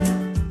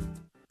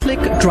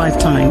Catholic Drive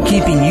Time,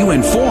 keeping you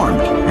informed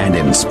and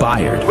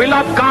inspired. We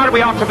love God.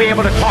 We ought to be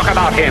able to talk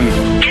about Him.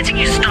 getting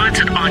you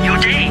started on your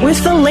day.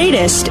 With the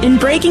latest in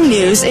breaking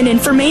news and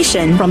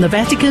information From the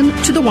Vatican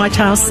to the White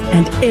House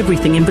and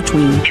everything in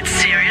between. It's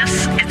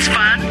serious, it's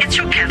fun, it's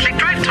your Catholic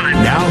Drive Time.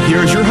 Now,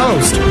 here's your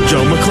host,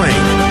 Joe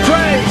McClain.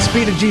 Praise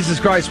be to Jesus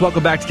Christ.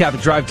 Welcome back to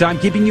Catholic Drive Time,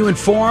 keeping you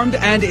informed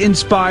and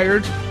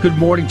inspired. Good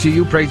morning to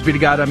you. Praise be to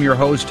God. I'm your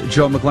host,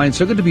 Joe McClain.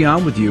 So good to be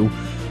on with you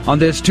on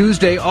this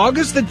Tuesday,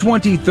 August the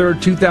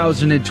 23rd,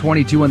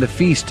 2022, on the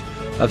feast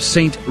of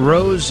St.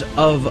 Rose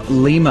of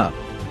Lima.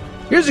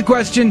 Here's a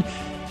question.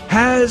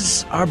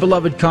 Has our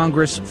beloved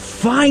Congress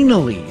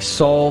finally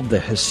solved the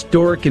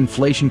historic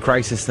inflation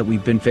crisis that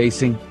we've been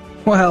facing?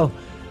 Well,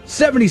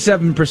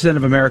 77%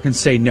 of Americans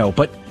say no,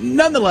 but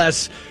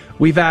nonetheless,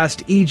 we've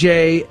asked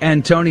EJ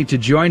and Tony to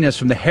join us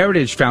from the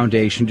Heritage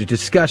Foundation to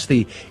discuss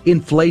the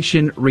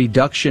Inflation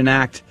Reduction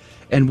Act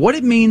and what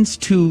it means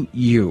to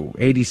you.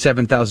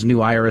 87,000 new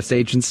IRS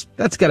agents,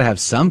 that's got to have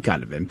some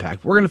kind of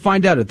impact. We're going to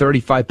find out at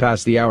 35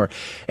 past the hour.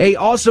 Hey,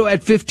 also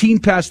at 15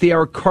 past the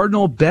hour,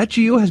 Cardinal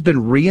Becciu has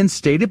been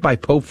reinstated by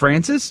Pope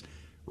Francis.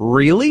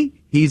 Really?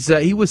 He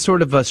was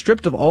sort of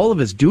stripped of all of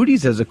his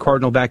duties as a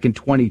cardinal back in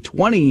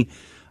 2020.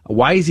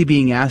 Why is he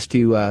being asked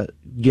to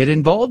get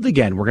involved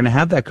again? We're going to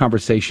have that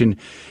conversation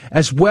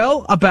as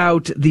well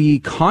about the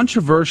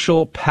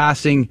controversial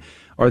passing,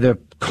 or the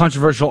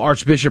controversial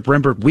Archbishop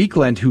Rembert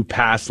Weekland, who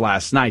passed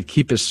last night.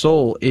 Keep his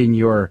soul in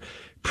your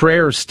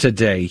prayers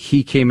today.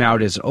 He came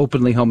out as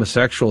openly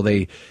homosexual.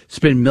 They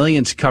spent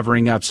millions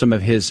covering up some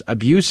of his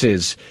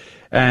abuses.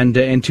 And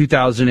in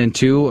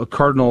 2002,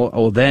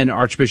 then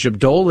Archbishop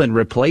Dolan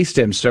replaced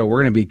him. So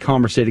we're going to be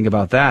conversating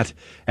about that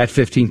at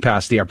 15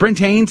 past the hour. Brent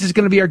Haynes is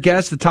going to be our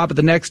guest at the top of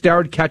the next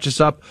hour to catch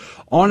us up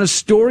on a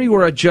story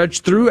where a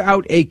judge threw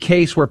out a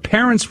case where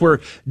parents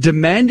were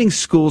demanding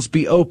schools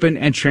be open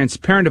and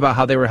transparent about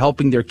how they were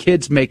helping their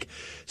kids make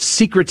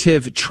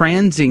secretive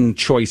transing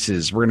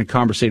choices. We're going to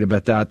conversate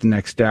about that the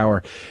next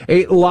hour.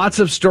 Lots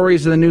of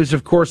stories in the news,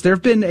 of course. There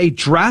have been a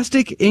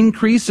drastic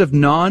increase of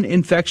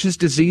non-infectious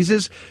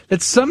diseases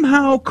that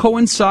somehow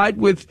coincide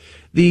with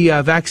the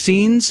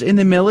vaccines in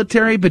the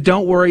military, but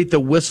don't worry, the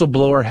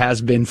whistleblower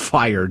has been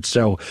fired,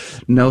 so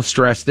no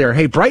stress there.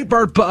 Hey,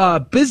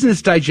 Breitbart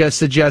Business Digest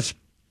suggests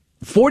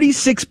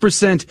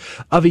 46%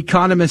 of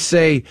economists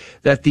say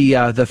that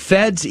the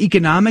Fed's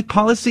economic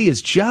policy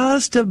is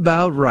just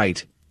about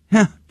right.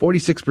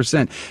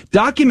 46%.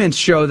 Documents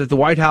show that the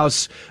White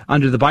House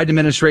under the Biden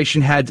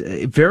administration had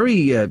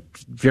very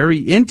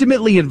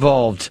intimately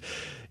involved,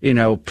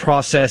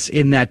 process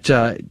in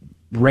that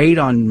raid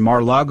on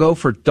Mar-a-Lago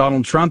for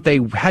Donald Trump. They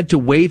had to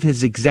waive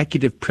his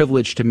executive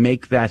privilege to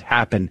make that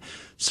happen.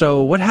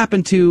 So what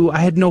happened to I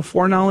had no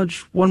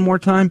foreknowledge one more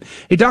time?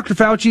 Hey, Dr.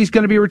 Fauci is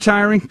going to be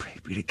retiring. Pray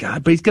be to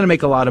God, but he's going to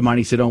make a lot of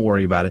money, so don't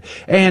worry about it.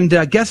 And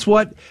guess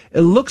what?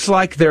 It looks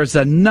like there's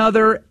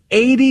another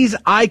 80s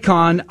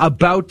icon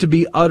about to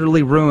be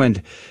utterly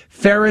ruined.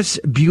 Ferris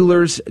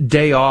Bueller's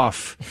Day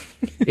Off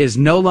is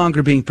no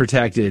longer being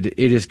protected.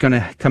 It is going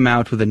to come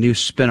out with a new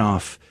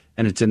spinoff,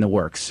 and it's in the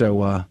works.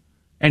 So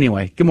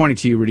anyway, good morning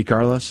to you, Rudy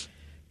Carlos.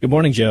 Good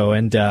morning, Joe.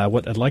 And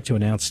what I'd like to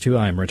announce, too,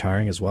 I'm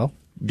retiring as well.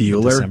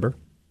 Bueller. December.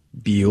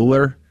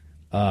 Bueller.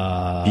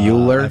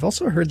 I've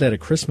also heard that A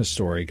Christmas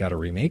Story got a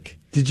remake.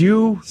 Did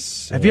you?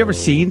 Have you ever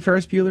seen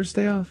Ferris Bueller's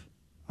Day Off?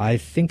 I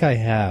think I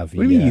have.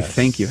 What do you mean you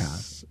think you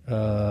have?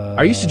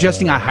 Are you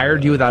suggesting I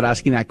hired you without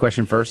asking that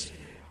question first?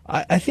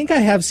 I think I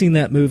have seen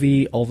that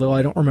movie, although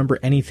I don't remember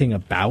anything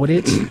about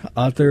it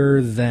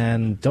other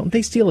than, don't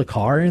they steal a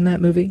car in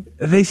that movie?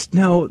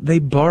 They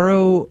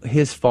borrow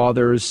his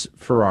father's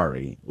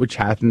Ferrari, which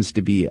happens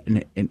to be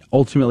an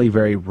ultimately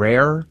very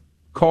rare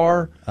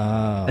car,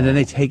 and then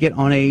they take it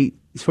on a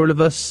sort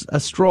of a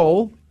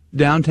stroll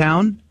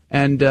downtown,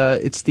 and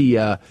it's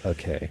the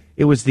okay.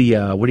 It was the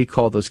what do you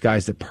call those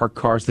guys that park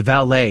cars? The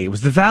valet. It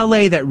was the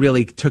valet that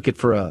really took it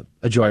for a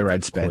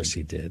joyride spin. Of course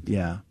he did.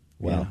 Yeah.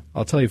 Well, yeah.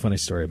 I'll tell you a funny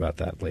story about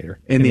that later.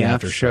 In the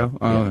after show?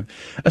 Yeah.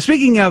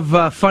 Speaking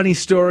of funny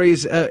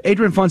stories,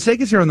 Adrian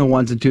Fonseca's here on the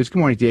ones and twos. Good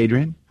morning to you,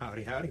 Adrian.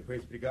 Howdy.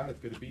 Praise be to God. It's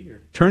good to be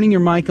here. Turning your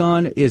mic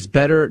on is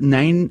better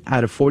 9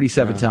 out of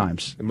 47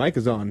 times. The mic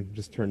is on,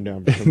 just turned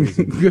down for some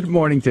reason. Good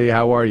morning to you.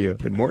 How are you?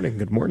 Good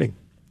morning.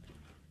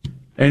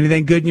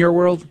 Anything good in your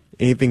world?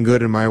 Anything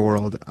good in my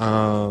world?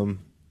 Well,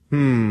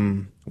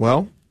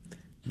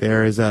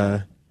 there is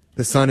the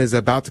sun is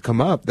about to come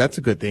up. That's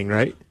a good thing,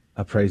 right?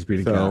 Praise be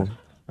to God.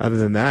 Other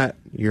than that,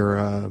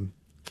 you're,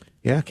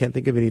 can't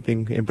think of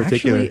anything in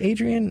particular. Actually,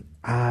 Adrian,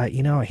 I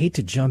hate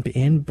to jump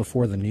in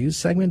before the news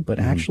segment, but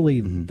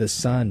actually the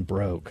sun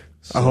broke.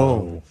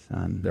 So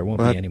there won't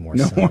be any more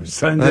sun. No more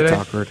sun That's today?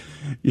 awkward.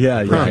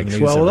 Yeah. News,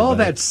 Well, with all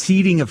everybody. that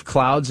seeding of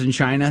clouds in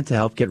China to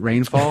help get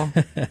rainfall,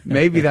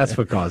 maybe that's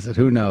what caused it.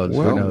 Who knows?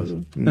 Well, Who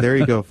knows? there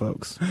you go,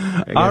 folks.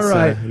 I guess, All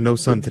right. No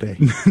sun today.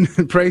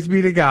 Praise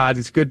be to God.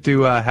 It's good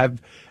to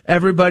have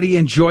everybody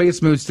in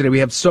joyous moods today. We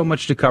have so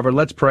much to cover.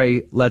 Let's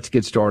pray. Let's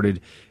get started.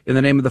 In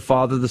the name of the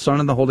Father, the Son,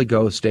 and the Holy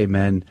Ghost,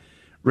 amen.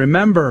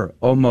 Remember,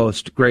 O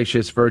most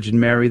gracious Virgin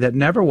Mary, that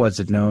never was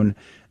it known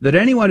that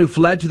anyone who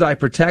fled to thy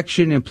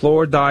protection,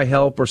 implored thy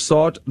help, or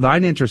sought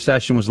thine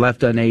intercession was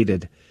left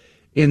unaided.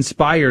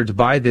 Inspired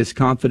by this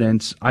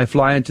confidence, I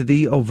fly unto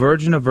thee, O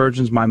Virgin of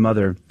Virgins, my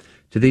mother.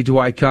 To thee do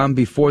I come,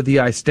 before thee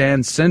I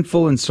stand,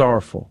 sinful and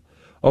sorrowful.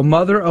 O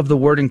Mother of the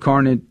Word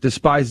incarnate,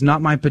 despise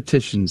not my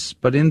petitions,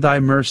 but in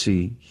thy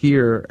mercy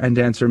hear and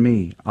answer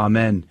me.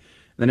 Amen.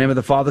 In the name of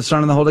the Father,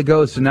 Son, and the Holy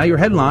Ghost. And now your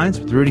headlines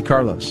with Rudy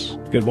Carlos.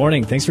 Good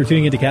morning. Thanks for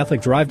tuning into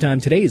Catholic Drive Time.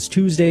 Today is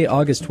Tuesday,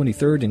 August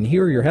 23rd, and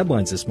here are your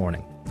headlines this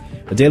morning.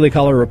 The Daily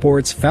Caller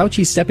reports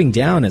Fauci stepping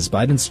down as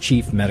Biden's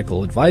chief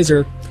medical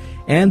advisor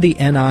and the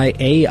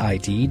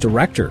NIAID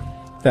director.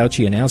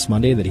 Fauci announced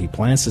Monday that he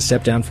plans to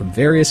step down from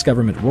various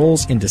government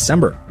roles in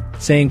December,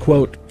 saying,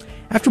 quote,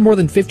 "After more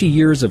than 50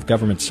 years of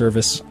government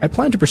service, I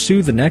plan to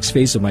pursue the next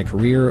phase of my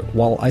career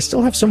while I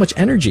still have so much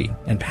energy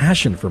and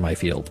passion for my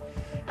field.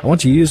 I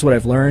want to use what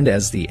I've learned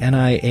as the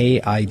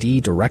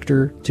NIAID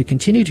director to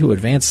continue to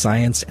advance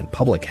science and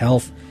public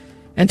health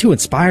and to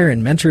inspire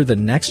and mentor the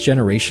next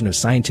generation of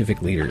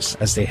scientific leaders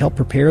as they help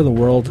prepare the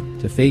world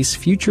to face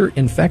future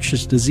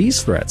infectious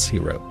disease threats," he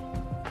wrote.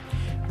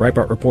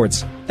 Breitbart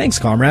reports, "Thanks,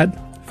 comrade.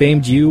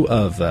 Famed U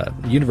of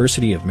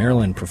University of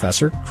Maryland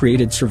professor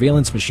created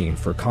surveillance machine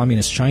for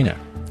communist China."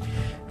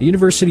 The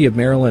University of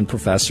Maryland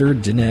professor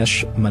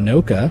Dinesh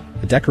Manocha,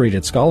 a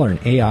decorated scholar in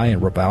AI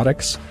and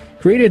robotics,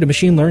 created a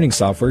machine learning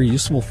software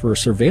useful for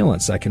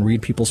surveillance that can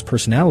read people's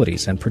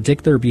personalities and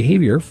predict their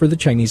behavior for the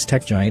Chinese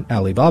tech giant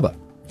Alibaba.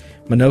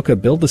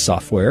 Manocha built the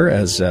software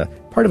as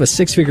part of a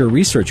six-figure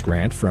research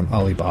grant from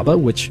Alibaba,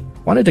 which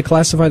wanted to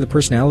classify the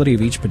personality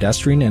of each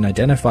pedestrian and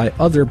identify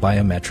other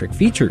biometric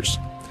features.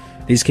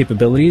 These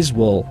capabilities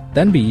will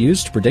then be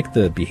used to predict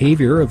the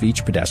behavior of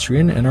each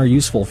pedestrian and are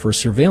useful for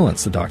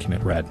surveillance, the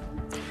document read.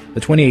 The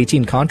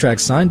 2018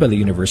 contract signed by the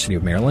University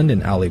of Maryland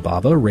and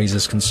Alibaba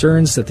raises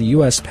concerns that the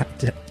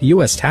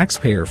U.S.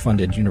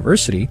 taxpayer-funded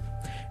university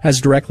has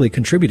directly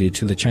contributed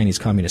to the Chinese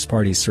Communist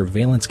Party's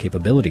surveillance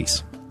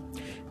capabilities.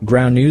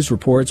 Ground News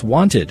reports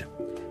wanted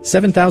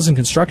 7,000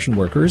 construction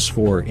workers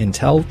for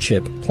Intel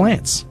chip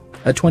plants.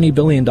 A $20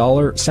 billion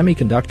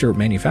semiconductor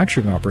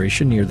manufacturing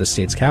operation near the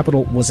state's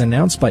capital was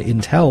announced by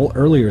Intel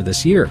earlier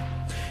this year.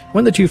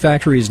 When the two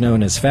factories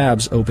known as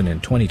fabs open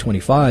in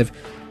 2025,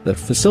 the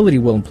facility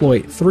will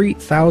employ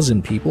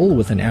 3,000 people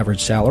with an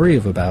average salary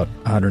of about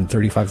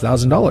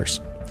 $135,000.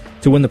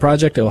 To win the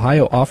project,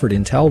 Ohio offered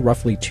Intel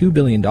roughly $2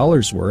 billion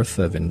worth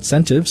of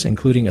incentives,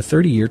 including a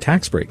 30-year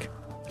tax break.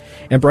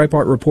 And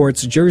Breitbart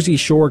reports Jersey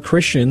Shore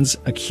Christians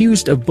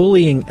accused of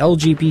bullying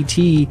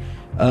LGBTQ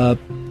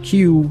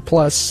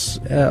plus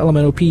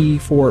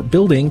LMNOP for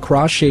building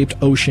cross-shaped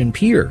ocean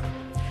pier.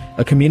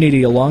 A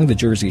community along the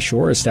Jersey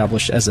Shore,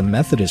 established as a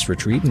Methodist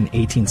retreat in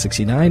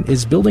 1869,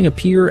 is building a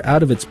pier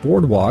out of its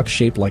boardwalk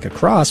shaped like a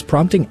cross,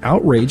 prompting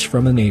outrage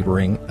from a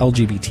neighboring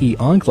LGBT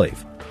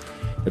enclave.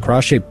 The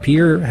cross-shaped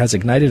pier has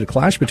ignited a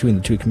clash between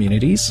the two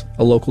communities.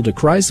 A local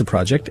decries the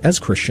project as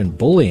Christian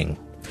bullying.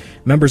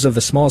 Members of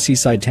the small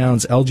seaside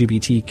town's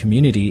LGBT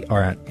community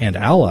and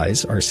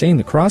allies are saying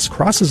the cross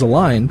crosses a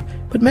line,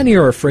 but many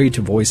are afraid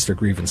to voice their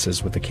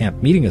grievances with the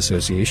Camp Meeting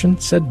Association,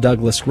 said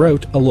Douglas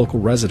Grote, a local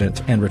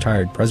resident and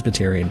retired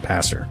Presbyterian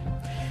pastor.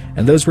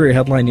 And those were your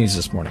headline news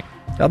this morning.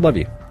 God love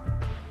you.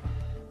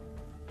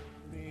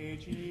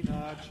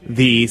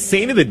 The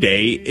saint of the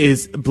day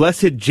is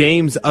Blessed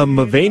James of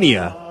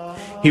Bavania.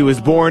 He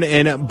was born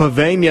in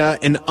Bavania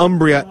in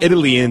Umbria,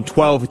 Italy in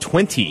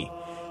 1220.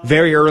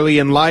 Very early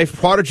in life,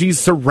 prodigies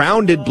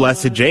surrounded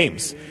Blessed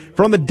James.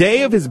 For on the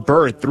day of his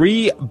birth,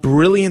 3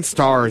 brilliant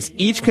stars,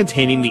 each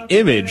containing the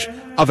image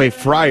of a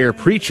friar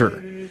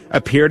preacher,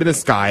 appeared in the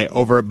sky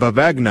over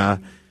Bavagna,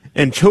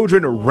 and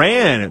children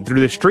ran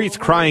through the streets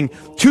crying,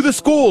 to the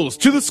schools,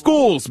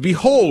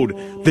 behold,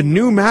 the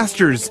new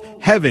master's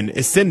heaven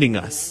is sending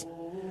us."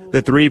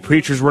 The 3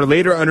 preachers were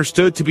later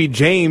understood to be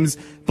James,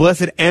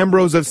 Blessed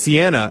Ambrose of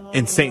Siena,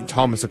 and St.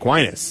 Thomas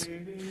Aquinas.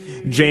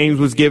 James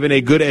was given a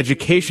good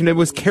education and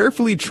was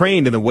carefully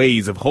trained in the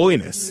ways of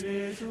holiness.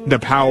 The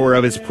power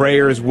of his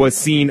prayers was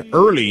seen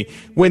early.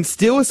 When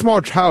still a small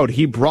child,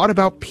 he brought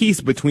about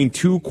peace between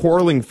 2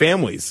 quarreling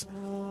families.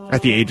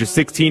 At the age of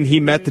 16,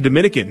 he met the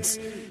Dominicans.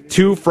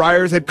 2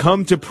 friars had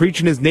come to preach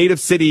in his native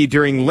city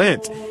during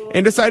Lent,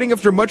 and deciding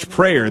after much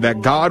prayer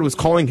that God was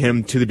calling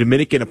him to the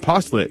Dominican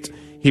apostolate,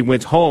 he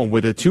went home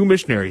with the 2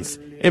 missionaries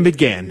and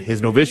began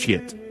his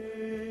novitiate.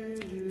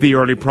 The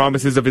early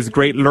promises of his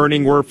great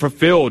learning were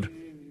fulfilled.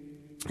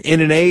 In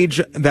an age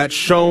that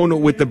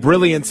shone with the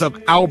brilliance of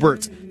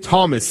Albert,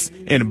 Thomas,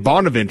 and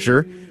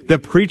Bonaventure, the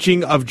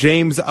preaching of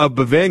James of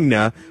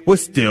Bavagna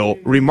was still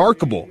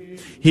remarkable.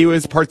 He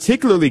was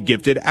particularly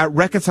gifted at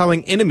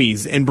reconciling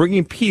enemies and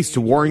bringing peace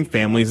to warring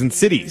families and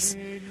cities.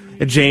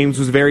 James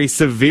was very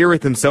severe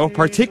with himself,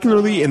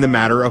 particularly in the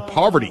matter of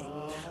poverty.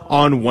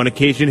 On one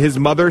occasion, his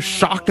mother,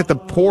 shocked at the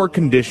poor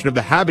condition of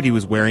the habit he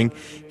was wearing,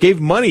 gave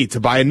money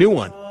to buy a new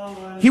one.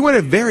 He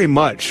wanted very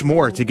much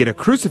more to get a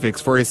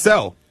crucifix for his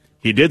cell.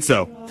 He did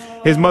so.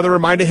 His mother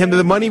reminded him that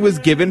the money was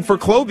given for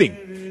clothing.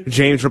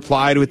 James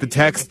replied with the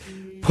text,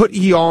 Put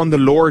ye on the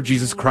Lord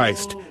Jesus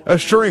Christ,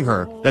 assuring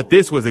her that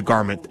this was a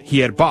garment he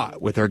had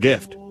bought with her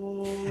gift.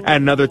 At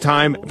another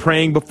time,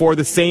 praying before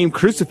the same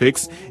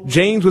crucifix,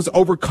 James was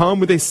overcome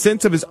with a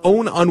sense of his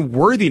own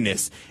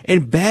unworthiness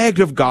and begged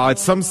of God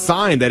some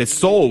sign that his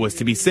soul was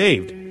to be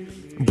saved.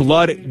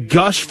 Blood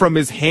gushed from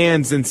his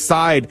hands and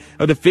side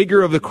of the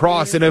figure of the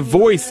cross, and a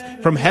voice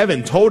from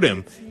heaven told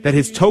him that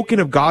his token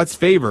of God's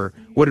favor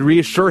would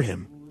reassure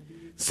him.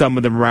 Some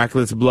of the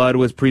miraculous blood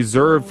was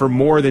preserved for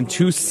more than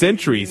 2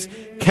 centuries,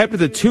 kept at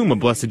the tomb of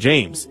Blessed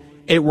James.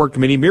 It worked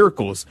many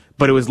miracles,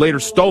 but it was later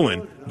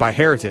stolen by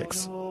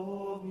heretics.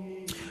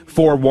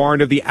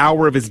 Forewarned of the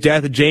hour of his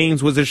death,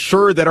 James was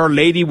assured that Our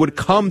Lady would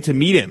come to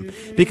meet him,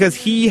 because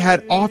he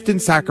had often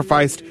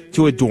sacrificed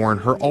to adorn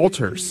her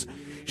altars.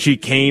 She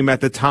came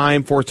at the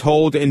time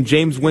foretold, and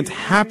James went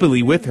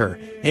happily with her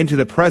into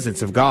the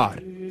presence of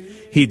God.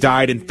 He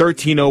died in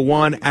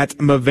 1301 at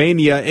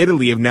Mavania,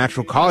 Italy, of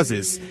natural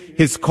causes.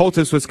 His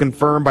cultus was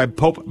confirmed by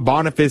Pope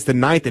Boniface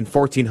IX in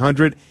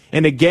 1400,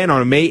 and again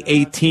on May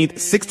 18,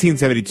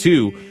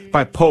 1672,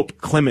 by Pope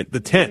Clement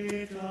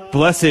X.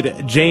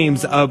 Blessed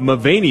James of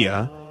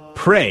Mavania,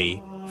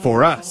 pray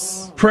for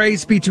us.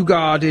 Praise be to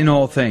God in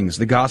all things.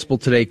 The gospel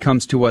today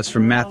comes to us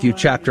from Matthew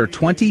chapter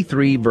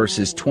 23,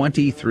 verses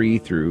 23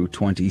 through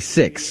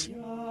 26.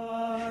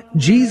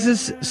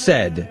 Jesus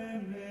said,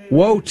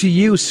 "Woe to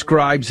you,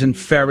 scribes and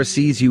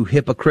Pharisees, you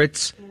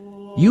hypocrites!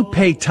 You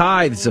pay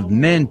tithes of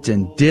mint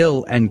and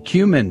dill and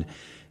cumin,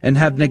 and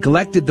have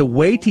neglected the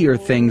weightier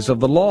things of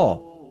the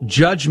law,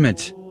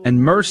 judgment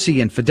and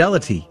mercy and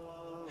fidelity.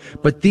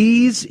 But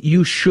these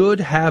you should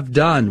have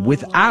done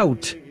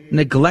without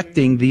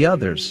neglecting the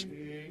others.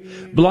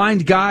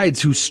 Blind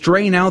guides who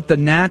strain out the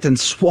gnat and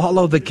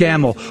swallow the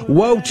camel.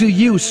 Woe to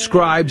you,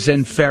 scribes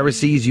and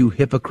Pharisees, you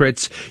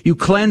hypocrites! You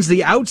cleanse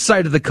the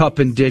outside of the cup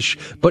and dish,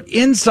 but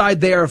inside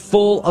they are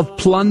full of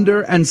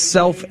plunder and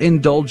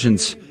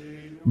self-indulgence.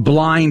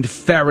 Blind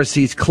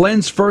Pharisees,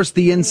 cleanse first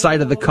the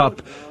inside of the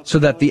cup, so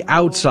that the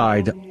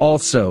outside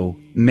also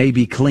may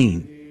be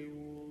clean."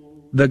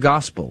 The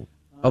Gospel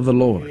of the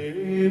Lord.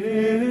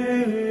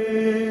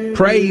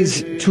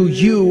 Praise to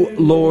you,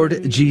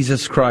 Lord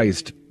Jesus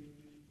Christ.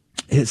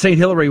 St.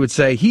 Hilary would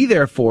say, "He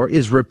therefore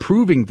is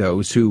reproving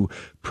those who,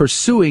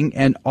 pursuing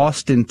an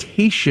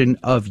ostentation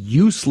of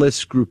useless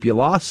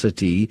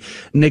scrupulosity,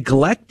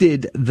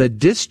 neglected the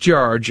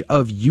discharge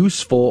of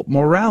useful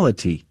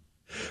morality.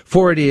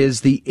 For it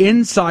is the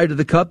inside of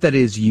the cup that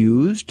is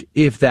used.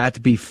 If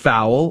that be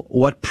foul,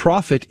 what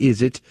profit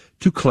is it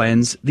to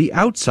cleanse the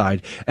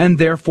outside? And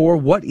therefore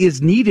what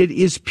is needed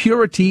is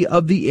purity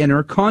of the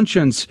inner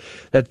conscience,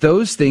 that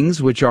those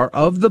things which are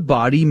of the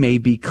body may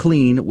be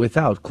clean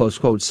without." Close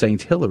quote,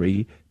 St.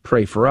 Hilary,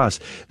 pray for us.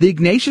 The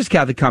Ignatius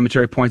Catholic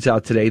Commentary points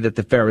out today that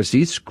the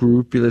Pharisees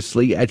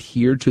scrupulously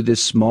adhered to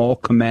this small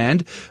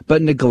command,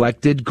 but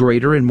neglected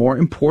greater and more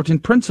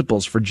important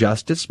principles, for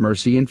justice,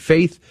 mercy, and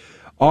faith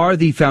are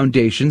the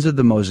foundations of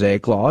the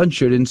Mosaic Law and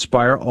should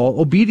inspire all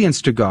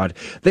obedience to God.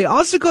 They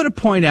also go to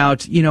point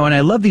out, and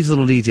I love these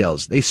little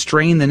details, they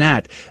strain the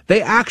gnat.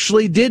 They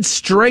actually did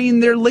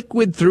strain their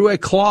liquid through a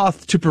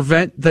cloth to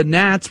prevent the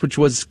gnats, which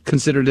was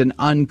considered an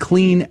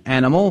unclean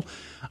animal,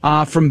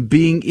 from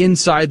being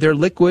inside their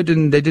liquid,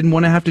 and they didn't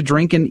want to have to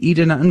drink and eat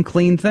an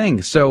unclean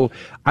thing. So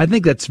I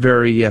think that's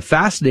very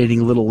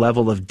fascinating little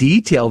level of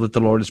detail that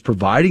the Lord is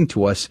providing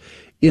to us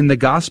in the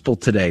gospel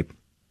today.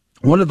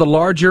 One of the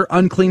larger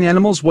unclean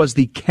animals was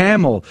the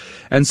camel,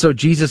 and so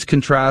Jesus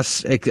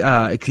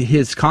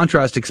his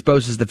contrast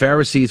exposes the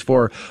Pharisees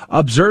for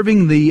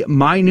observing the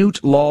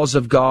minute laws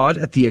of God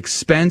at the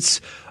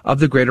expense of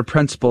the greater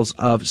principles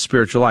of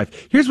spiritual life.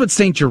 Here's what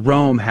St.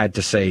 Jerome had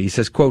to say. He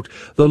says, quote,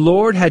 "The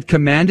Lord had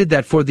commanded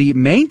that for the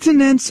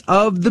maintenance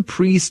of the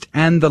priest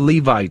and the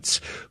Levites,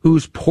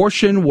 whose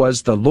portion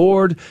was the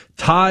Lord,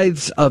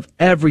 tithes of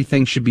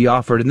everything should be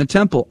offered in the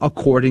temple.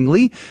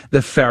 Accordingly,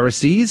 the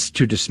Pharisees,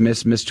 to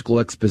dismiss mystical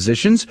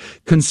expositions,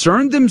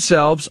 concerned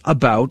themselves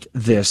about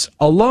this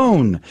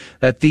alone,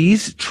 that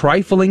these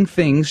trifling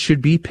things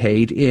should be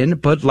paid in,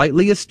 but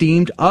lightly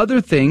esteemed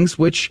other things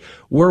which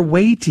were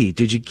weighty."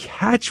 Did you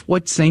catch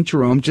what St.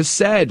 Jerome just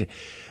said?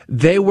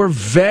 They were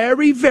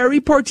very, very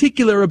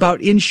particular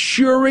about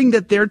ensuring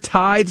that their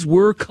tithes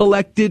were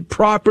collected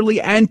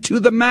properly and to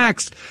the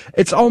max.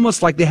 It's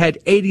almost like they had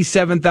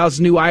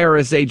 87,000 new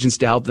IRS agents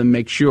to help them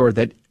make sure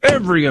that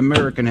every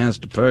American has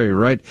to pay,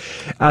 right?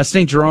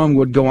 St. Jerome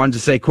would go on to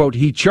say, quote,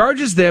 "He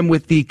charges them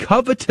with the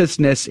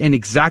covetousness in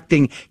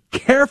exacting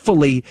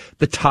carefully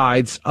the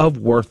tithes of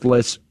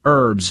worthless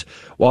herbs,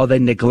 while they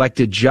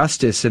neglected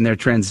justice in their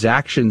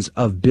transactions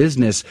of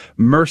business,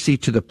 mercy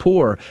to the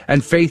poor,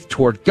 and faith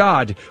toward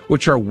God,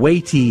 which are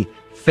weighty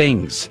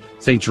things."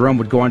 St. Jerome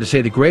would go on to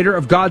say, "The greater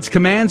of God's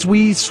commands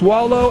we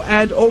swallow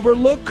and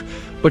overlook,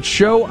 but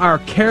show our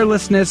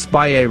carelessness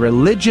by a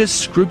religious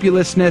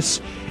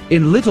scrupulousness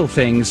in little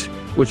things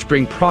which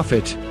bring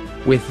profit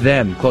with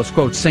them." Close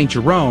quote, St.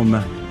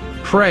 Jerome,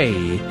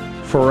 pray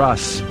for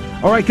us.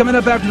 All right, coming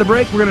up after the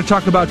break, we're going to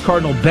talk about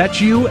Cardinal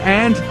Becciu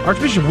and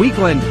Archbishop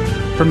Weekland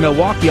from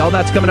Milwaukee. All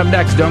that's coming up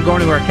next. Don't go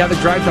anywhere. Catholic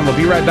Drive Time. We'll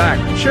be right back.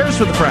 Share this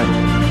with a friend.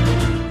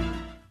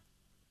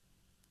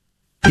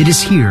 It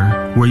is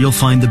here where you'll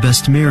find the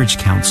best marriage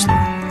counselor,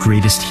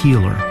 greatest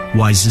healer,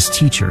 wisest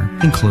teacher,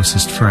 and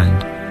closest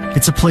friend.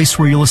 It's a place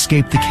where you'll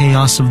escape the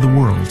chaos of the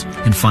world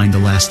and find the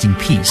lasting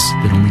peace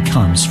that only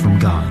comes from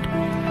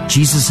God.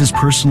 Jesus is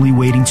personally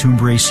waiting to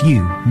embrace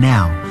you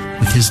now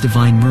with his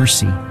divine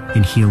mercy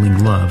and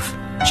healing love.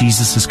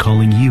 Jesus is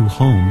calling you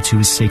home to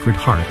his sacred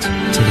heart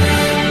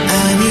today.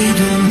 I need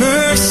a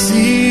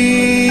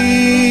mercy.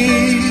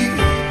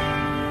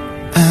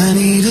 I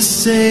need a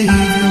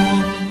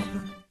Savior.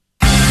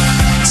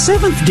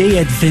 Seventh-day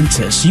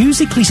Adventists use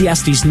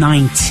Ecclesiastes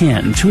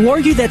 9:10 to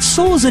argue that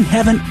souls in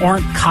heaven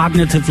aren't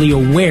cognitively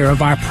aware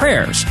of our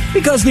prayers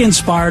because the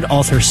inspired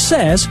author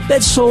says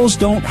that souls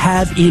don't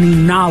have any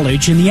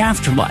knowledge in the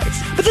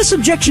afterlife. But this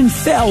objection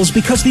fails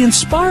because the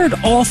inspired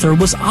author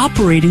was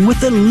operating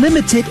with a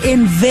limited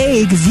and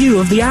vague view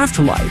of the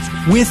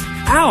afterlife,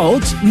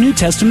 without New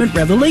Testament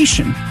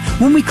revelation.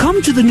 When we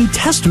come to the New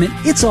Testament,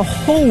 it's a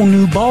whole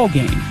new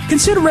ballgame.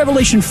 Consider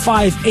Revelation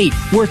 5:8,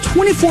 where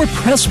 24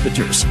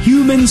 presbyters,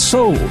 human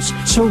souls,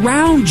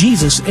 surround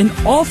Jesus and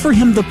offer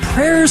him the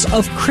prayers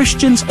of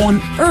Christians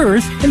on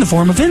earth in the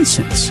form of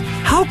incense.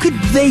 How could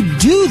they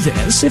do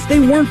this if they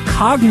weren't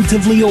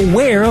cognitively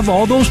aware of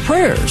all those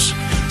prayers?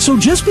 So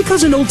just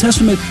because an Old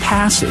Testament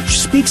passage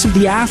speaks of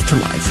the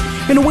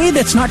afterlife in a way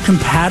that's not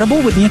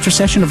compatible with the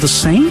intercession of the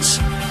saints,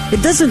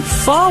 it doesn't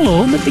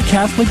follow that the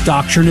Catholic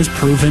doctrine is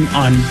proven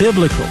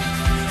unbiblical.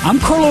 I'm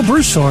Carlo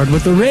Broussard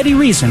with the ready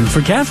reason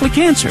for Catholic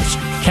Answers,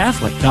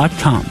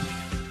 Catholic.com.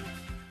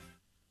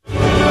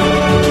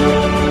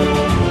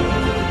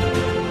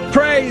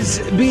 Praise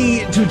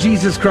be to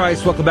Jesus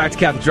Christ. Welcome back to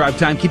Catholic Drive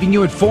Time, keeping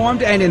you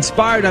informed and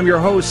inspired. I'm your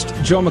host,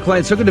 Joe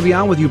McLean. So good to be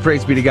on with you.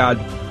 Praise be to God.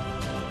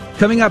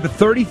 Coming up at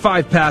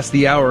 35 past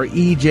the hour,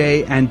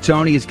 E.J.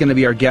 Antoni is going to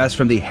be our guest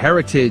from the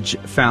Heritage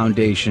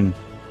Foundation.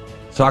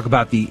 Talk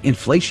about the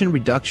Inflation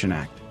Reduction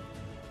Act.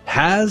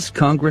 Has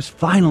Congress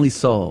finally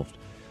solved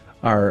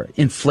our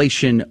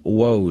inflation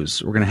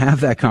woes? We're going to have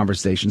that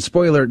conversation.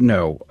 Spoiler,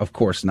 no, of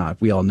course not.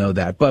 We all know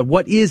that. But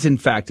what is, in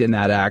fact, in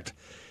that act?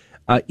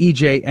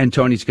 E.J.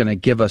 Antoni is going to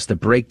give us the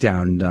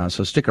breakdown,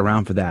 so stick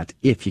around for that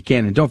if you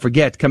can. And don't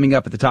forget, coming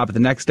up at the top of the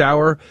next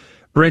hour,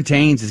 Brent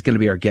Haynes is going to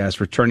be our guest,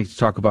 returning to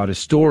talk about a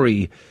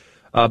story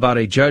about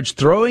a judge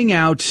throwing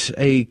out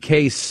a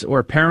case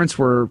where parents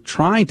were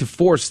trying to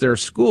force their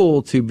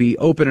school to be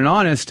open and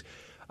honest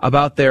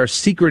about their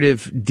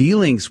secretive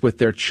dealings with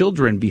their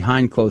children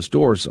behind closed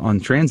doors on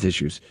trans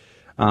issues.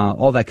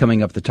 All that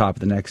coming up at the top of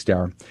the next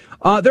hour.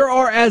 There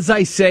are, as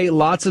I say,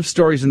 lots of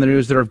stories in the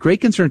news that are of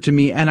great concern to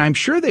me, and I'm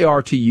sure they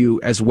are to you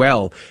as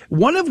well.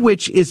 One of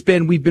which has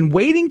been, we've been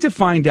waiting to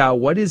find out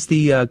what is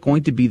the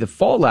going to be the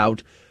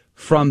fallout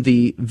from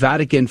the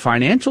Vatican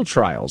financial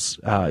trials.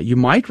 You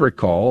might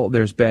recall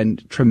there's been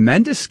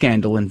tremendous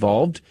scandal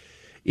involved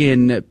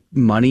in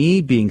money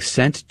being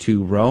sent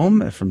to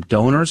Rome from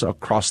donors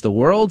across the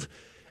world,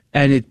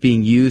 and it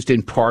being used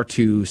in part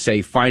to,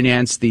 say,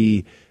 finance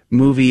the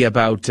movie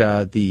about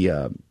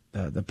the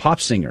pop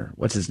singer.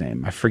 What's his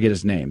name? I forget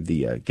his name.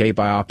 The gay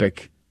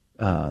biopic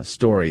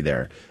story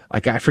there.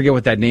 Like, I forget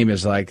what that name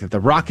is, like The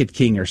Rocket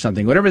King or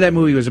something, whatever that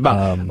movie was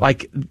about.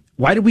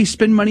 Why did we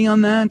spend money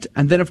on that?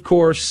 And then, of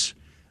course,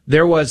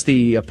 there was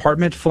the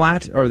apartment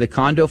flat or the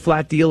condo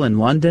flat deal in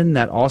London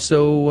that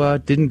also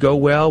didn't go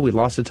well. We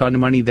lost a ton of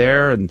money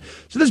there. And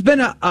so there's been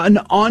an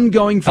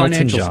ongoing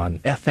financial...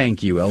 Elton John.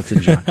 Thank you,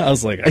 Elton John. I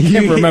was like, I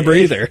can't remember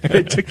either.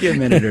 It took you a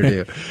minute or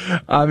two.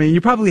 I mean,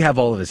 you probably have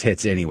all of his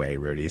hits anyway,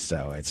 Rudy,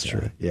 so it's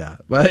true. Yeah.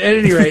 But at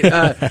any rate,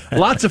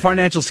 lots of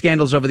financial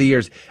scandals over the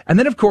years. And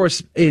then, of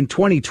course, in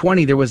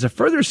 2020, there was a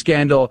further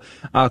scandal.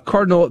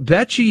 Cardinal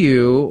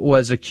Becciu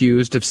was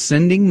accused of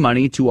sending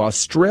money to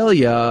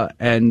Australia,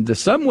 and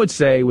some would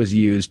say was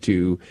used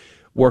to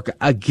work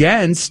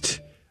against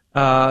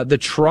the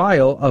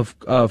trial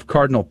of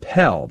Cardinal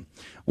Pell,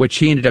 which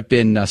he ended up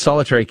in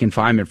solitary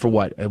confinement for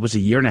what? It was a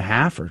year and a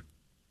half or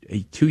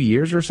 2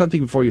 years or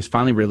something before he was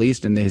finally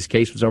released, and his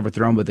case was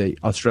overthrown by the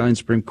Australian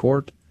Supreme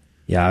Court.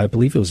 Yeah, I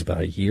believe it was about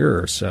a year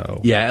or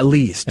so. Yeah, at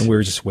least. And we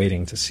were just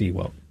waiting to see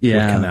what would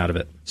come out of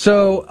it.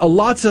 So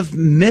lots of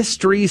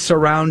mystery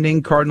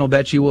surrounding Cardinal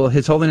Becciu. Well,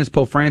 His Holiness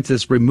Pope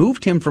Francis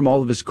removed him from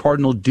all of his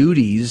cardinal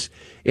duties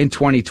in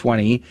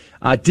 2020.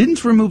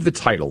 Didn't remove the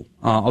title,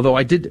 although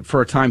I did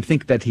for a time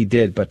think that he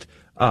did, but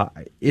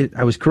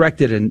I was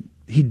corrected, and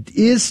he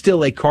is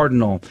still a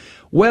cardinal.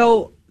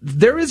 Well,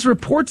 there is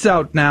reports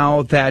out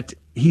now that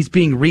he's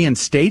being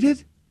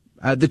reinstated.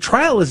 The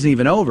trial isn't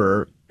even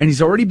over, and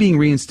he's already being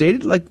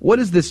reinstated? Like, what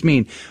does this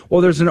mean?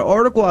 Well, there's an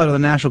article out of the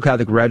National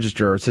Catholic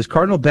Register. It says,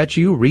 Cardinal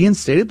Becciu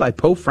reinstated by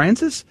Pope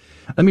Francis?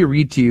 Let me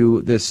read to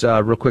you this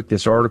real quick,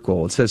 this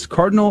article. It says,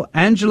 Cardinal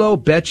Angelo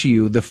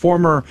Becciu, the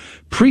former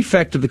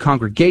prefect of the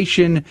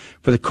Congregation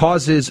for the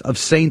Causes of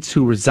Saints,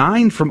 who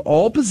resigned from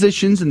all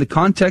positions in the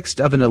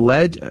context of an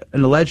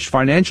alleged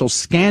financial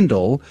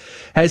scandal,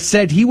 has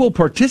said he will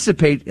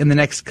participate in the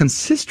next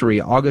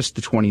consistory, August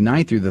the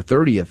 29th through the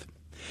 30th.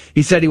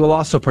 He said he will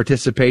also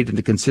participate in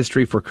the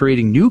consistory for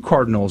creating new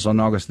cardinals on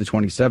August the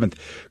 27th.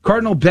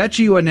 Cardinal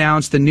Becciu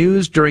announced the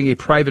news during a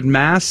private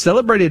mass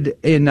celebrated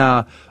in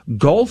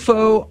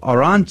Golfo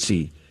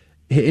Aranci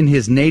in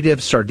his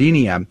native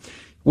Sardinia,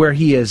 where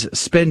he is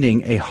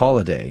spending a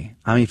holiday.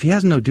 I mean, if he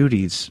has no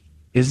duties,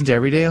 isn't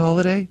every day a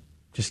holiday?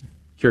 Just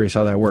curious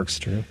how that works.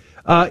 True.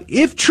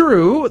 If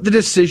true, the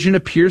decision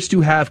appears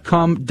to have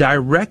come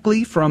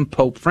directly from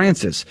Pope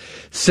Francis.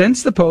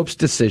 Since the Pope's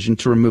decision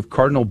to remove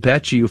Cardinal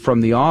Becciu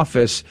from the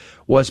office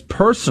was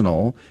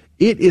personal,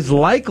 it is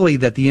likely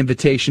that the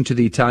invitation to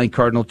the Italian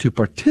cardinal to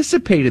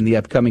participate in the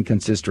upcoming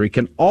consistory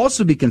can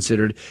also be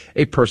considered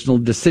a personal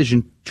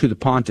decision to the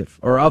pontiff,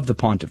 or of the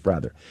pontiff,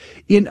 rather.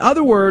 In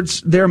other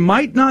words, there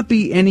might not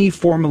be any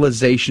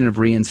formalization of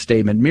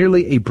reinstatement,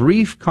 merely a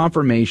brief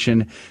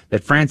confirmation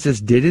that Francis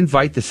did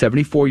invite the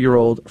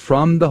 74-year-old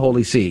from the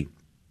Holy See.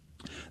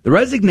 The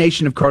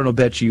resignation of Cardinal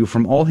Becciu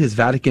from all his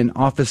Vatican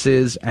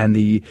offices and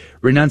the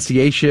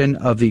renunciation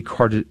of the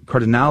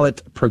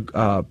cardinalate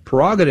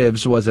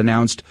prerogatives was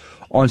announced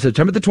on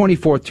September the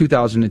 24th,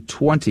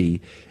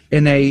 2020,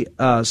 in a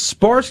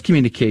sparse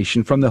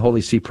communication from the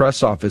Holy See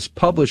press office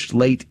published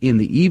late in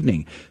the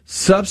evening.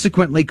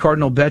 Subsequently,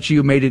 Cardinal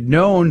Becciu made it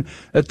known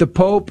that the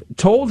Pope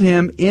told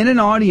him in an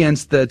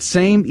audience that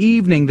same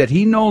evening that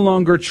he no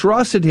longer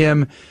trusted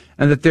him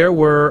and that there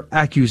were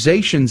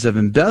accusations of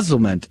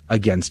embezzlement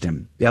against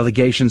him. The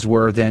allegations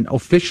were then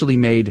officially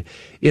made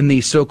in the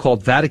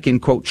so-called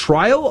Vatican, quote,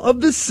 trial of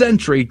the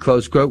century,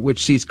 close quote,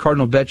 which sees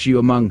Cardinal Becciu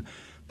among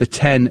the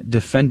 10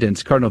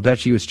 defendants. Cardinal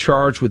Becciu is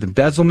charged with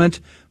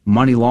embezzlement,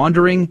 money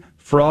laundering,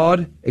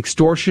 fraud,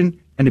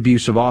 extortion, and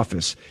abuse of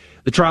office.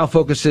 The trial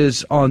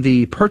focuses on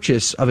the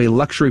purchase of a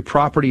luxury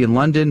property in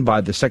London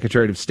by the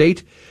Secretary of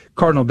State.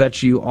 Cardinal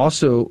Becciu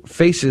also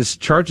faces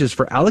charges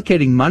for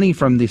allocating money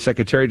from the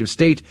Secretary of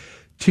State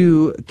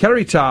to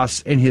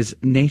Caritas in his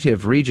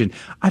native region.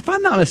 If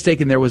I'm not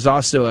mistaken, there was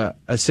also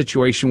a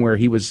situation where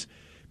he was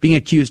being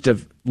accused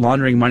of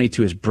laundering money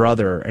to his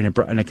brother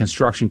in a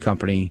construction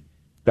company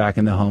back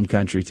in the home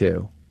country,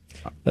 too.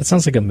 That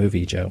sounds like a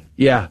movie, Joe.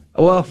 Yeah,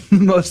 well,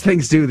 most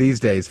things do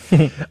these days.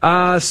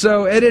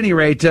 So at any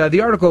rate,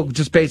 the article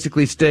just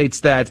basically states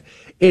that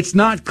it's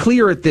not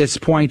clear at this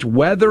point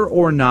whether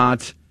or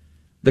not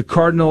the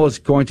cardinal is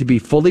going to be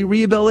fully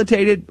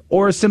rehabilitated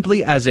or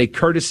simply as a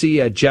courtesy,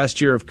 a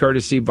gesture of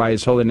courtesy by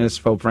His Holiness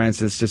Pope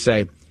Francis to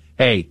say,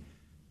 hey,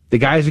 the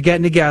guys are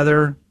getting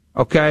together,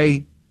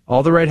 okay?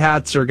 All the red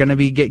hats are going to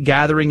be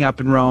gathering up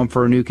in Rome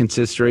for a new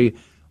consistory.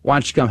 Why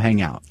don't you come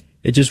hang out?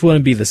 It just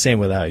wouldn't be the same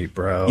without you,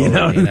 bro. You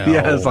know?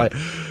 Yeah, it's like,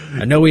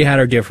 I know we had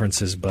our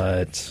differences,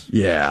 but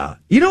yeah.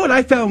 You know what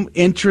I found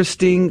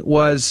interesting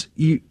was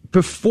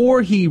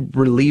before he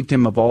relieved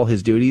him of all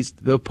his duties,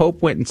 the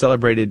Pope went and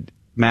celebrated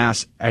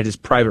Mass at his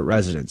private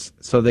residence.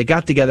 So they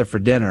got together for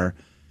dinner.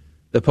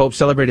 The Pope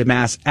celebrated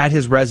Mass at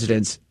his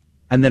residence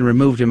and then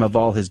removed him of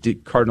all his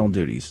cardinal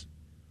duties.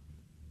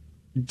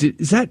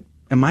 That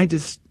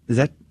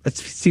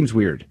seems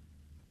weird.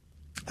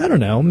 I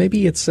don't know.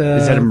 Maybe it's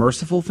is that a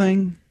merciful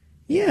thing?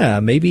 Yeah,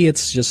 maybe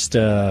it's just,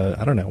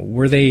 I don't know.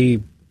 Were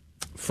they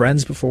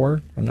friends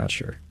before? I'm not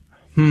sure.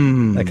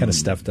 That kind of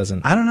stuff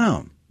doesn't I don't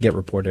know. Get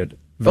reported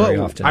very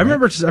often. I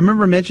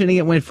remember mentioning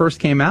it when it first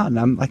came out, and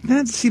I'm like,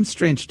 that seems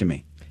strange to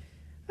me.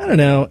 I don't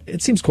know.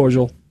 It seems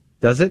cordial.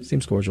 Does it?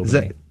 Seems cordial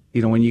to me.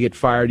 You know, when you get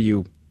fired,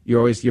 you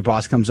always, your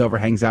boss comes over,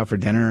 hangs out for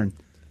dinner, and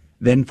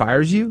then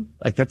fires you?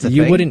 Like, that's a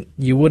thing?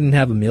 You wouldn't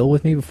have a meal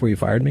with me before you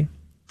fired me?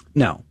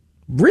 No.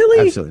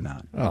 Really? Absolutely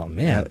not. Oh,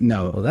 man.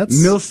 No. Well,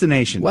 that's Mills to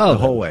Nation the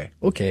whole way.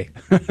 Okay.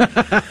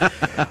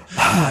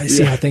 I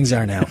see how things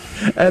are now.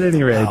 At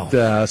any rate,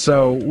 I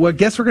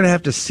guess we're going to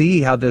have to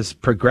see how this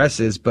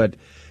progresses. But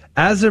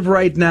as of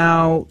right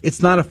now,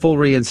 it's not a full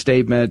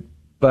reinstatement.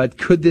 But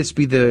could this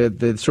be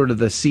the sort of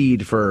the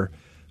seed for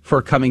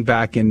coming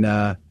back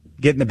and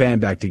getting the band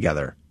back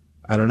together?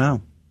 I don't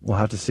know. We'll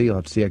have to see. We'll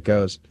have to see how it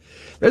goes.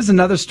 There's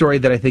another story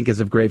that I think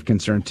is of grave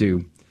concern,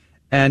 too.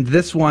 And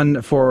this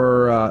one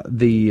for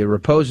the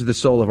repose of the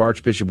soul of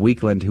Archbishop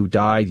Weekland, who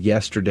died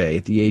yesterday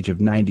at the age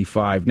of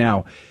 95.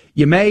 Now,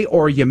 you may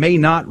or you may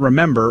not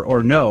remember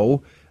or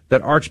know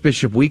that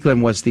Archbishop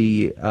Weekland was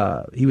he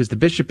was the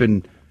bishop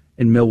in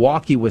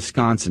Milwaukee,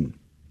 Wisconsin.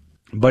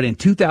 But in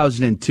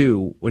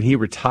 2002, when he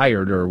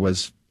retired or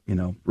was,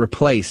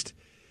 replaced,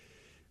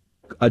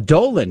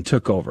 Dolan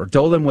took over.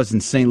 Dolan was in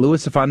St.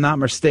 Louis, if I'm not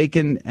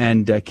mistaken,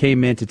 and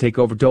came in to take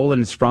over. Dolan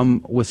is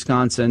from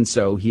Wisconsin,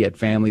 so he had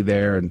family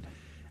there and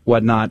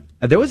whatnot.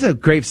 There was a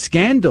grave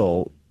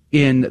scandal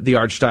in the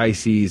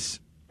archdiocese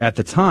at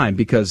the time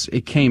because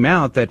it came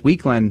out that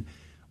Weekland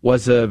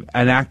was an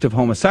active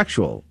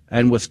homosexual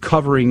and was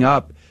covering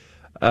up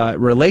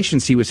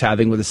relations he was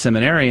having with a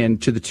seminarian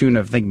to the tune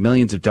of, I think,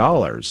 millions of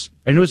dollars.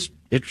 And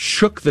it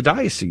shook the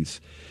diocese.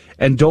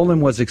 And Dolan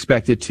was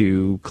expected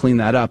to clean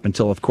that up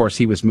until, of course,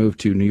 he was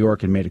moved to New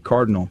York and made a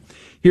cardinal.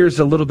 Here's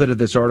a little bit of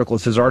this article. It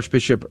says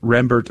Archbishop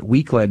Rembert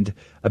Weekland,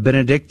 a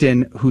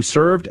Benedictine who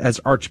served as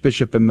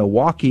Archbishop in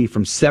Milwaukee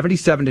from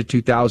 1977 to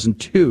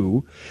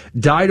 2002,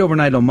 died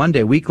overnight on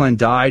Monday. Weekland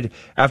died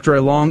after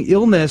a long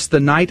illness the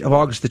night of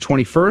August the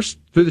 21st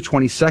through the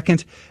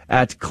 22nd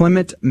at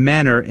Clement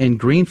Manor in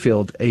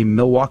Greenfield, a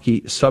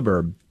Milwaukee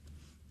suburb.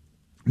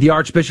 The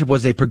Archbishop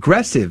was a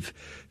progressive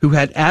who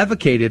had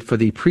advocated for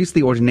the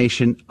priestly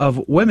ordination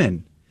of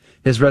women.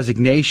 His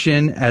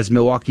resignation as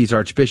Milwaukee's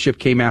Archbishop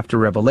came after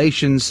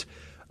revelations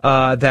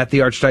that the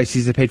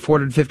Archdiocese had paid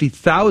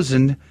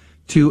 $450,000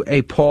 to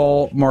a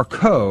Paul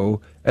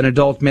Marcoux, an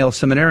adult male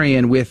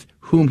seminarian with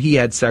whom he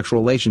had sexual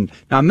relations.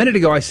 Now, a minute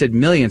ago I said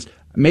millions.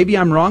 Maybe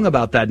I'm wrong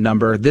about that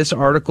number. This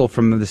article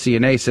from the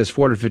CNA says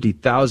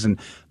 $450,000,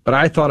 but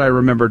I thought I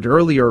remembered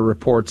earlier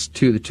reports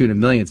to the tune of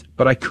millions,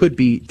 but I could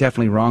be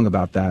definitely wrong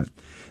about that.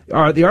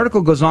 The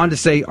article goes on to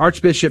say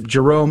Archbishop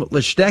Jerome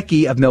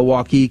Listecki of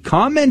Milwaukee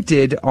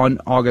commented on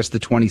August the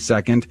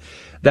 22nd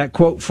that,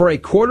 quote, for a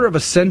quarter of a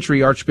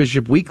century,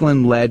 Archbishop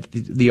Weekland led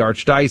the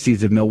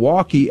Archdiocese of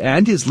Milwaukee,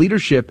 and his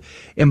leadership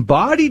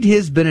embodied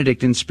his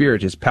Benedictine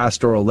spirit. His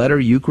pastoral letter,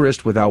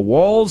 Eucharist Without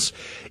Walls,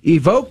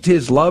 evoked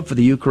his love for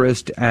the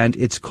Eucharist and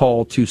its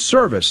call to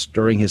service.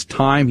 During his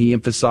time, he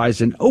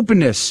emphasized an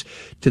openness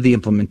to the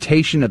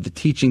implementation of the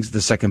teachings of the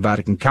Second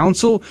Vatican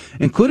Council,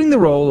 including the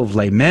role of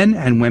lay men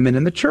and women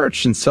in the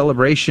Church in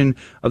celebration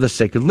of the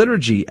sacred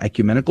liturgy,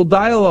 ecumenical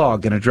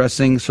dialogue, and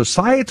addressing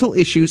societal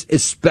issues,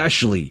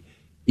 especially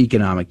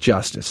economic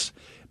justice.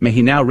 May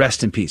he now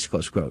rest in peace,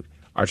 close quote.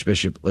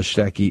 Archbishop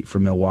Listecki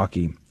from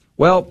Milwaukee.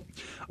 Well,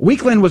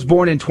 Weekland was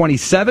born in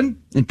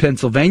 1927 in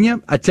Pennsylvania,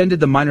 attended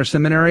the minor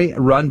seminary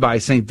run by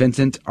St.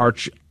 Vincent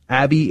Arch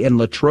Abbey in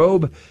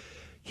Latrobe.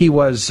 He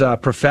was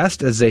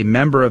professed as a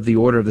member of the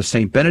Order of the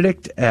St.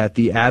 Benedict at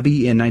the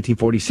Abbey in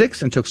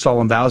 1946 and took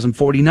solemn vows in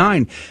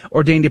 49,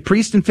 ordained a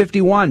priest in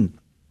 51.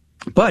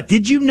 But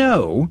did you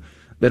know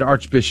that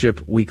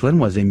Archbishop Weekland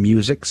was a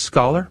music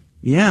scholar?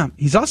 Yeah,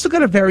 he's also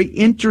got a very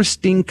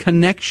interesting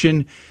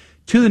connection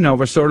to the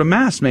Novus Ordo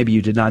Mass. Maybe you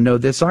did not know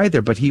this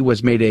either, but he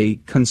was made a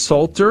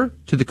consultor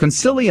to the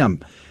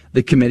Concilium,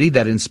 the committee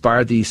that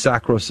inspired the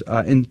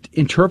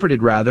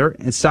interpreted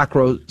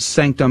Sacro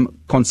Sanctum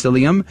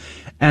Concilium,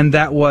 and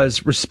that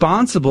was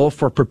responsible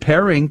for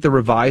preparing the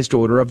revised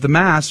order of the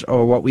Mass,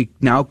 or what we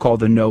now call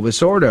the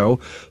Novus Ordo,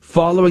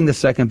 following the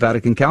Second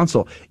Vatican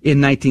Council.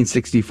 In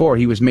 1964,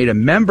 he was made a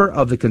member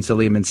of the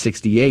Concilium in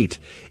 68.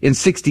 In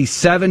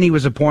 67, he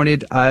was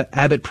appointed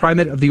abbot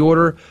primate of the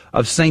Order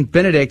of St.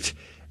 Benedict.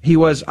 He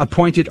was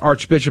appointed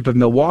Archbishop of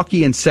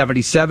Milwaukee in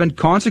 77,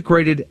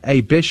 consecrated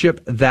a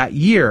bishop that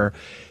year.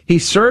 He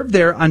served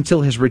there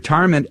until his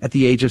retirement at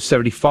the age of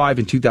 75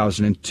 in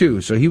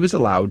 2002. So he was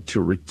allowed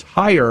to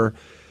retire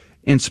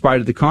in spite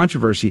of the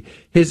controversy.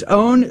 His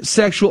own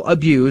sexual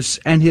abuse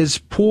and his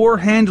poor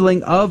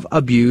handling of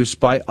abuse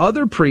by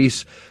other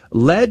priests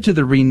led to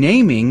the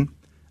renaming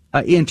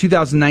in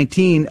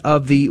 2019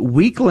 of the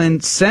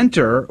Weekland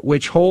Center,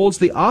 which holds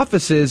the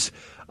offices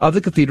of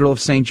the Cathedral of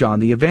St. John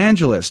the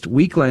Evangelist.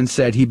 Weekland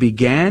said he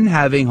began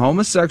having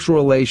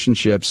homosexual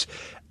relationships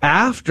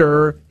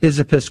after his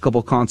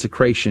episcopal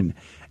consecration,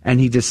 and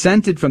he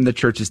dissented from the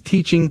Church's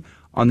teaching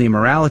on the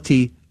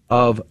immorality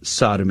of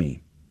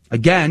sodomy.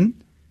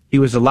 Again, he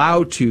was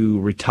allowed to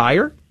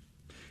retire,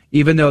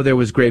 even though there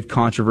was grave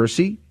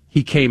controversy.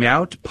 He came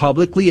out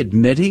publicly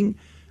admitting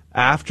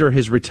after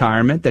his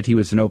retirement that he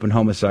was an open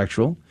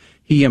homosexual.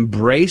 He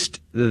embraced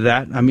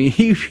that. I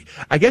mean,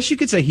 I guess you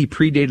could say he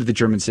predated the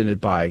German Synod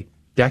by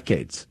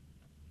decades.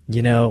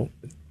 You know,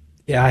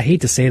 yeah, I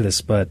hate to say this,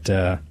 but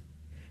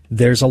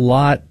there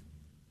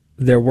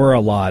were a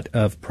lot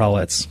of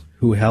prelates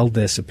who held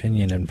this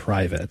opinion in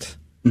private,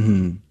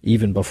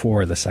 even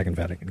before the Second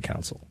Vatican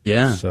Council.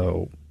 Yeah.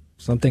 So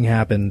something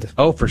happened.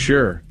 Oh, for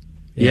sure.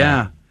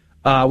 Yeah.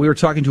 We were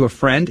talking to a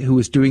friend who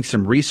was doing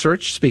some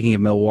research, speaking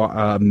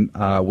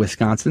of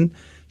Wisconsin.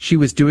 She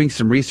was doing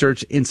some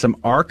research in some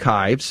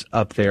archives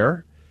up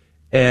there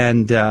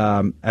and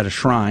at a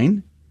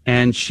shrine,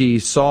 and she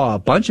saw a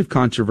bunch of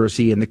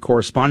controversy in the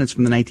correspondence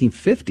from the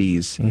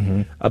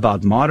 1950s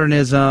about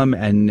modernism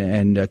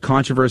and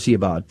controversy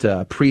about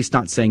priests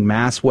not saying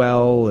Mass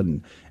well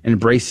and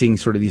embracing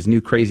sort of these new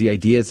crazy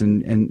ideas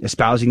and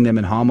espousing them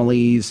in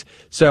homilies.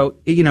 So,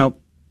 you know,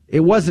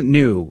 it wasn't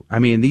new. I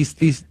mean,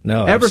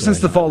 ever since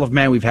the fall of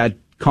man, we've had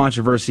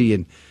controversy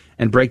and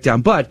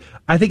breakdown. But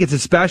I think it's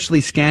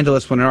especially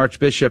scandalous when an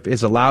archbishop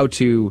is allowed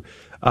to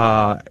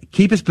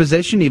keep his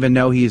position, even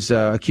though he's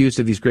accused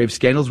of these grave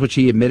scandals, which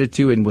he admitted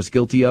to and was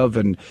guilty of,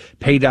 and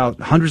paid out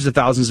hundreds of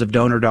thousands of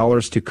donor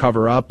dollars to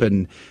cover up,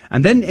 and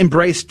then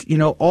embraced, you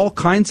know, all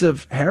kinds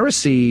of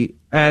heresy.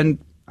 And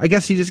I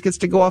guess he just gets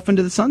to go off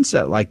into the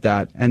sunset like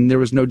that. And there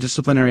was no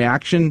disciplinary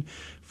action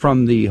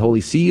from the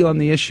Holy See on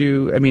the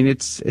issue. I mean,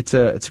 it's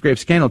a grave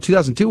scandal.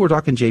 2002, we're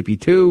talking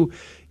JP2.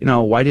 You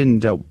know, why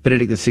didn't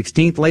Benedict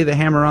XVI lay the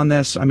hammer on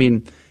this? I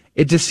mean,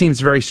 it just seems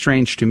very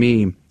strange to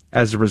me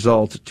as a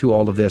result to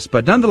all of this.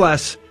 But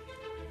nonetheless,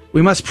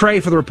 We must pray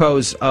for the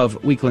repose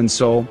of Weakland's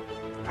soul.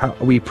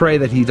 We pray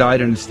that he died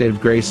in a state of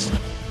grace,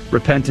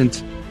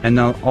 repentant, and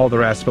all the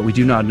rest, but we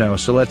do not know.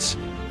 So let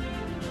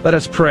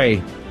us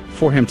pray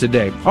for him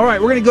today. All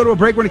right, we're going to go to a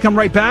break. We're going to come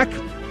right back.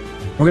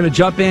 We're going to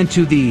jump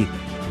into the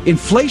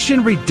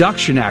Inflation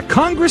Reduction Act.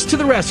 Congress to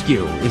the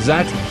rescue. Is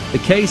that the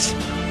case?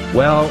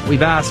 Well,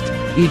 we've asked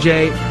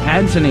E.J.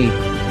 Antony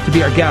to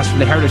be our guest from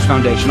the Heritage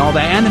Foundation. All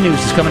that and the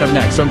news is coming up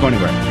next. Don't go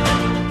anywhere.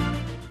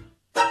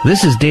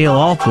 This is Dale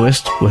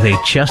Ahlquist with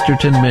a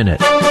Chesterton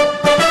Minute.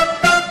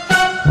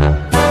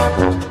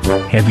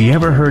 Have you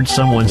ever heard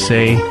someone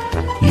say,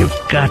 "You've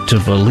got to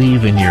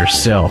believe in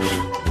yourself"?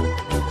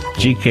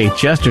 G.K.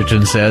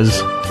 Chesterton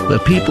says,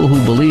 the people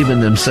who believe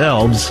in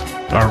themselves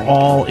are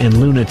all in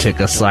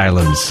lunatic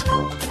asylums.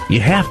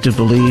 You have to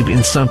believe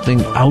in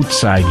something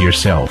outside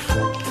yourself.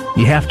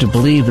 You have to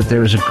believe that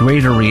there is a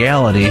greater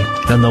reality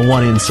than the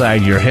one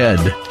inside your head.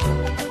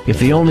 If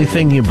the only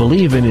thing you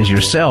believe in is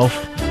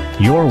yourself,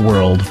 your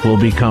world will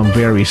become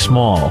very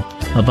small,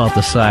 about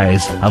the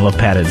size of a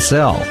padded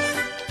cell.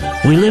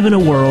 We live in a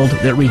world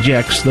that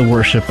rejects the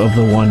worship of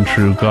the one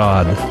true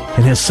God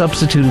and has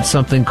substituted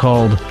something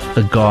called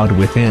the God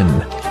within.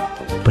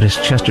 But as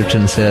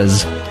Chesterton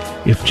says,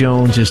 if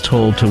Jones is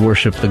told to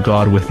worship the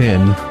God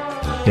within,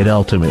 it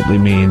ultimately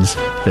means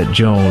that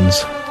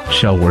Jones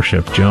shall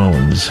worship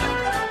Jones.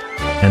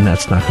 And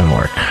that's not going to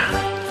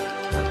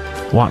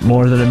work. Want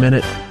more than a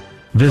minute?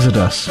 Visit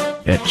us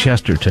at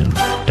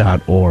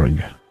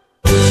chesterton.org.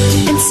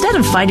 Instead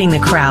of fighting the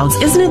crowds,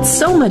 isn't it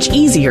so much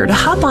easier to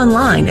hop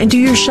online and do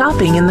your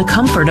shopping in the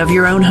comfort of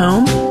your own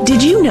home?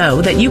 Did you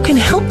know that you can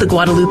help the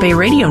Guadalupe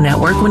Radio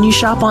Network when you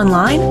shop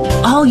online?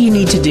 All you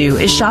need to do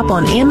is shop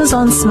on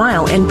Amazon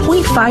Smile and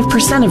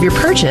 0.5% of your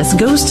purchase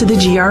goes to the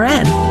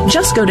GRN.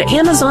 Just go to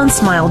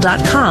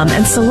AmazonSmile.com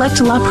and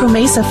select La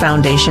Promesa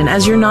Foundation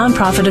as your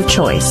nonprofit of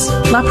choice.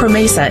 La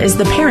Promesa is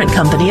the parent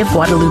company of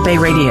Guadalupe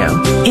Radio.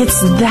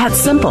 It's that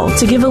simple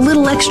to give a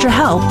little extra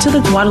help to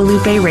the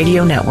Guadalupe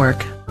Radio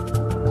Network.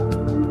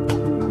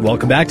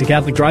 Welcome back to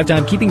Catholic Drive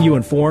Time, keeping you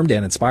informed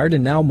and inspired,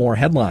 and now more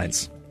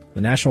headlines.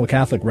 The National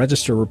Catholic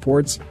Register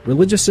reports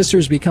religious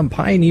sisters become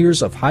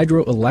pioneers of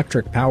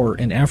hydroelectric power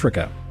in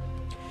Africa.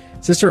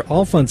 Sister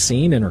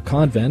Alphonsine and her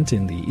convent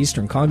in the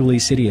eastern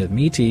Congolese city of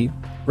Miti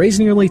raised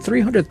nearly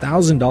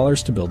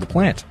 $300,000 to build the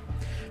plant.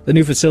 The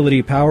new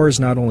facility powers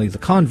not only the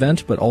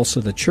convent, but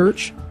also the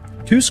church,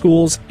 2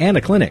 schools, and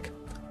a clinic,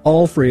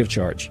 all free of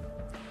charge.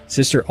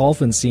 Sister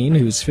Alphonsine,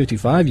 who's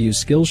 55, used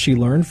skills she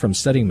learned from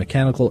studying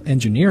mechanical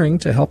engineering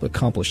to help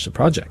accomplish the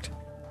project.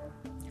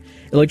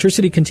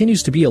 Electricity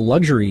continues to be a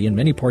luxury in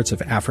many parts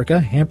of Africa,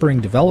 hampering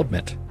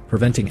development,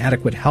 preventing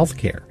adequate health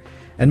care,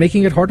 and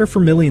making it harder for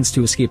millions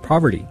to escape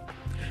poverty.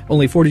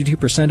 Only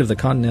 42% of the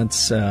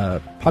continent's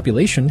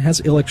population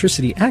has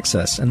electricity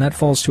access, and that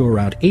falls to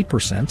around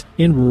 8%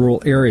 in rural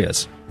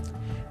areas.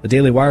 The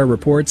Daily Wire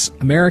reports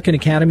American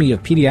Academy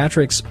of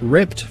Pediatrics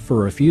ripped for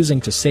refusing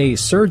to say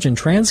surge in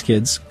trans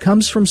kids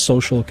comes from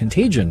social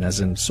contagion, as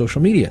in social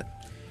media.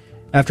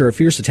 After a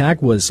fierce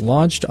attack was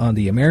launched on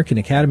the American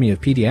Academy of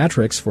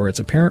Pediatrics for its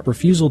apparent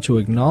refusal to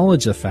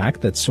acknowledge the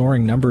fact that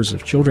soaring numbers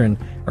of children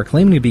are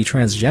claiming to be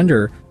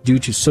transgender due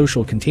to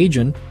social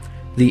contagion,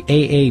 the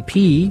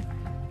AAP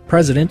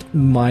President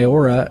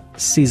Mayora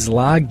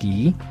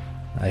Sizlagi,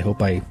 I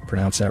hope I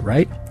pronounced that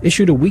right,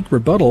 issued a weak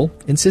rebuttal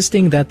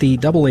insisting that the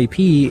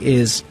AAP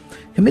is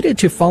committed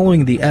to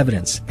following the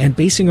evidence and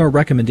basing our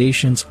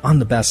recommendations on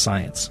the best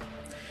science.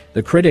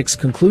 The critics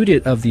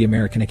concluded of the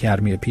American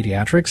Academy of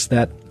Pediatrics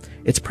that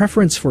its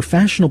preference for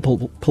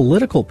fashionable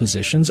political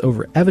positions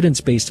over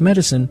evidence-based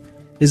medicine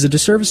is a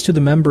disservice to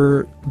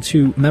member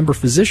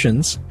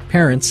physicians,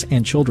 parents,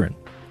 and children.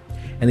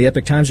 And the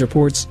Epoch Times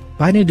reports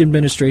Biden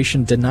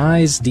administration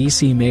denies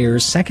D.C.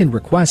 mayor's second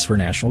request for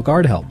National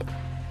Guard help.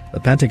 The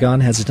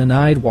Pentagon has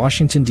denied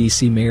Washington,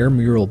 D.C. Mayor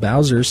Muriel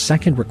Bowser's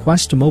second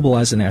request to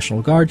mobilize the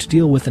National Guard to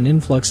deal with an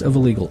influx of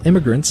illegal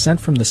immigrants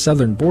sent from the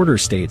southern border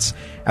states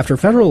after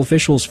federal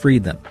officials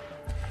freed them.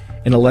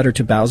 In a letter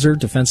to Bowser,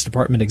 Defense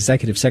Department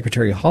Executive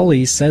Secretary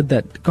Hawley said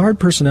that Guard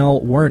personnel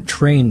weren't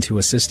trained to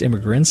assist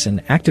immigrants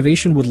and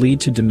activation would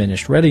lead to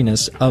diminished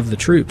readiness of the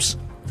troops.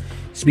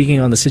 Speaking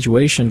on the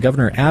situation,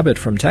 Governor Abbott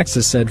from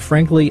Texas said,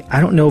 "Frankly,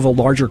 I don't know of a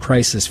larger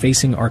crisis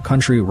facing our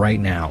country right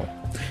now.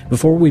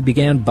 Before we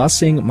began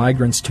busing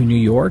migrants to New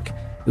York,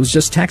 it was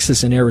just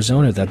Texas and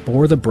Arizona that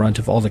bore the brunt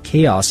of all the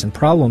chaos and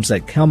problems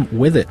that come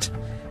with it.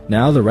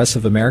 Now the rest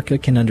of America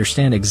can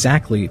understand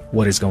exactly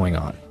what is going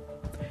on."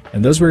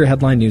 And those were your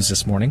headline news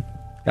this morning.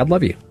 God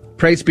love you.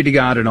 Praise be to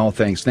God in all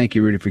things. Thank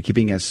you, Rudy, for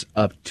keeping us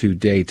up to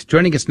date.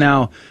 Joining us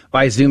now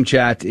by Zoom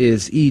chat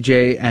is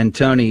E.J.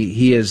 Antony.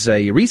 He is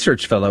a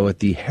research fellow at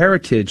the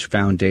Heritage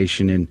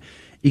Foundation in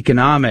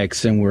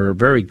economics, and we're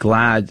very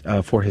glad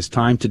for his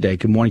time today.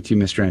 Good morning to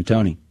you, Mr.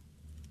 Antony.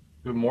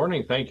 Good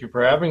morning. Thank you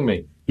for having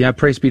me. Yeah,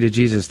 praise be to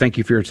Jesus. Thank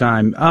you for your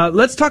time.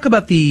 Let's talk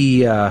about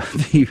the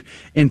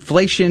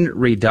Inflation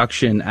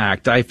Reduction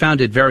Act. I found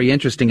it very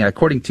interesting.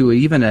 According to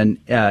even an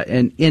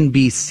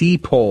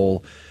NBC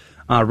poll,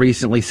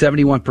 recently.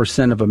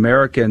 71% of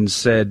Americans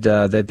said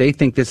that they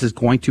think this is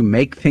going to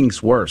make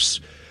things worse.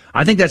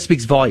 I think that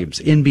speaks volumes.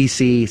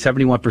 NBC,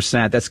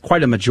 71%. That's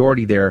quite a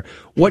majority there.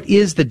 What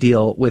is the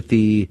deal with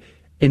the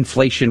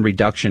Inflation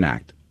Reduction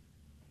Act?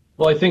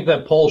 Well, I think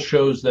that poll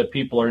shows that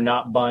people are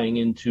not buying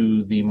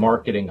into the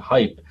marketing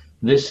hype.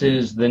 This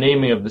is the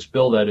naming of this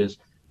bill, that is,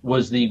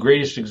 was the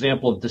greatest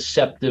example of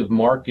deceptive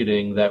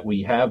marketing that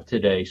we have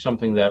today,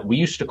 something that we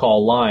used to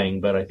call lying,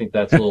 but I think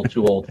that's a little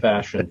too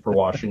old-fashioned for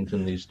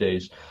Washington these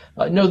days.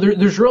 No,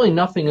 there's really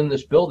nothing in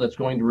this bill that's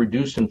going to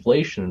reduce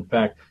inflation. In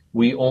fact,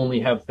 we only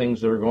have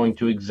things that are going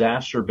to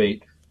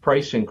exacerbate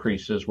price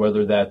increases,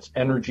 whether that's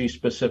energy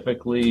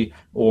specifically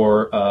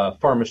or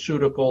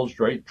pharmaceuticals,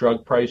 right,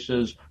 drug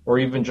prices, or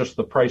even just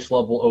the price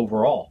level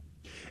overall.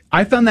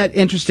 I found that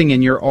interesting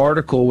in your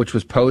article, which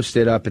was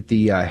posted up at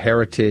the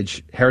heritage.org,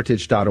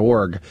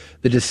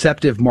 the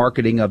deceptive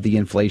marketing of the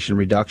Inflation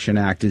Reduction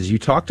Act, is you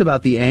talked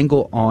about the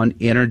angle on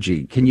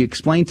energy. Can you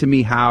explain to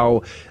me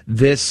how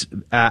this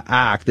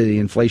act, the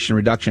Inflation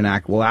Reduction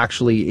Act, will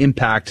actually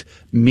impact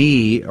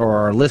me or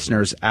our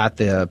listeners at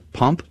the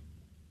pump?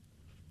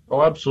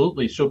 Oh,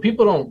 absolutely. So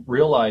people don't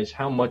realize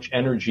how much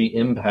energy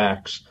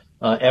impacts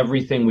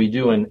everything we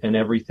do and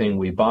everything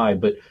we buy.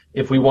 But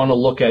if we want to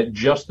look at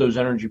just those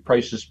energy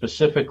prices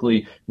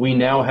specifically, we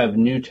now have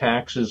new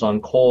taxes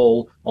on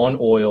coal, on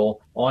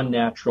oil, on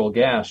natural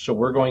gas. So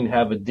we're going to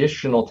have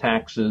additional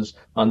taxes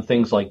on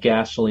things like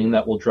gasoline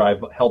that will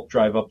help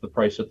drive up the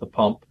price at the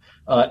pump.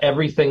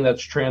 Everything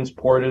that's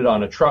transported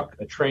on a truck,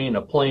 a train,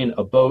 a plane,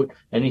 a boat,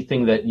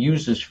 anything that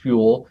uses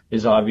fuel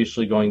is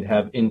obviously going to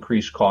have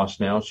increased costs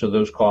now. So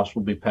those costs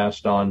will be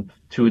passed on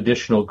to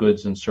additional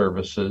goods and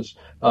services.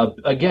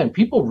 Again,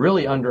 people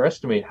really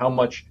underestimate how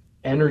much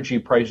energy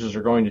prices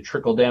are going to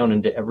trickle down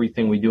into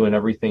everything we do and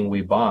everything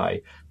we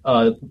buy.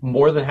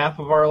 More than half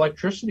of our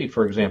electricity,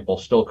 for example,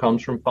 still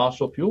comes from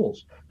fossil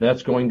fuels.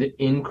 That's going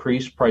to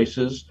increase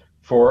prices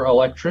for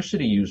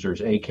electricity users,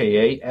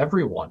 aka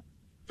everyone.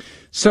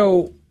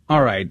 So,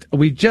 all right,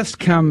 we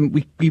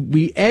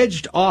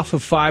edged off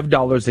of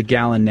 $5 a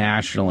gallon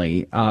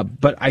nationally,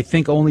 but I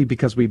think only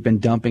because we've been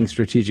dumping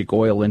strategic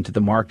oil into the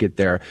market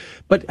there.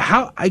 But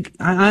how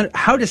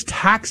does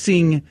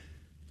taxing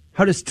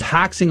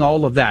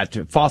all of that,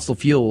 fossil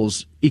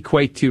fuels,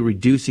 equate to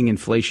reducing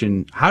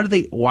inflation? How do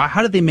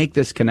they make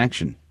this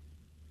connection?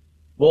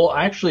 Well,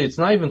 actually, it's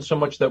not even so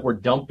much that we're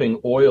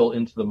dumping oil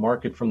into the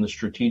market from the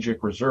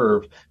strategic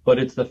reserve, but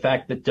it's the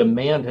fact that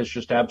demand has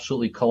just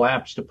absolutely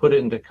collapsed. To put it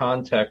into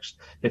context,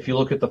 if you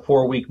look at the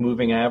 4-week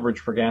moving average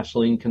for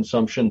gasoline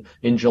consumption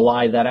in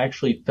July, that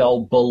actually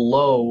fell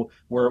below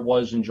where it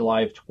was in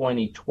July of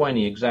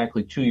 2020,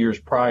 exactly 2 years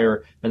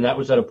prior. And that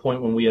was at a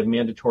point when we had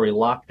mandatory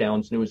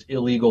lockdowns and it was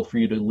illegal for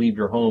you to leave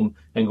your home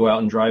and go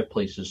out and drive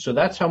places. So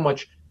that's how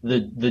much the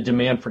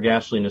demand for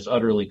gasoline has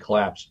utterly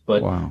collapsed.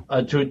 But wow.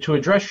 To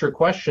address your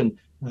question,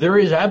 there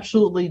is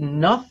absolutely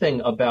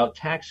nothing about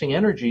taxing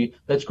energy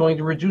that's going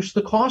to reduce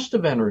the cost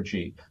of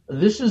energy.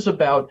 This is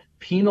about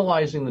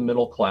penalizing the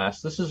middle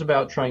class. This is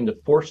about trying to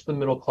force the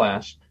middle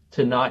class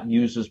to not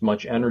use as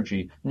much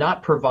energy,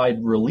 not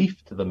provide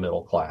relief to the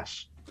middle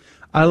class.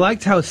 I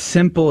liked how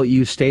simple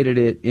you stated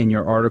it in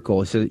your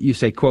article. So you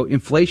say, quote,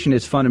 inflation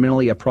is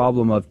fundamentally a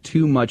problem of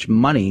too much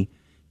money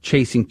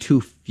chasing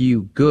too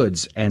few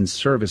goods and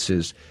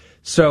services.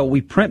 So we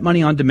print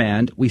money on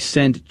demand. We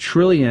send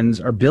trillions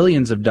or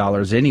billions of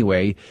dollars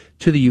anyway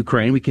to the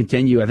Ukraine. We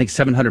continue, I think,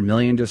 $700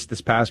 million just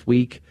this past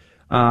week.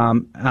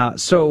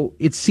 So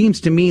it seems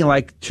to me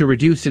like to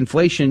reduce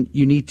inflation,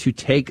 you need to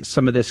take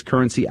some of this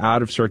currency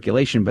out of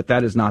circulation, but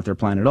that is not their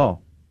plan at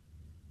all.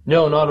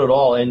 No, not at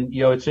all. And,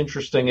 it's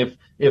interesting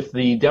if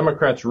the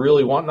Democrats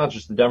really want, not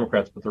just the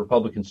Democrats, but the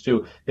Republicans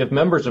too, if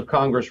members of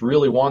Congress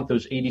really want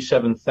those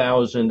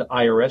 87,000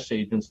 IRS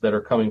agents that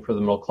are coming for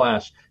the middle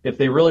class, if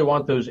they really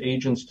want those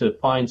agents to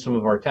find some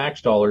of our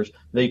tax dollars,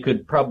 they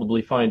could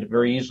probably find it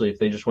very easily if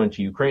they just went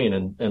to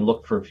Ukraine and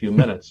looked for a few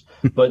minutes.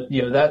 But,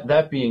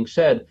 that being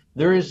said,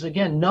 there is,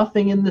 again,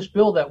 nothing in this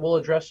bill that will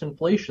address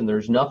inflation.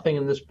 There's nothing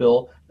in this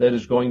bill that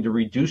is going to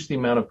reduce the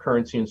amount of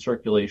currency in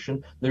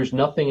circulation. There's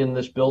nothing in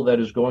this bill that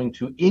is going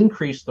to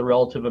increase the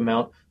relative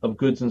amount of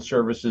goods and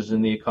services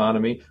in the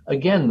economy.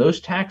 Again,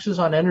 those taxes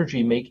on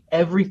energy make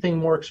everything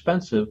more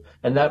expensive,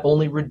 and that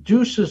only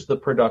reduces the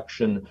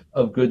production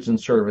of goods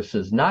and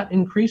services, not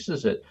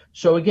increases it.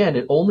 So again,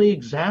 it only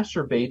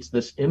exacerbates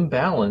this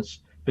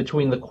imbalance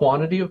between the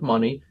quantity of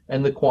money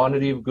and the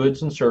quantity of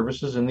goods and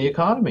services in the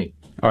economy.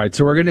 All right,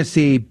 so we're going to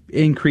see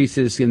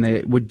increases in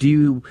the.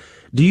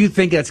 Do you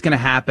think that's going to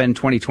happen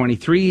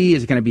 2023?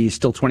 Is it going to be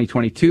still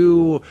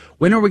 2022?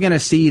 When are we going to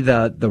see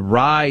the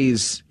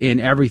rise in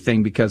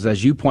everything? Because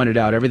as you pointed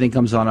out, everything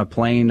comes on a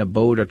plane, a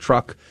boat, a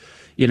truck,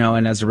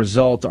 and as a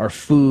result, our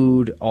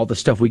food, all the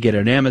stuff we get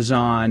at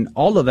Amazon,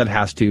 all of that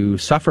has to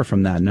suffer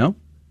from that, no?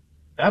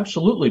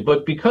 Absolutely,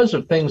 but because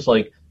of things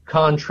like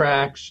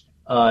contracts,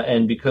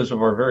 and because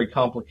of our very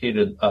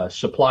complicated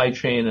supply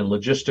chain and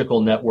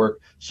logistical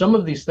network, some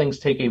of these things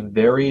take a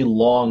very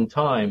long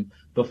time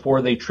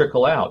before they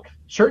trickle out.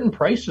 certain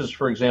prices,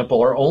 for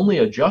example, are only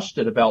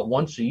adjusted about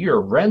once a year.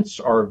 Rents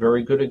are a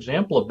very good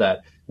example of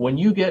that. When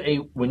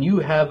you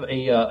have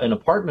an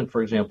apartment,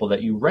 for example,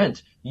 that you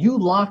rent, you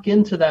lock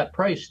into that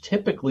price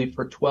typically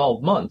for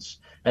 12 months,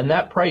 and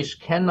that price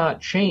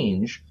cannot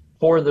change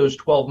for those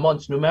 12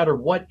 months, no matter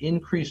what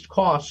increased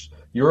costs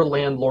your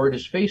landlord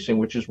is facing,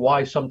 which is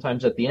why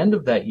sometimes at the end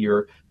of that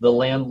year, the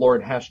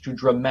landlord has to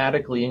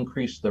dramatically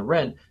increase the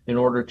rent in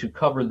order to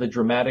cover the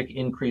dramatic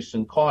increase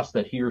in cost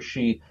that he or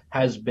she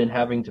has been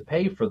having to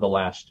pay for the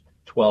last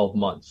 12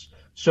 months.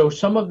 So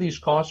some of these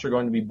costs are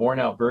going to be borne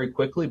out very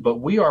quickly,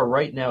 but we are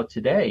right now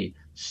today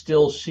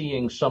still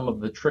seeing some of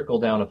the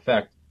trickle-down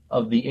effect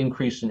of the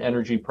increase in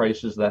energy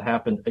prices that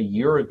happened a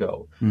year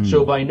ago.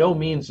 So by no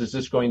means is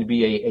this going to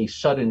be a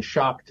sudden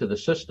shock to the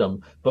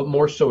system, but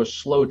more so a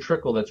slow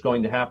trickle that's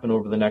going to happen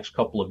over the next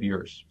couple of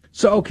years.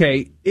 So,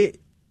 okay,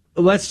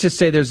 let's just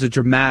say there's a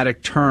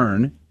dramatic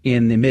turn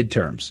in the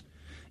midterms.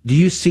 Do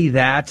you see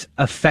that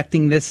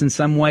affecting this in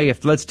some way?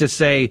 If, let's just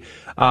say,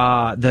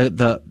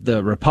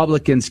 the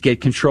Republicans get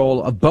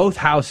control of both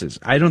houses,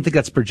 I don't think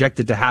that's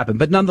projected to happen,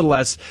 but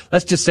nonetheless,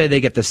 let's just say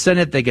they get the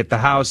Senate, they get the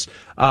House.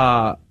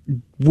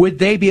 Would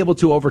they be able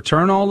to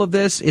overturn all of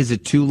this? Is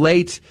it too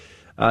late?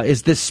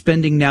 Is this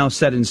spending now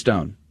set in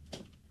stone?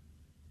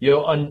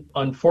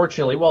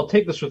 Unfortunately, well,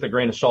 take this with a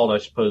grain of salt, I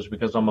suppose,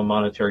 because I'm a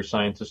monetary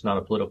scientist, not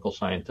a political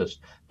scientist.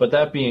 But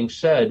that being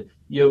said,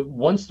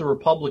 once the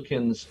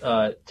Republicans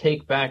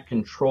take back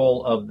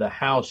control of the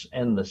House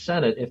and the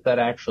Senate, if that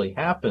actually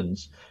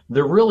happens,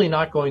 they're really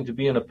not going to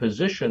be in a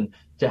position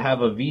to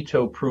have a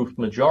veto-proof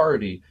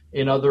majority.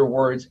 In other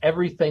words,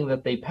 everything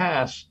that they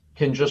pass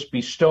can just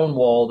be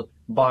stonewalled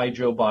by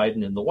Joe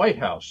Biden in the White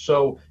House.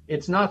 So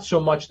it's not so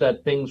much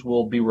that things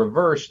will be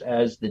reversed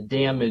as the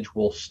damage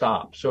will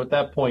stop. So at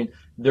that point,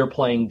 they're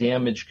playing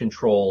damage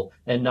control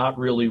and not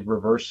really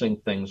reversing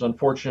things.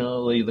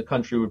 Unfortunately, the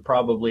country would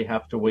probably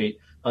have to wait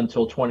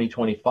until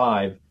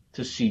 2025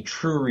 to see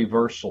true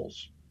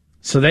reversals.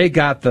 So they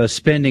got the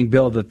spending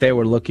bill that they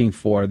were looking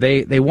for.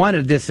 They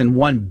wanted this in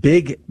one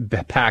big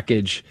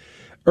package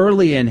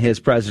early in his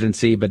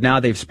presidency, but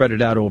now they've spread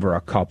it out over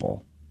a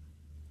couple.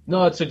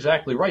 No, that's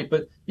exactly right.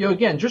 But,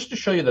 again, just to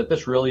show you that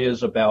this really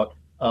is about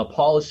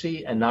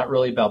policy and not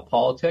really about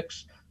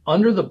politics,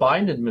 under the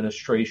Biden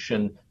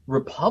administration,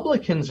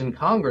 Republicans in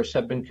Congress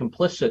have been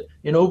complicit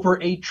in over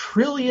 $1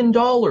 trillion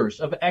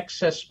of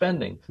excess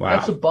spending. Wow.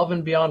 That's above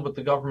and beyond what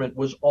the government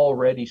was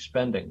already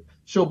spending.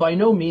 So by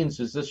no means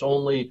is this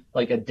only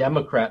like a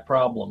Democrat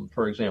problem,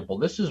 for example.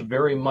 This is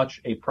very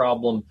much a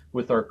problem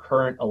with our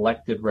current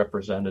elected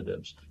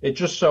representatives. It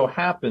just so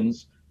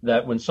happens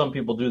that when some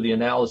people do the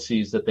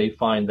analyses that they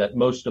find that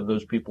most of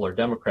those people are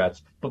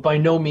Democrats, but by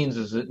no means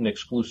is it an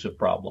exclusive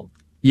problem.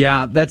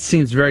 Yeah, that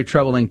seems very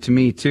troubling to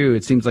me, too.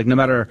 It seems like no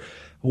matter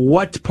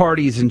what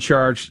party's in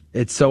charge,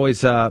 it's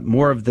always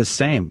more of the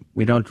same.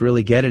 We don't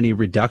really get any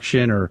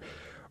reduction or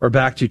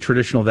back to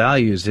traditional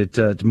values.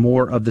 It's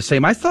more of the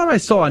same. I thought I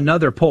saw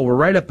another poll. We're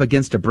right up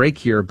against a break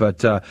here,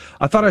 but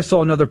I thought I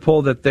saw another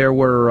poll that there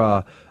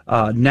were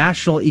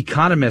national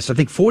economists, I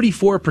think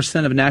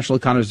 44% of national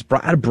economists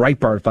at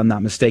Breitbart, if I'm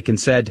not mistaken,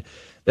 said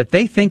that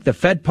they think the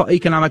Fed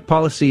economic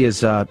policy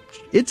is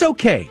it's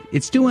okay.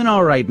 It's doing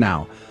all right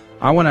now.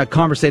 I want to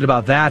conversate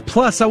about that.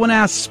 Plus, I want to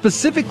ask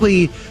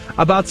specifically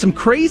about some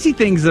crazy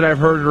things that I've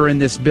heard are in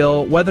this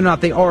bill. Whether or not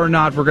they are or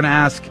not, we're going to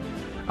ask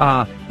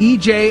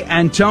EJ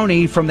and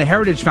Tony from the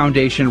Heritage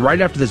Foundation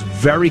right after this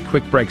very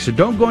quick break. So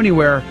don't go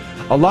anywhere.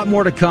 A lot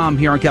more to come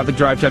here on Catholic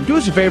Drive Time. Do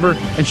us a favor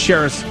and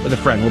share us with a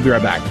friend. We'll be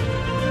right back.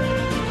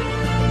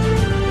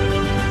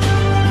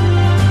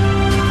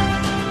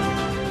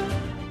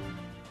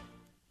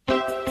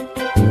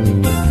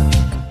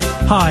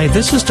 Hi,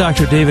 this is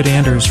Dr. David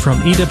Anders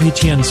from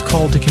EWTN's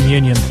Call to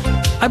Communion.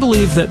 I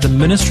believe that the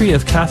ministry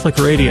of Catholic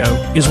Radio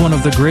is one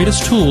of the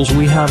greatest tools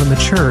we have in the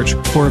church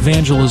for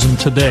evangelism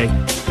today.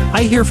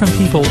 I hear from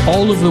people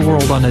all over the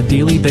world on a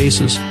daily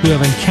basis who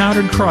have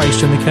encountered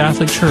Christ in the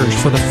Catholic Church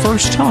for the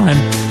first time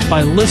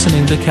by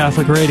listening to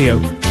Catholic Radio.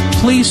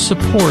 Please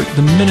support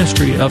the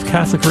ministry of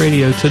Catholic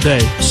Radio today.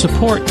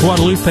 Support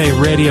Guadalupe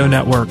Radio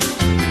Network.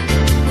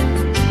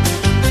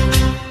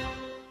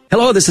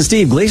 Hello, this is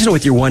Steve Gleason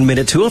with your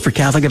 1-minute tool for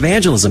Catholic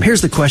evangelism.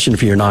 Here's the question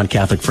for your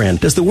non-Catholic friend.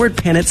 Does the word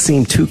penance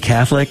seem too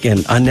Catholic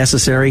and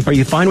unnecessary? Are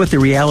you fine with the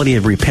reality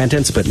of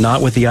repentance, but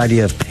not with the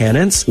idea of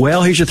penance?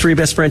 Well, here's your 3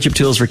 best friendship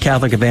tools for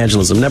Catholic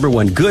evangelism. Number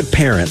 1, good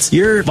parents.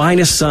 Your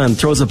finest son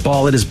throws a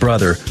ball at his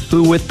brother,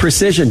 who with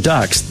precision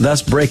ducks,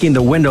 thus breaking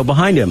the window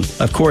behind him.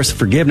 Of course,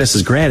 forgiveness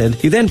is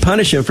granted. You then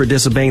punish him for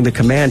disobeying the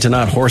command to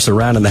not horse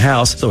around in the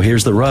house, so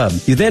here's the rub.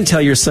 You then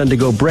tell your son to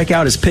go break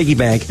out his piggy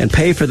bank and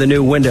pay for the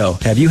new window.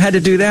 Have you had to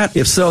do that?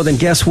 If so, then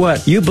guess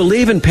what? You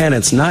believe in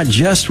penance, not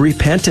just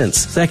repentance.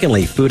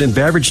 Secondly, food and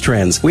beverage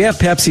trends. We have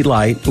Pepsi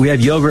Light, we have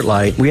Yogurt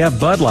Light, we have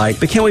Bud Light,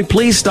 but can we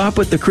please stop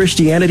with the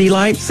Christianity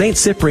Light? St.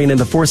 Cyprian in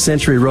the 4th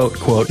century wrote,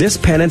 quote, "This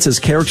penance is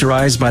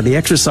characterized by the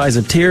exercise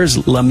of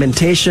tears,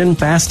 lamentation,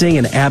 fasting,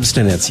 and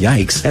abstinence."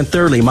 Yikes. And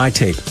thirdly, my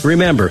take.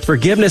 Remember,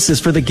 forgiveness is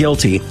for the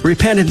guilty,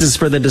 repentance is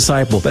for the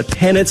disciple, but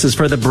penance is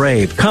for the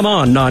brave. Come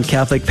on,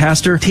 non-Catholic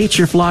pastor, teach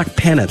your flock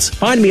penance.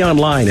 Find me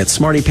online at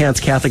Smarty Pants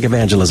Catholic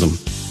Evangelism.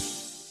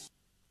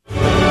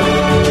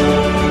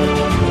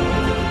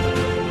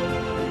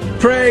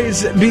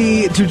 Praise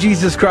be to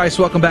Jesus Christ.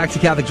 Welcome back to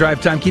Catholic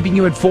Drive Time, keeping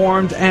you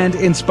informed and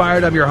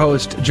inspired. I'm your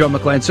host, Joe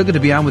McLean. So good to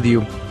be on with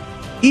you.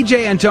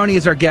 E.J. Antoni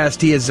is our guest.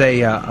 He is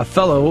a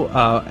fellow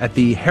at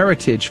the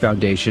Heritage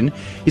Foundation.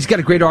 He's got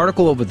a great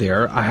article over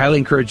there. I highly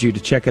encourage you to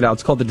check it out.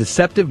 It's called The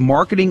Deceptive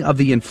Marketing of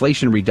the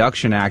Inflation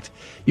Reduction Act.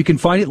 You can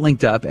find it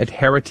linked up at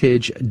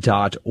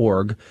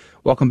heritage.org.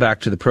 Welcome back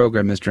to the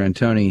program, Mr.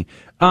 Antoni.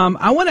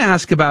 I want to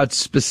ask about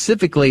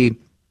specifically,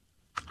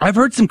 I've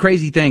heard some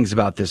crazy things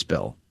about this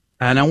bill,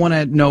 and I want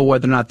to know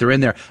whether or not they're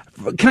in there.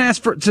 Can I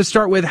ask to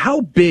start with,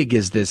 how big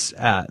is this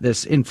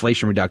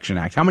Inflation Reduction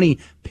Act? How many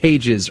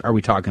pages are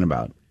we talking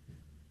about?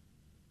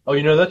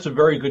 Oh, that's a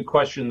very good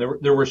question.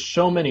 There were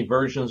so many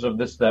versions of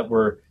this that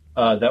were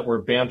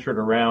bantered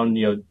around.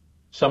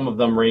 Some of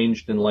them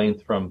ranged in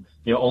length from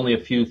only a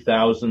few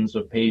thousands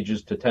of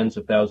pages to tens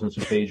of thousands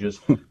of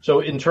pages. So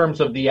in terms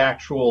of the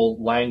actual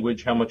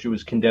language, how much it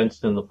was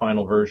condensed in the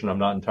final version, I'm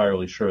not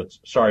entirely sure.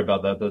 Sorry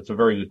about that. That's a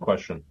very good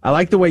question. I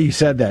like the way you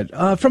said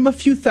that. From a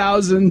few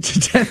thousand to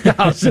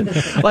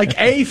 10,000. Like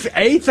a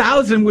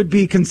thousand would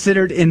be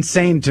considered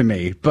insane to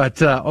me.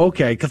 But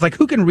okay, because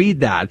who can read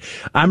that?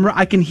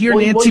 I can hear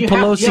Nancy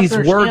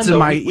Pelosi's words in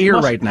my ear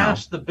right now. We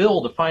must pass the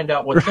bill to find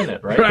out what's in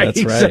it, right? Right, That's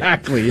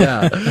exactly.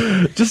 Right.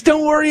 Yeah. Just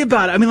don't worry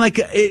about it. I mean,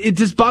 it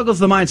just boggles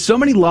the mind. So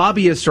many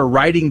lobbyists are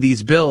writing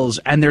these bills,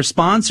 and their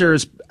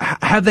sponsors,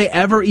 have they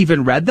ever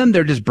even read them?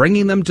 They're just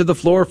bringing them to the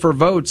floor for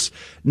votes,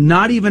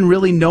 not even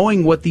really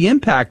knowing what the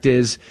impact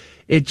is.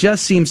 It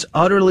just seems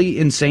utterly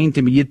insane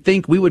to me. You'd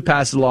think we would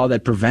pass a law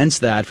that prevents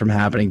that from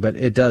happening, but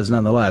it does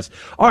nonetheless.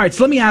 All right,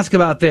 so let me ask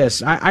about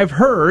this. I've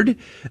heard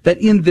that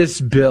in this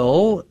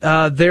bill,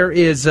 there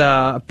is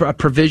a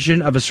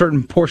provision of a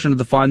certain portion of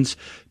the funds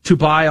to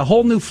buy a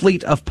whole new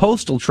fleet of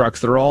postal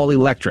trucks that are all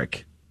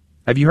electric.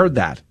 Have you heard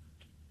that?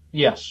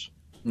 Yes.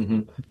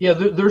 Mm-hmm. Yeah,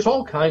 there's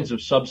all kinds of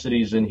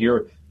subsidies in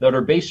here that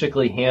are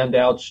basically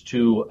handouts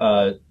to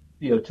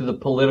the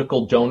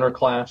political donor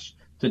class,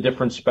 to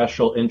different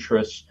special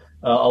interests.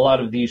 A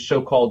lot of these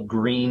so-called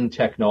green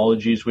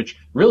technologies, which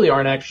really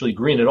aren't actually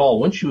green at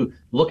all. Once you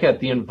look at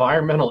the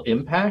environmental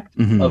impact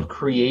of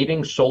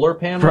creating solar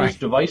panels,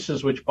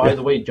 devices which, by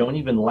the way, don't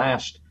even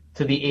last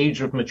to the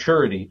age of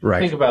maturity. Right.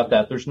 Think about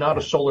that. There's not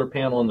a solar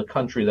panel in the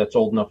country that's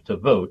old enough to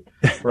vote,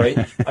 right?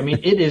 I mean,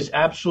 it is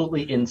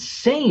absolutely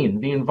insane,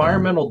 the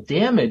environmental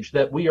damage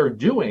that we are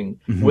doing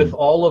with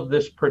all of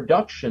this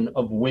production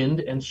of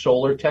wind and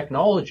solar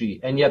technology.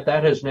 And yet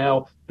that has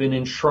now been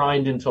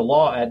enshrined into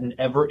law at an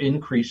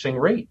ever-increasing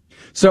rate.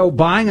 So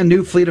buying a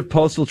new fleet of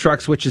postal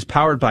trucks, which is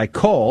powered by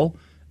coal,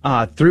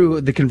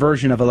 through the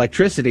conversion of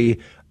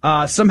electricity,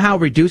 somehow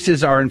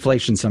reduces our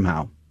inflation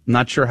somehow. I'm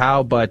not sure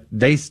how, but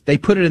they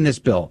put it in this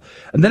bill.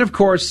 And then, of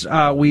course,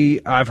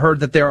 I've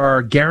heard that there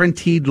are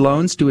guaranteed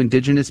loans to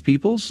indigenous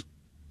peoples.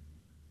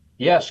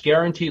 Yes,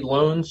 guaranteed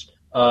loans.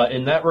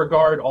 In that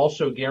regard,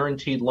 also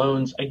guaranteed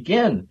loans,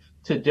 again,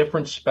 to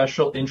different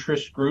special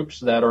interest groups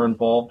that are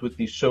involved with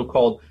these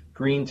so-called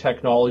green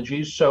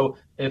technologies. So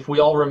if we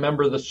all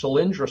remember the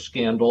Solyndra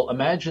scandal,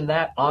 imagine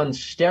that on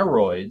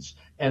steroids.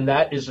 And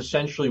that is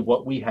essentially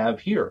what we have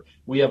here.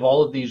 We have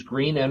all of these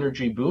green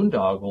energy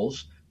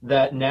boondoggles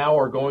that now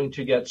are going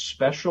to get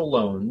special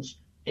loans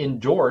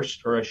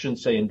endorsed, or I shouldn't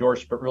say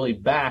endorsed, but really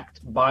backed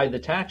by the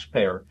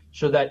taxpayer,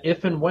 so that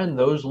if and when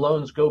those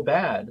loans go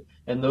bad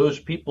and those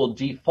people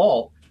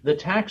default, the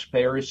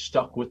taxpayer is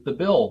stuck with the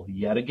bill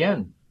yet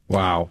again.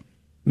 Wow.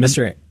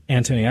 Mr.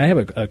 Antoni, I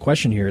have a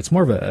question here. It's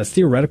more of a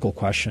theoretical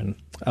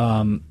question.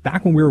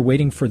 Back when we were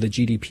waiting for the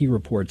GDP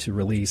report to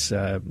release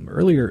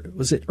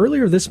was it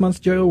earlier this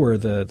month, Joe, or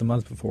the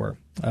month before?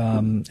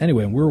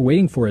 Anyway, we were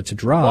waiting for it to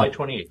drop.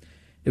 July 28th.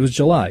 It was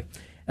July.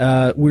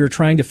 We were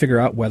trying to figure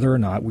out whether or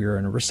not we were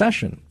in a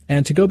recession.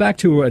 And to go back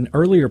to an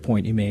earlier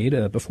point you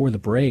made before the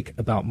break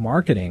about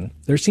marketing,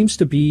 there seems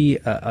to be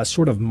a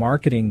sort of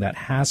marketing that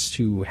has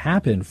to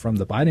happen from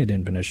the Biden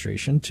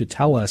administration to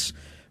tell us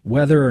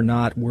whether or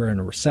not we're in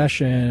a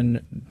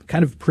recession,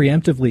 kind of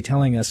preemptively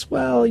telling us,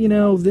 well,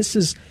 they're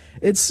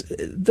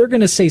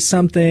going to say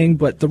something,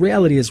 but the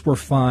reality is we're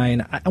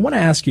fine. I want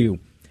to ask you,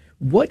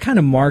 what kind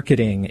of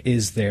marketing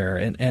is there,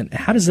 and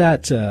how does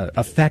that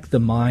affect the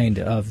mind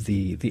of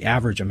the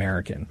average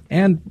American?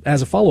 And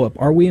as a follow-up,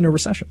 are we in a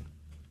recession?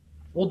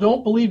 Well,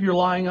 don't believe your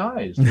lying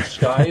eyes. The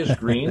sky is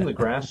green, the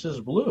grass is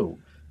blue,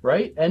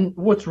 right? And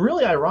what's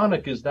really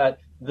ironic is that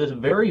the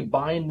very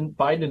Biden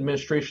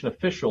administration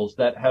officials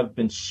that have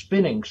been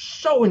spinning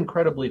so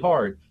incredibly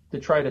hard to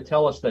try to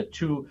tell us that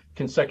 2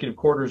 consecutive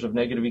quarters of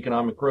negative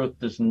economic growth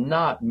does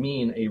not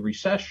mean a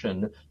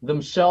recession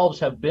themselves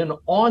have been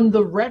on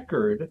the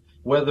record,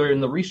 whether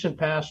in the recent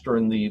past or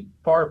in the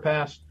far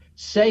past,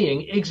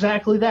 saying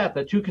exactly that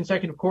 2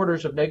 consecutive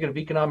quarters of negative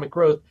economic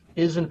growth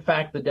is in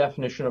fact the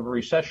definition of a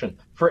recession.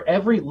 For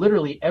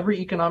literally every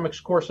economics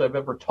course I've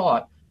ever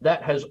taught,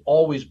 that has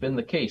always been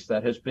the case.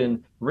 That has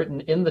been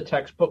written in the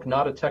textbook,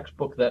 not a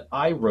textbook that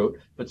I wrote,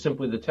 but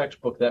simply the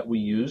textbook that we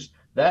used.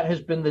 That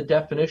has been the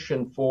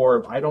definition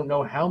for I don't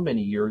know how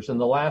many years. In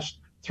the last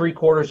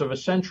 3/4 of a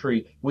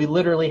century, we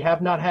literally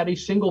have not had a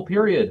single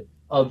period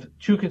of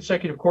 2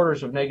 consecutive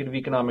quarters of negative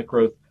economic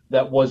growth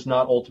that was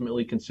not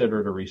ultimately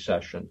considered a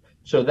recession.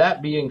 So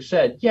that being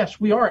said, yes,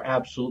 we are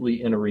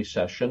absolutely in a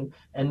recession.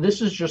 And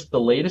this is just the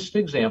latest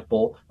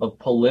example of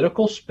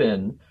political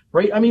spin,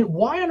 right? I mean,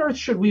 why on earth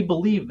should we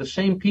believe the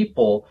same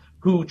people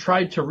who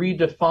tried to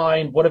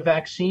redefine what a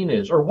vaccine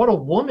is or what a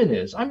woman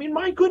is? I mean,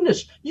 my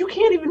goodness, you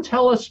can't even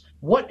tell us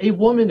what a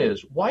woman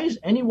is. Why is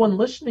anyone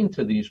listening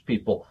to these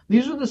people?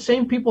 These are the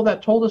same people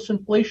that told us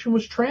inflation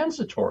was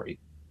transitory.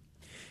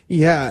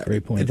 Yeah,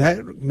 great point.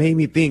 That made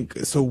me think,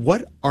 so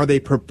what are they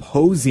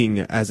proposing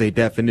as a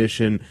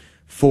definition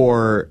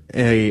for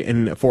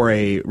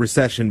a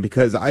recession?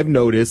 Because I've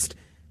noticed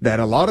that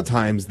a lot of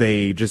times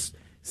they just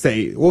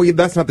say, well, yeah,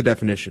 that's not the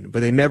definition, but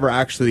they never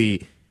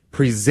actually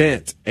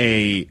present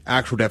a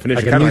actual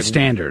definition. Like a new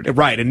standard.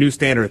 Right, a new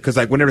standard. Because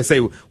like whenever they say,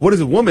 what is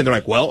a woman? They're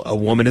like, well, a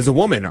woman is a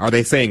woman. Are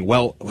they saying,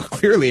 well,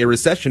 clearly a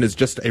recession is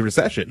just a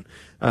recession?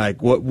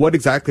 Like what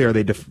exactly are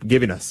they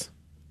giving us?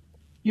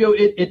 You know,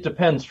 it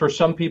depends. For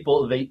some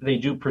people, they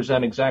do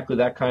present exactly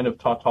that kind of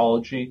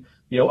tautology.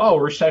 You know, oh,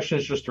 recession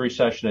is just a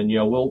recession, and you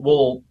know,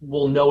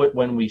 we'll know it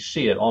when we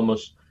see it,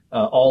 almost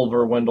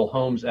Oliver Wendell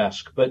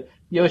Holmes-esque. But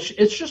you know,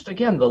 it's just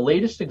again the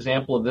latest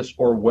example of this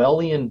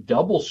Orwellian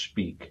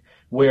doublespeak,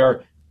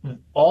 where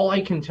all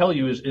I can tell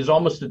you is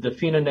almost a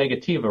defina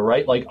negativa,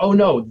 right? Like, oh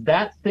no,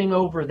 that thing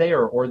over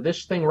there or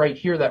this thing right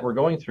here that we're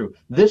going through,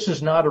 this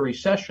is not a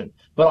recession.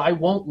 But I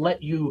won't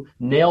let you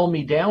nail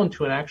me down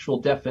to an actual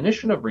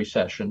definition of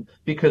recession,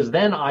 because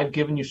then I've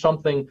given you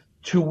something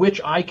to which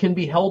I can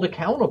be held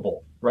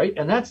accountable, right?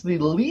 And that's the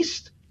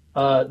least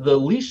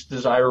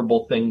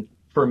desirable thing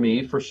for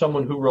me, for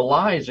someone who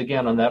relies,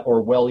 again, on that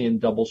Orwellian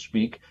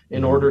doublespeak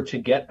in order to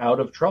get out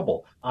of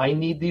trouble. I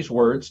need these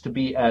words to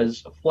be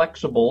as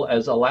flexible,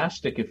 as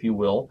elastic, if you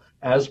will,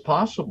 as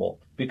possible,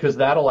 because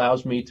that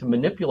allows me to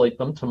manipulate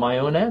them to my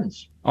own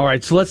ends. All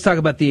right, so let's talk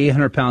about the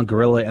 800-pound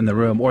gorilla in the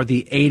room, or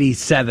the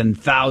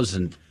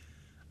 87,000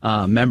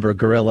 member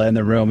gorilla in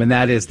the room, and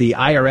that is the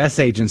IRS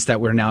agents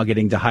that we're now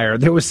getting to hire.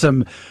 There was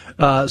some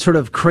sort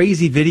of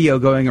crazy video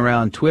going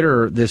around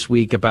Twitter this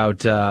week about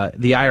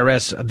the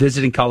IRS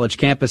visiting college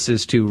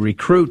campuses to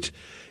recruit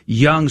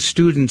young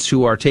students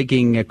who are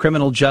taking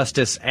criminal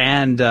justice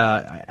and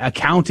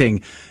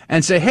accounting,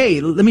 and say,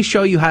 hey, let me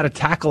show you how to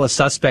tackle a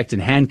suspect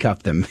and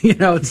handcuff them. You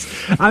know,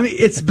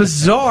 it's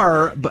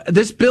bizarre, but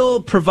this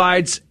bill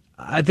provides,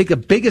 I think the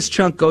biggest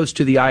chunk goes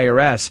to the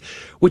IRS,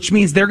 which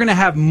means they're going to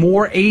have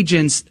more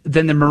agents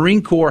than the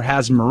Marine Corps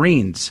has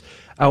Marines.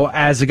 Oh,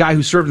 as a guy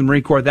who served in the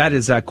Marine Corps, that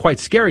is quite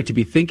scary to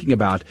be thinking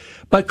about.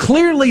 But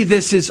clearly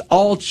this is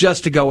all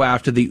just to go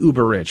after the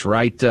uber rich,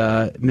 right,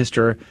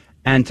 Mr.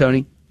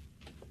 Antoni?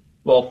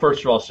 Well, first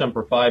of all,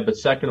 Semper Fi, but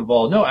second of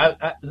all, no,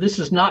 this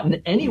is not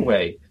in any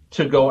way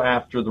to go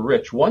after the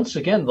rich. Once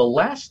again, the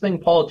last thing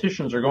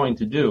politicians are going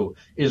to do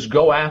is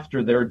go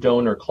after their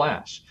donor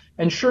class.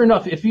 And sure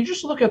enough, if you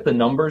just look at the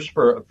numbers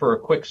for a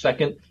quick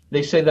second,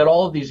 they say that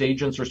all of these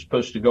agents are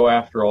supposed to go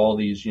after all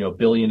these,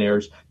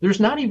 billionaires. There's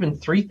not even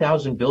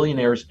 3,000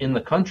 billionaires in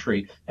the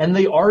country, and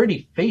they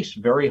already face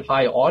very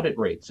high audit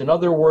rates. In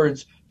other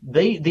words,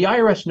 the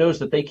IRS knows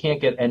that they can't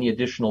get any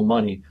additional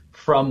money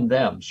from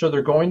them. So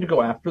they're going to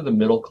go after the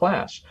middle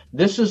class.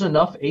 This is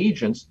enough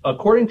agents,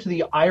 according to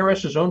the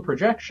IRS's own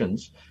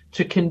projections,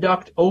 to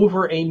conduct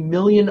over 1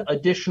 million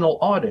additional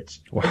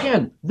audits. Wow.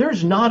 Again,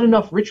 there's not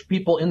enough rich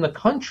people in the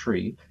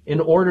country in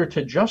order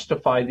to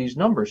justify these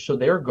numbers. So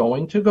they're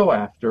going to go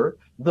after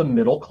the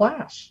middle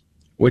class.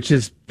 Which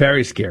is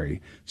very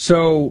scary.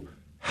 So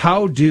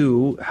how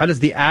does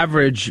the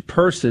average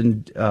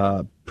person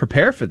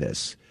prepare for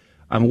this?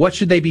 What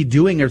should they be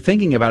doing or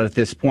thinking about at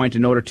this point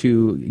in order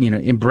to,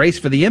 embrace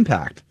for the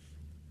impact?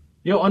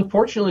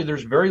 Unfortunately,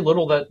 there's very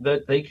little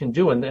that they can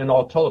do. And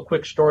I'll tell a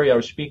quick story. I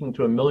was speaking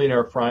to a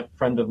millionaire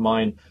friend of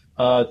mine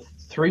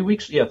 3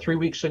 weeks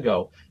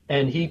ago,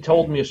 and he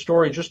told me a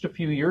story just a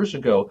few years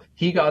ago.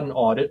 He got an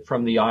audit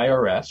from the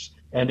IRS,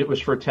 and it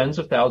was for tens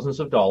of thousands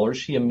of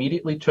dollars. He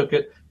immediately took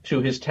it to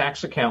his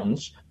tax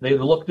accountants. They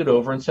looked it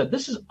over and said,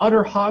 this is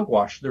utter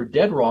hogwash. They're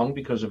dead wrong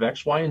because of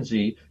X, Y, and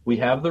Z. We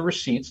have the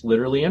receipts,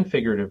 literally and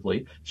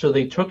figuratively. So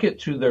they took it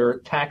to their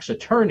tax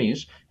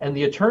attorneys, and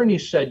the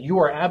attorneys said, you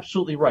are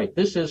absolutely right.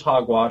 This is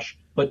hogwash,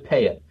 but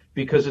pay it.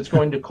 because it's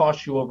going to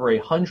cost you over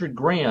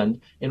 $100,000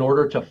 in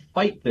order to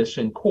fight this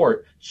in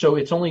court. So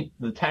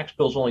the tax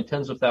bill's only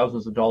tens of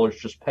thousands of dollars,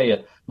 just pay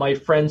it. My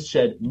friend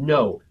said,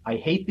 no, I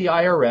hate the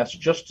IRS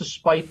just to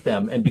spite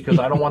them. And because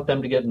I don't want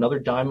them to get another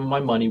dime of my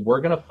money,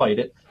 we're going to fight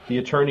it. The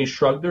attorneys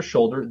shrugged their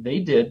shoulder. They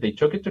did. They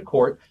took it to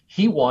court.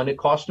 He won. It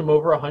cost him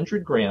over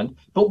 $100,000.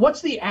 But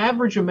what's the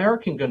average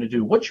American going to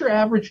do? What's your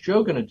average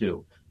Joe going to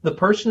do? The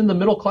person in the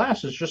middle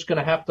class is just going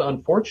to have to,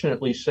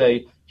 unfortunately,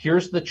 say,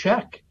 here's the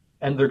check.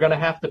 And they're going to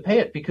have to pay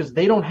it because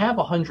they don't have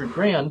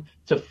 $100,000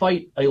 to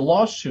fight a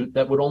lawsuit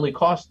that would only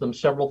cost them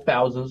several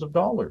thousands of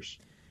dollars.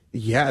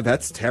 Yeah,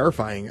 that's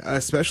terrifying,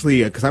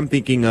 especially because I'm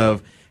thinking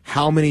of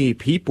how many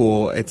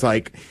people. It's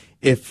like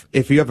if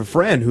you have a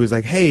friend who's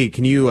like, hey,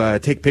 can you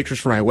take pictures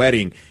for my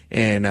wedding,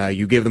 and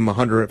you give them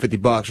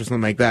 $150 or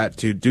something like that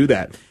to do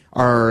that.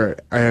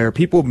 Are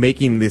people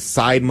making this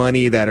side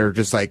money that are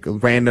just like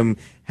random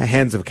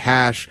hands of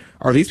cash?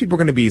 Are these people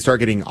going to start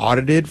getting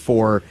audited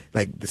for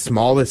like the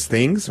smallest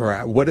things, or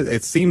what?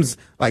 It seems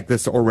like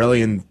this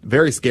Orwellian,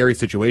 very scary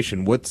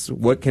situation.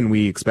 What can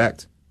we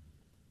expect?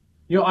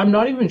 I'm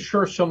not even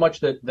sure so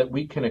much that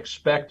we can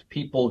expect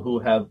people who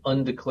have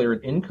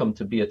undeclared income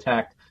to be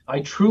attacked. I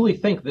truly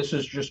think this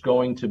is just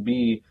going to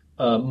be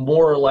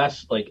more or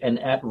less like an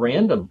at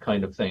random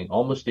kind of thing,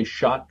 almost a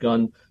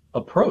shotgun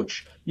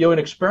approach. An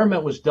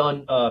experiment was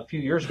done a few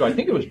years ago. I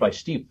think it was by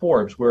Steve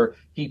Forbes, where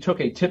he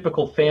took a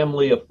typical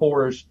family of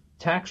four's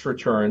tax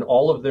return,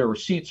 all of their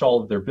receipts,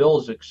 all of their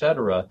bills,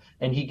 etc.,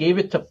 and he gave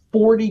it to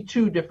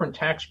 42 different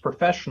tax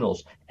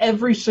professionals.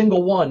 Every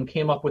single one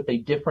came up with a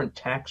different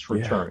tax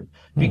return.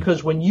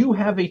 Because when you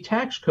have a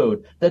tax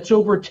code that's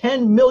over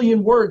 10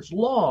 million words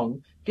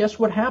long, guess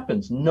what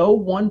happens? No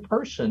one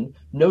person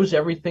knows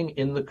everything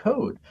in the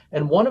code.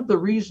 And one of the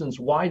reasons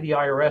why the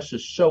IRS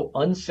is so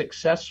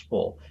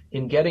unsuccessful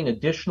in getting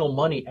additional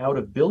money out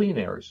of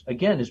billionaires,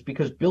 again, is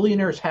because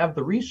billionaires have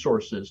the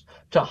resources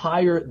to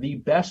hire the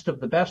best of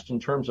the best in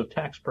terms of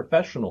tax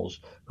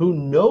professionals who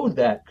know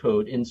that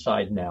code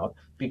inside and out,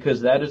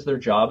 because that is their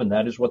job and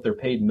that is what they're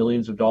paid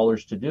millions of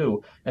dollars to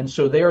do. And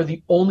so they are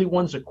the only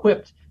ones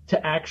equipped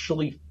to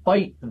actually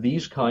fight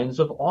these kinds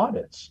of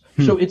audits.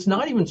 So it's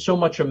not even so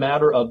much a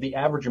matter of the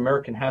average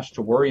American has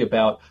to worry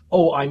about,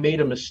 oh, I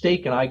made a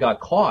mistake and I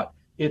got caught.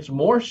 It's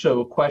more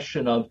so a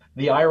question of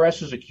the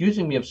IRS is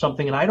accusing me of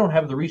something and I don't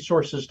have the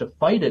resources to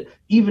fight it,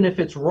 even if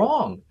it's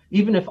wrong,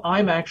 even if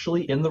I'm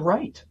actually in the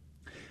right.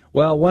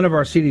 Well, one of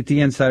our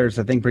CDT insiders,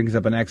 I think, brings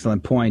up an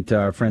excellent point.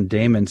 Our friend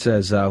Damon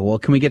says, well,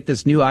 can we get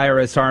this new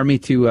IRS army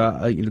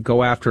to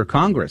go after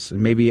Congress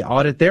and maybe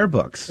audit their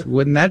books?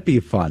 Wouldn't that be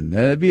fun?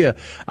 That'd be a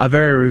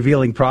very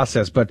revealing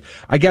process. But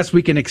I guess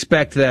we can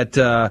expect that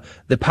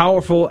the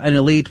powerful and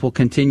elite will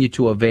continue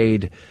to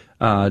evade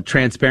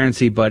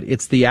transparency, but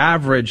it's the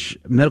average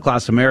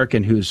middle-class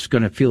American who's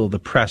going to feel the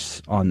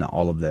press on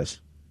all of this.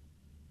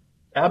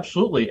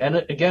 Absolutely. And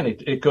again,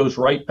 it goes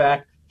right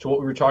back to what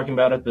we were talking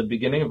about at the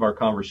beginning of our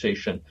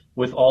conversation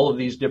with all of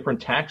these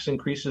different tax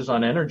increases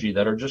on energy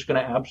that are just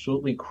going to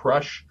absolutely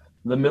crush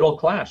the middle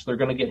class. They're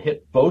going to get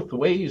hit both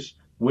ways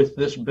with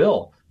this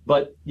bill.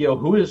 But,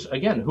 who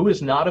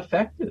is not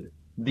affected?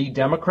 The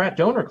Democrat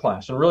donor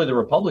class and really the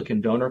Republican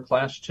donor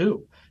class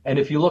too. And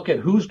if you look at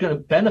who's going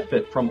to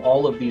benefit from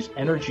all of these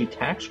energy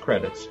tax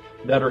credits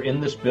that are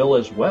in this bill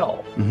as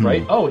well,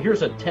 right? Oh,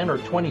 here's a $10,000 or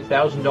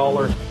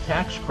 $20,000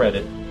 tax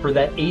credit for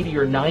that 80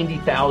 or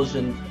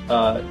 90,000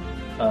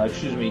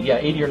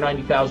 80 or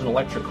 90,000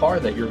 electric car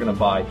that you're going to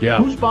buy. Yeah.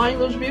 Who's buying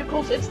those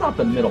vehicles? It's not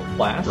the middle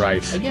class.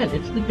 Right. Again,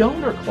 it's the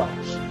donor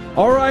class.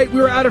 All right,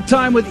 we're out of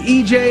time with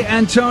EJ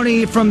and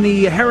Tony from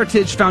the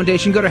Heritage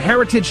Foundation. Go to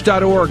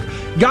heritage.org.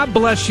 God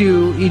bless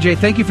you, EJ.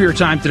 Thank you for your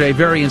time today.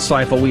 Very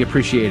insightful. We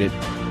appreciate it.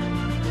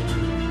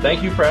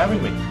 Thank you for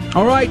having me.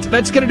 All right,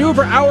 that's going to do it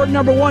for hour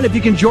number one. If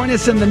you can join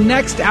us in the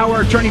next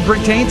hour, Attorney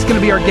Brent Taint's going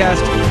to be our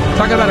guest,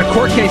 talking about a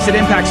court case that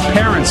impacts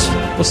parents.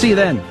 We'll see you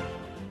then.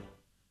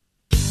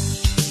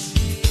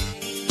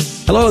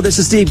 Hello, this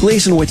is Steve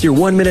Gleason with your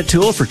 1-minute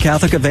tool for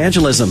Catholic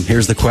evangelism.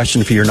 Here's the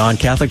question for your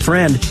non-Catholic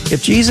friend.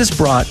 If Jesus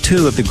brought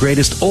 2 of the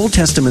greatest Old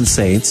Testament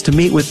saints to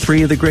meet with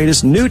 3 of the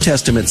greatest New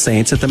Testament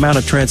saints at the Mount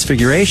of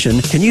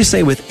Transfiguration, can you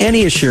say with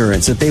any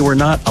assurance that they were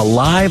not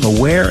alive,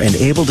 aware, and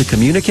able to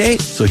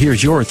communicate? So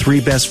here's your 3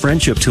 best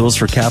friendship tools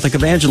for Catholic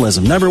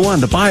evangelism. Number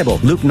 1, the Bible.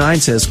 Luke 9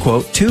 says,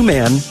 quote, 2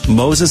 men,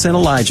 Moses and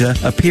Elijah,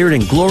 appeared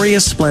in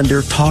glorious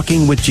splendor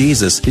talking with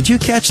Jesus. Did you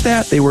catch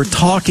that? They were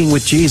talking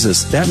with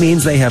Jesus. That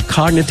means they have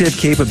cognitive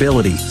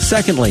capability.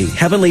 Secondly,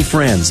 heavenly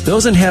friends.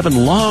 Those in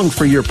heaven long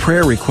for your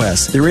prayer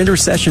requests. Their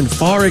intercession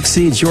far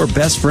exceeds your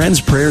best friend's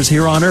prayers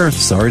here on earth.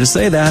 Sorry to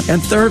say that.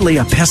 And thirdly,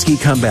 a pesky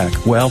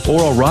comeback. Well,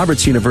 Oral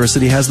Roberts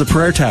University has the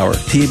Prayer Tower.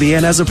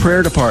 TBN has a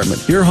prayer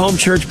department. Your home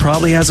church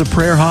probably has a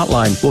prayer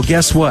hotline. Well,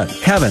 guess what?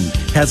 Heaven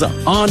has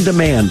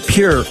on-demand,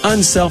 pure,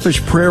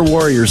 unselfish prayer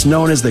warriors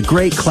known as the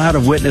Great Cloud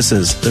of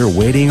Witnesses. They're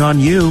waiting on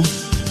you.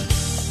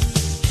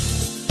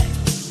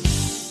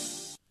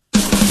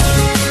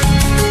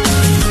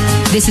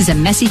 This is a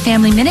Messy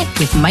Family Minute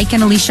with Mike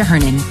and Alicia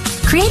Hernon.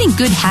 Creating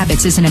good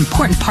habits is an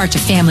important part to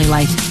family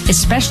life,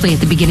 especially at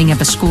the beginning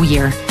of a school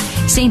year.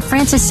 St.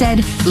 Francis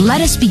said,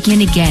 "Let us begin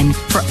again,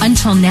 for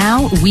until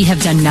now we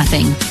have done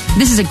nothing."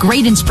 This is a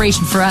great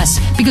inspiration for us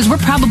because we're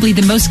probably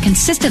the most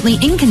consistently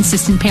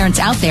inconsistent parents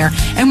out there,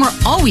 and we're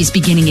always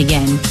beginning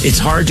again. It's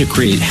hard to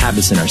create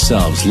habits in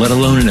ourselves, let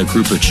alone in a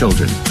group of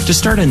children. To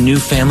start a new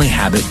family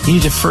habit, you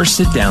need to first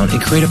sit down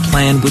and create a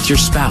plan with your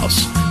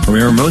spouse.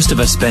 Remember, most of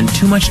us spend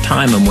too much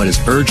time on what is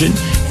urgent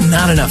and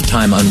not enough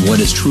time on what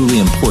is truly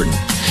important.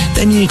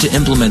 Then you need to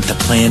implement the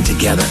plan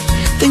together.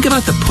 Think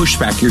about the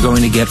pushback you're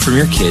going to get from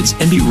your kids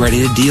and be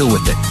ready to deal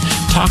with it.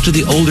 Talk to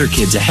the older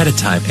kids ahead of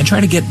time and try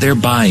to get their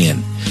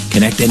buy-in.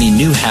 Connect any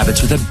new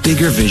habits with a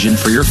bigger vision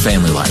for your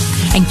family life.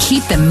 And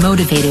keep them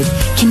motivated.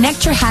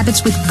 Connect your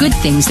habits with good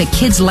things that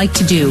kids like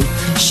to do.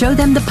 Show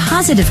them the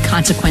positive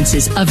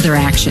consequences of their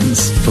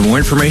actions. For more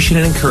information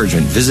and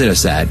encouragement, visit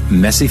us at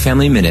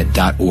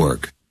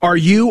messyfamilyminute.org. Are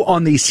you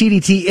on the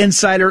CDT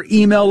Insider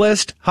email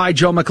list? Hi,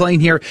 Joe McLean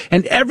here.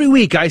 And every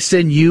week I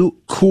send you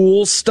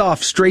cool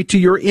stuff straight to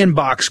your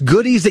inbox,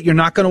 goodies that you're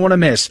not going to want to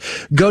miss.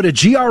 Go to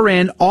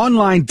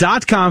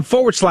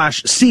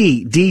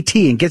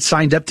grnonline.com/CDT and get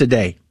signed up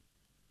today.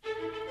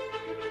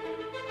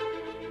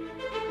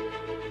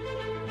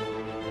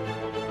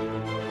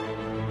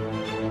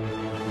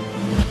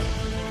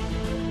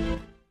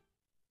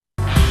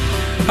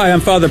 Hi,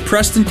 I'm Father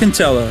Preston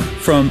Cantella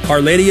from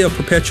Our Lady of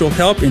Perpetual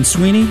Help in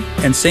Sweeney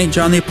and St.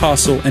 John the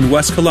Apostle in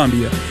West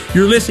Columbia.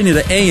 You're listening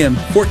to AM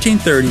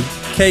 1430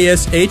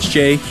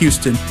 KSHJ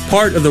Houston,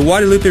 part of the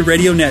Guadalupe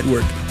Radio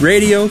Network.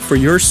 Radio for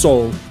your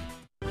soul.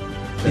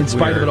 In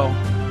spite of it all.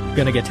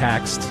 Going to get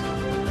taxed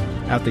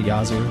out the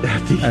yazoo,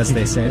 as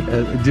they say.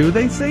 Do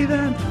they say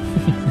that?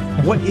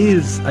 What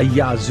is a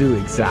yazoo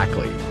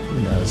exactly? Who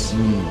knows?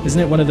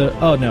 Isn't it one of the...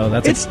 Oh, no,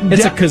 it's a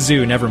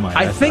kazoo. Never mind.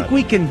 I think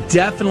we can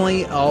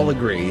definitely all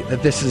agree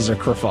that this is a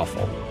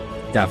kerfuffle.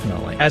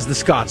 Definitely. As the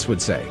Scots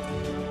would say.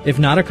 If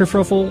not a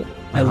kerfuffle,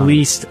 at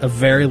least, a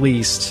very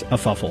least, a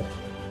fuffle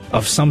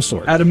of some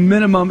sort. At a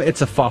minimum,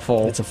 it's a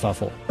fuffle. It's a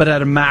fuffle. But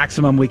at a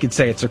maximum, we could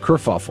say it's a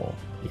kerfuffle.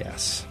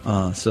 Yes.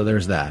 So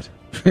there's that.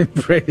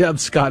 Of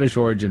Scottish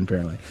origin,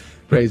 apparently.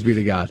 Praise be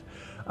to God.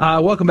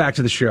 Welcome back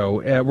to the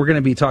show. We're going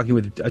to be talking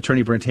with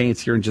Attorney Brent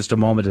Haynes here in just a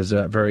moment. As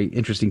a very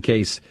interesting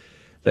case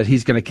that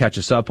he's going to catch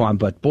us up on.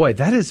 But boy,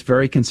 that is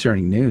very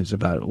concerning news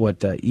about what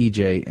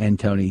EJ and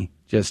Tony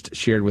just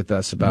shared with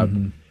us about.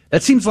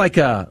 That seems like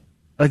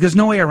there's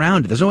no way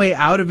around it. There's no way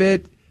out of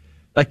it.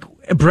 Like,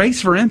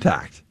 brace for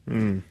impact.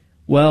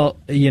 Well,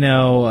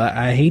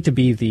 I hate to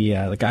be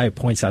the guy who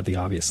points out the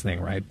obvious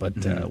thing, right? But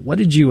what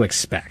did you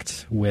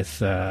expect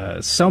with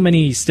so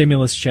many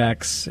stimulus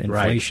checks,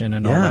 inflation,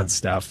 and all that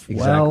stuff? Exactly.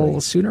 Well,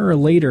 sooner or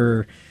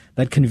later,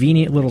 that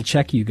convenient little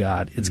check you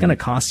got, it's going to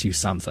cost you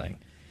something.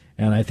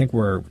 And I think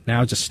we're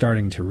now just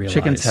starting to realize.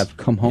 Chickens have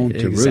come home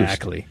to roost.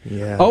 Exactly.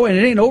 Yeah. Oh, and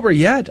it ain't over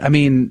yet. I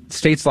mean,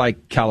 states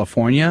like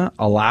California,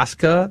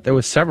 Alaska, there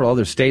was several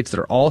other states that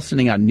are all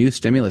sending out new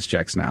stimulus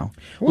checks now.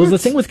 Well, the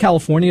thing with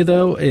California,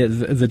 though,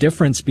 the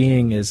difference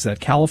being is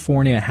that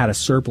California had a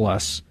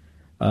surplus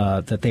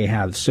that they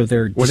have, so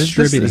they're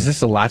distributing. Is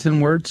this a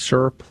Latin word,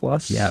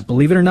 surplus? Yeah,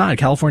 believe it or not,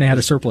 California had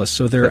a surplus,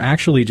 so they're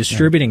actually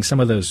distributing some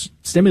of those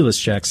stimulus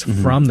checks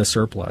from the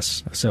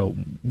surplus. So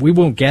we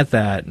won't get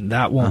that.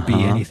 That won't be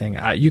anything.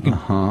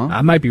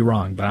 I might be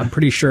wrong, but I'm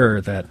pretty sure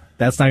that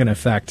that's not going to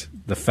affect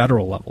the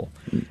federal level.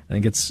 I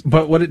think it's.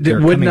 But what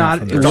it would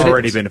not. It's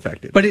already been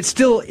affected. But it's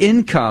still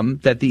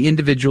income that the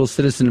individual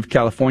citizen of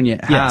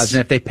California has, Yes.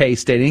 and if they pay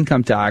state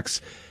income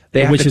tax,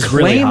 they have Which to is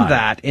really claim high.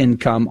 that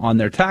income on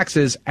their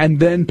taxes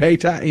and then pay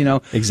tax.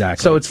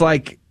 Exactly. So it's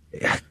like,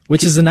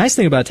 which is the nice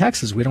thing about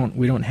taxes. We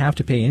don't have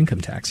to pay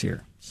income tax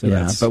here. So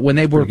that's but when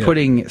they were pretty good.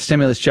 putting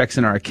stimulus checks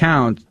in our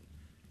account,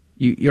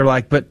 you're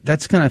like, but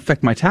that's going to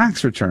affect my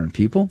tax return,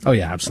 people. Oh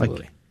yeah,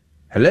 absolutely.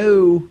 Like,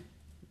 hello,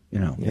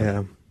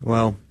 Yeah.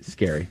 Well,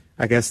 scary.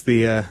 I guess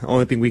the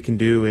only thing we can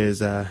do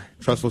is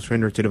trustful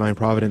surrender to divine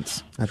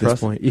providence at this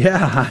point.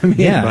 Yeah, I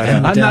mean,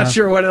 I'm not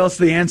sure what else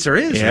the answer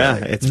is. Yeah,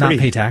 really. it's not pretty,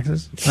 pay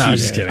taxes. No, I'm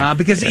just kidding.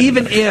 Because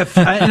even if,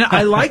 and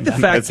I like the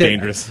fact That's that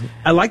dangerous.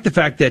 I like the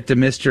fact that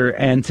Mr.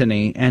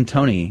 Antony,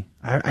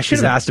 I should Is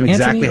have it asked him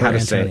exactly Anthony how or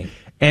to say Antony? it.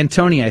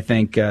 Antony, I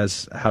think,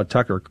 is how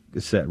Tucker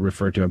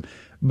referred to him.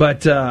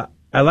 But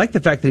I like the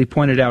fact that he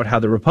pointed out how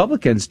the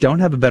Republicans don't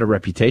have a better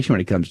reputation when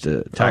it comes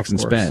to tax and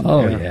spend.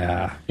 Oh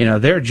yeah.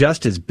 They're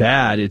just as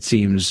bad, it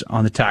seems,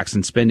 on the tax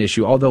and spend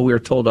issue, although we are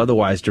told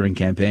otherwise during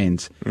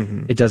campaigns.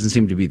 It doesn't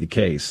seem to be the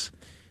case.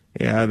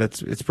 Yeah,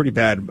 it's pretty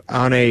bad.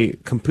 On a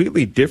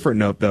completely different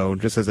note, though,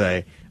 just as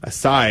a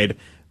aside,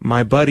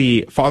 my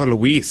buddy Father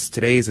Luis,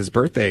 today is his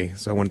birthday,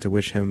 so I wanted to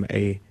wish him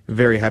a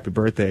very happy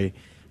birthday.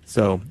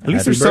 So at least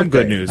Happy there's some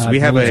good birthday. news. We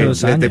have Muchos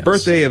the años.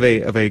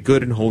 birthday of a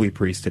good and holy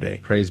priest today.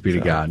 Praise be to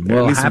So, God. at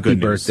Well, least some happy good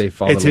news. birthday,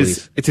 Father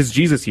Luis. It's his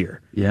Jesus year.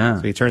 Yeah.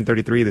 So he turned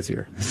 33 this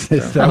year.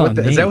 Is that what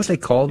they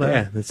call that?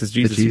 Yeah, this is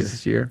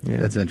Jesus year.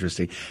 Yeah. That's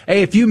interesting.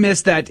 Hey, if you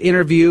missed that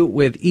interview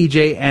with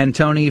E.J.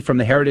 Antoni from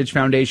the Heritage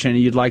Foundation and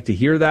you'd like to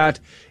hear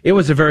that, it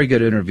was a very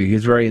good interview. He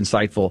was very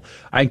insightful.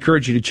 I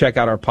encourage you to check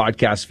out our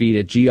podcast feed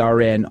at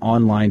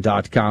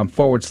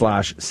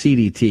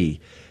grnonline.com/CDT.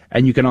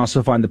 And you can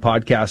also find the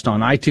podcast on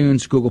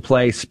iTunes, Google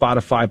Play,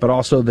 Spotify, but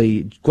also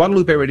the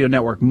Guadalupe Radio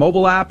Network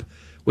mobile app,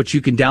 which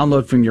you can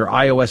download from your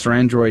iOS or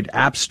Android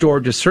app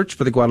store. Just search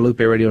for the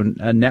Guadalupe Radio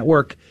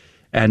Network,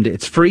 and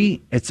it's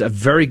free. It's a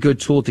very good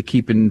tool to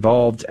keep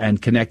involved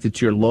and connected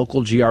to your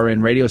local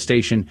GRN radio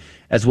station,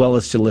 as well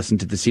as to listen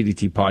to the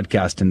CDT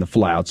podcast in the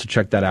flyout. So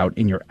check that out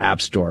in your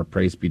app store.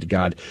 Praise be to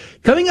God.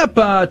 Coming up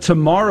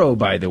tomorrow,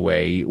 by the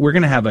way, we're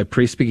going to have a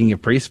priest. Speaking of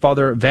priests,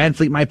 Father Van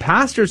Fleet, my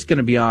pastor, is going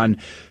to be on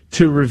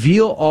to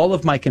reveal all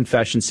of my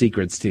confession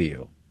secrets to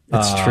you.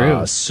 It's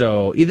true.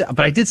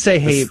 But I did say,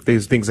 hey,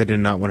 there's things I did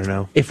not want to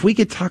know. if we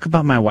could talk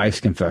about my wife's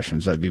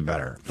confessions, that'd be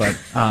better. But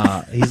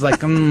he's like,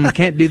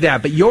 can't do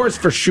that. But yours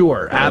for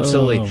sure,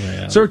 absolutely. Oh,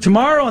 man. So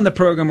tomorrow on the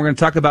program, we're going to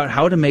talk about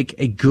how to make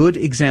a good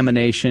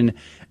examination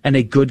and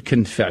a good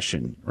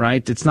confession.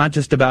 Right? It's not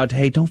just about,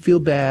 hey, don't feel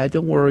bad,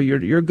 don't worry,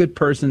 you're a good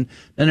person.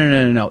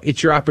 No.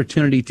 It's your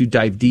opportunity to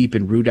dive deep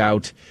and root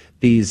out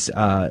these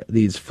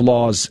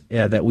flaws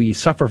that we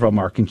suffer from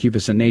our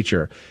concupiscent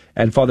nature.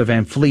 And Father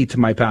Van Fleet,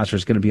 my pastor,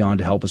 is going to be on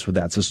to help us with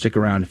that. So stick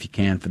around if you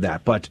can for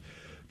that. But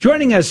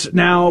joining us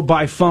now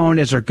by phone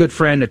is our good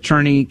friend,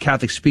 attorney,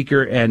 Catholic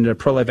speaker, and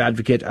pro-life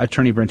advocate,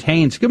 attorney Brent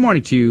Haynes. Good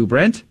morning to you,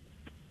 Brent.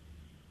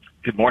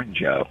 Good morning,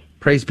 Joe.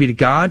 Praise be to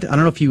God. I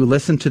don't know if you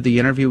listened to the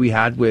interview we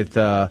had with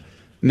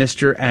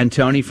Mr.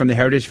 Antoni from the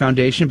Heritage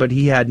Foundation, but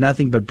he had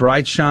nothing but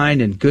bright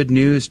shine and good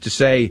news to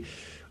say.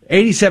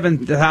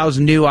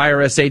 87,000 new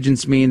IRS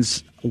agents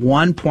means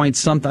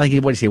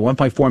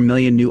 1.4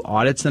 million new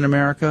audits in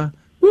America.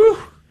 Woo!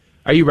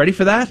 Are you ready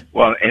for that?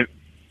 Well,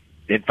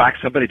 in fact,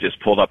 somebody just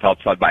pulled up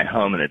outside my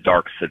home in a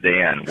dark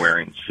sedan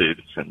wearing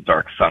suits and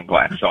dark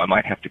sunglasses, so I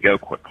might have to go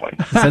quickly.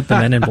 Is that the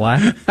Men in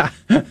Black?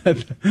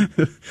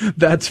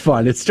 That's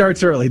fun. It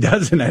starts early,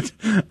 doesn't it?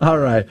 All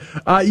right.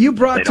 You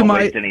brought They to don't my...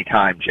 waste any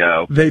time,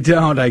 Joe. They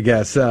don't, I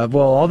guess. Well,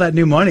 all that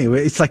new money,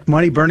 it's like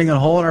money burning a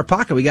hole in our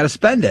pocket. We got to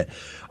spend it.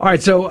 All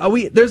right, so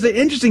there's an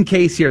interesting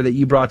case here that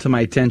you brought to my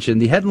attention.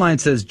 The headline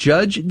says,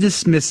 Judge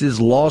dismisses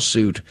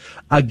lawsuit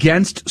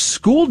against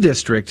school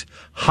district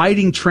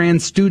hiding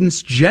trans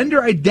students'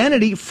 gender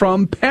identity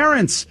from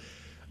parents.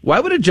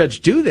 Why would a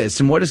judge do this,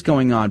 and what is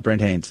going on,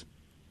 Brent Haynes?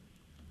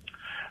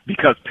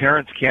 Because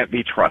parents can't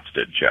be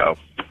trusted, Joe.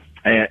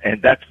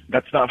 And that's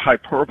not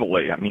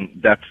hyperbole. I mean,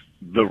 that's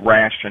the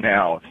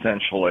rationale,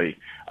 essentially,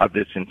 of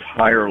this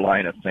entire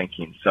line of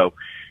thinking. So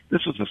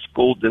this was a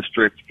school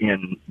district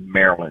in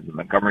Maryland, in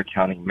Montgomery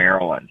County,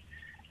 Maryland,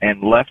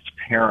 and left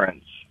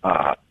parents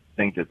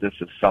think that this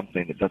is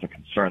something that doesn't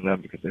concern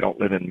them because they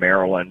don't live in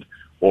Maryland,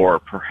 or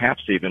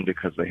perhaps even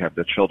because they have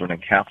their children in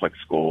Catholic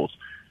schools.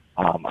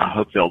 I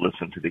hope they'll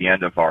listen to the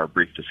end of our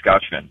brief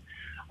discussion.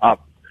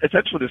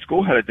 Essentially, the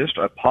school had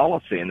a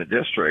policy in the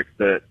district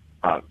that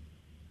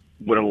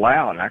would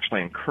allow and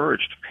actually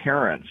encouraged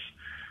parents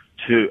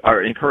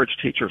or encourage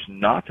teachers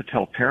not to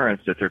tell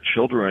parents that their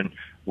children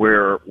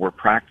were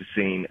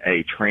practicing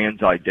a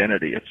trans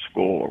identity at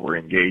school, or were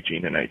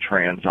engaging in a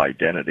trans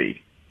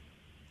identity,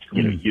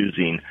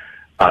 using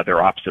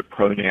their opposite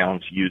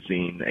pronouns,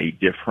 using a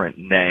different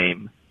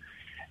name.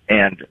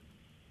 And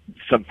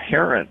some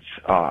parents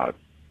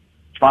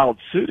filed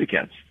suit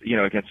against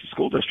the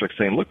school district,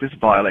 saying, look, this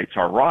violates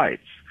our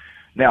rights.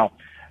 Now,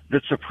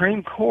 the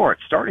Supreme Court,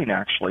 starting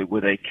actually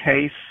with a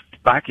case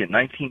back in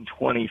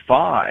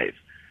 1925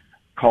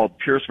 called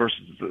Pierce versus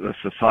the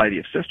Society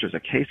of Sisters, a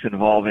case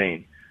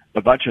involving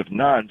a bunch of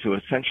nuns who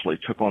essentially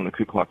took on the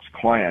Ku Klux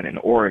Klan in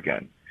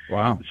Oregon.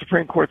 Wow. The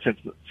Supreme Court since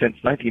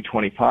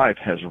 1925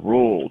 has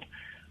ruled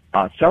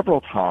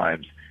several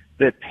times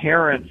that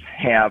parents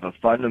have a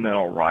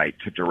fundamental right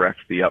to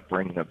direct the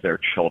upbringing of their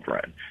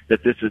children,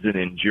 that this is an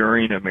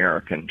enduring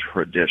American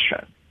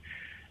tradition.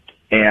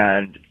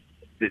 And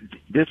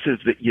this is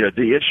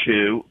the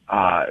issue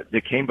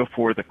that came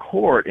before the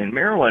court in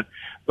Maryland.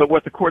 But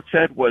what the court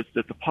said was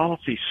that the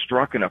policy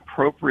struck an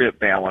appropriate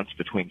balance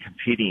between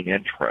competing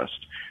interests,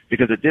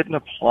 because it didn't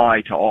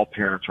apply to all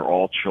parents or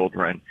all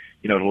children.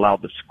 It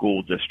allowed the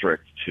school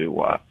district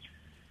to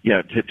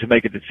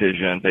make a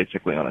decision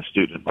basically on a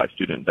student by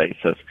student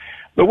basis.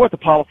 But what the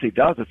policy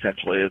does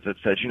essentially is it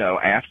says,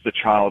 ask the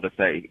child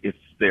if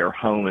their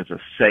home is a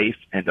safe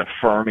and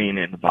affirming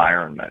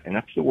environment. And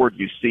that's the word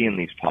you see in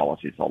these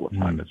policies all the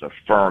time, is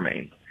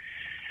affirming.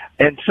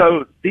 And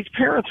so these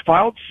parents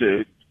filed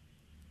suit,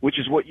 which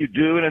is what you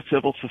do in a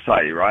civil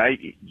society, right?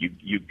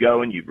 You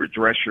go and you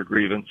redress your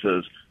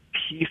grievances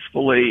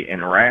peacefully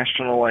and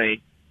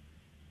rationally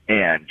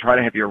and try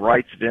to have your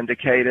rights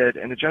vindicated.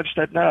 And the judge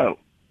said no,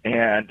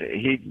 and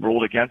he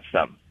ruled against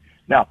them.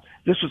 Now,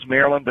 this was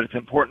Maryland, but it's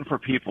important for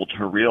people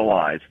to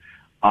realize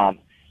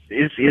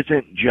this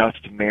isn't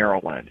just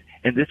Maryland.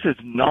 And this is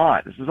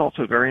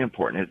also very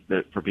important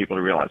for people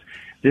to realize,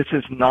 this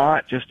is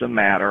not just a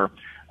matter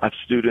of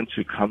students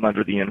who come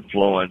under the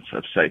influence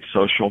of, say,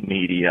 social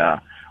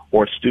media,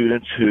 or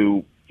students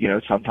who,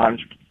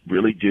 sometimes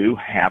really do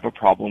have a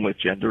problem with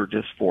gender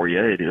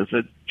dysphoria. It is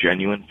a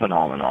genuine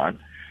phenomenon.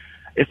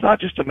 It's not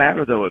just a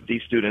matter, though, of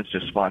these students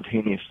just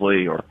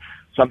spontaneously or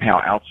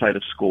somehow outside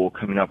of school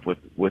coming up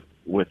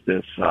with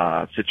this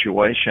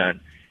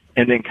situation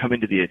and then coming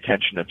to the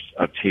attention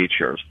of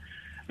teachers.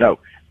 No,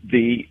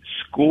 the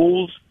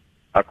schools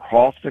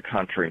across the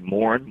country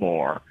more and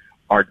more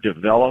are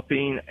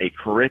developing a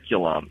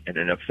curriculum and,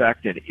 in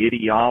effect, an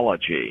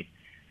ideology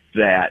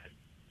that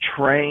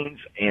trains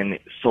and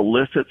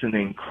solicits and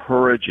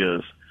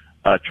encourages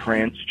a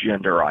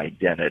transgender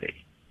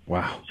identity.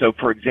 Wow. So,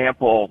 for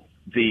example,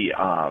 the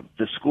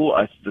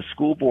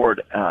school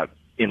board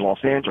in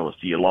Los Angeles,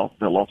 the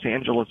Los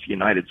Angeles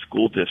United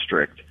School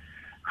District,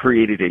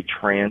 created a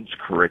trans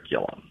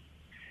curriculum,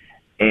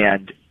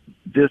 and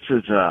this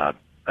is a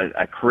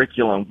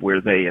curriculum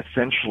where they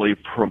essentially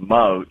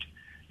promote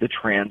the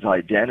trans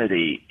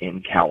identity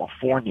in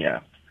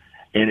California,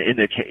 in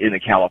the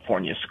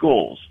California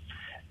schools.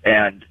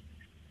 And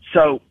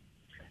so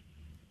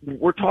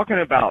we're talking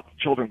about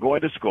children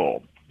going to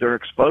school. They're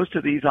exposed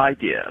to these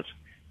ideas.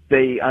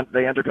 They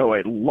undergo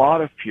a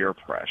lot of peer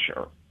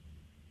pressure.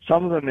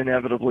 Some of them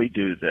inevitably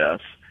do this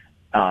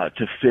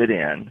to fit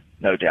in,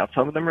 no doubt.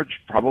 Some of them are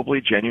probably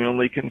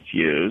genuinely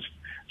confused.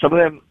 Some of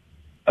them,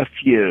 a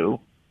few,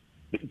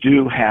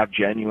 do have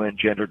genuine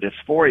gender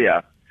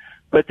dysphoria.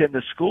 But then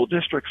the school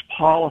district's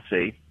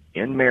policy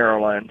in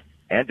Maryland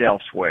and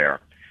elsewhere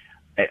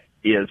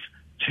is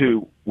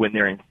to, when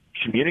they're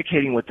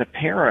communicating with the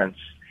parents,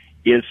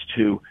 is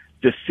to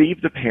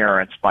deceive the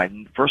parents by,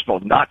 first of all,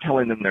 not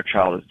telling them their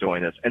child is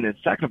doing this. And then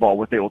second of all,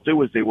 what they will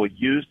do is they will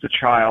use the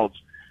child's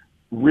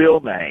real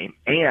name,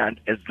 and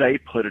as they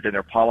put it in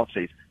their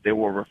policies, they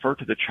will refer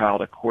to the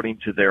child according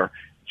to their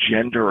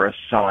gender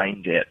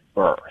assigned at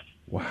birth.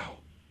 Wow.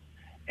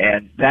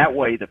 And that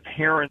way the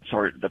parents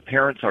are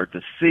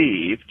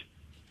deceived,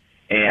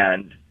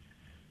 and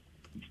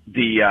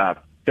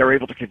they're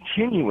able to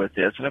continue with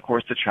this, and of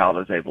course the child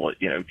is able,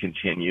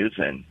 continues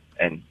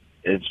and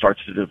it starts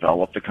to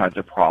develop the kinds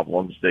of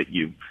problems that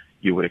you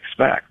would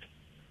expect.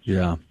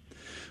 Yeah.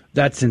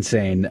 That's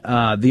insane.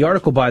 The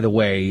article, by the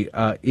way,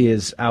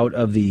 is out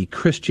of the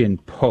Christian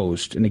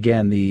Post. And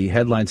again, the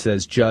headline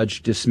says,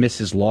 Judge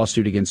dismisses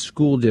lawsuit against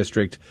school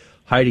district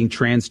hiding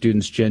trans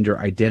students' gender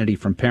identity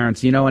from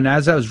parents. And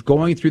as I was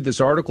going through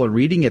this article and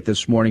reading it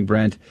this morning,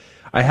 Brent,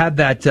 I had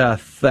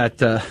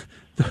that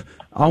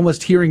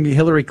almost hearing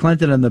Hillary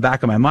Clinton in the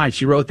back of my mind.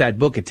 She wrote that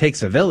book, It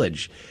Takes a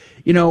Village.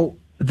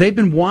 They've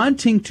been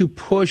wanting to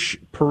push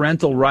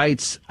parental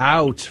rights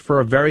out for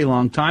a very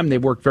long time.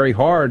 They've worked very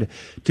hard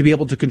to be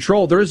able to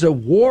control. There's a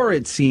war,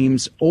 it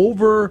seems,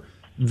 over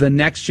the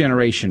next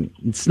generation.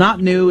 It's not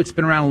new. It's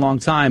been around a long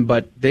time,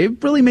 but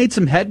they've really made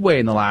some headway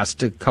in the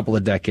last couple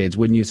of decades,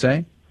 wouldn't you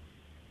say?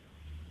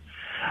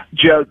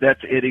 Joe,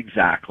 that's it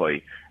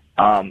exactly.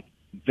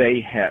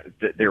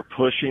 They're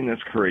pushing this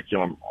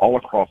curriculum all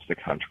across the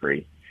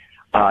country.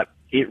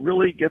 It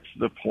really gets to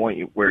the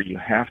point where you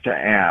have to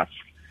ask,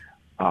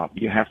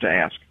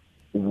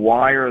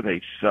 why are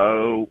they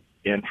so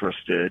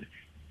interested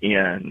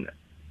in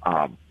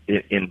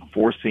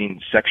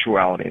enforcing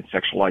sexuality and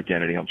sexual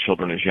identity on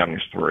children as young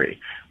as 3?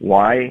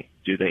 Why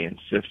do they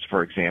insist,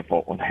 for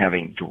example, on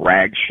having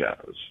drag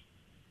shows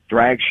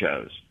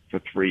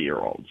for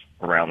 3-year-olds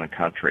around the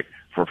country,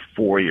 for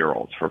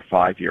 4-year-olds, for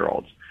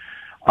 5-year-olds?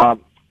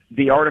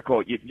 The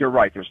article, you're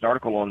right, there's an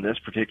article on this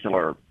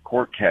particular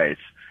court case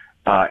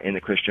in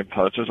the Christian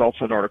Post. There's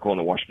also an article in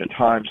the Washington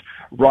Times.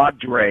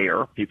 Rod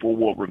Dreher, people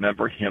will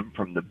remember him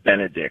from the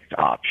Benedict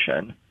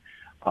option.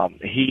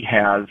 He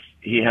has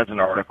an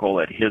article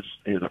at his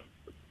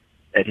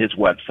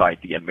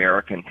website, The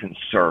American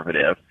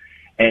Conservative,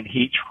 and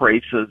he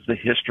traces the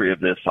history of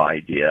this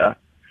idea,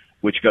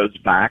 which goes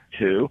back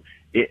to,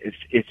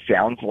 it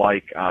sounds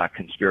like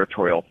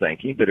conspiratorial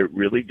thinking, but it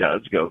really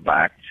does go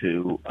back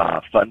to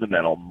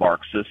fundamental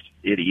Marxist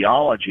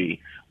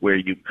ideology, where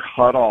you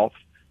cut off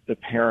the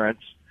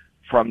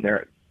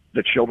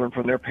children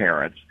from their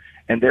parents,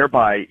 and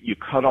thereby you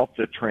cut off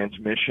the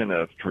transmission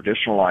of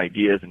traditional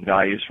ideas and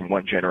values from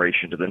one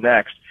generation to the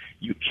next.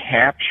 You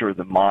capture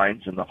the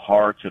minds and the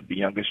hearts of the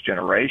youngest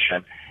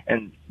generation,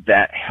 and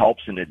that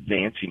helps in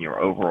advancing your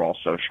overall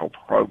social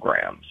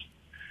programs.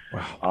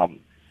 Wow.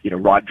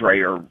 Rod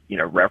Dreher,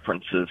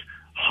 references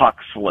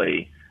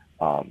Huxley.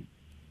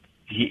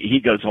 He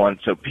goes on,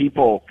 so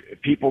people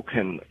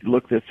can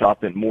look this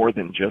up in more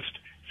than just,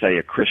 say,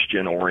 a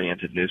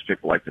Christian-oriented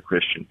newspaper like the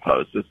Christian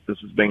Post. This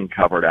is being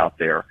covered out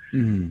there,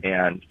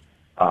 and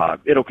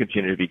it'll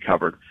continue to be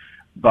covered.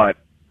 But,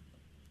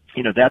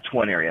 that's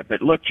one area.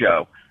 But look,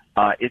 Joe,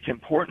 it's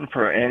important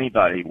for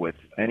anybody with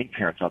any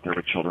parents out there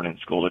with children in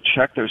school to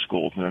check their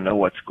schools and to know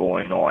what's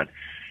going on.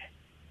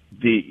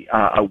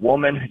 A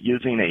woman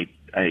using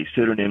a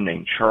pseudonym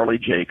named Charlie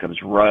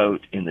Jacobs,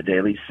 wrote in the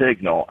Daily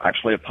Signal,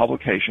 actually a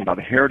publication by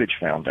the Heritage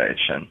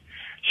Foundation.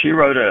 She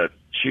wrote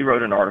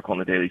an article in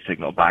the Daily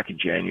Signal back in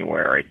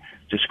January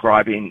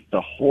describing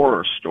the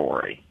horror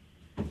story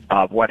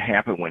of what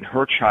happened when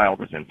her child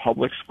was in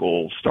public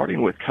school,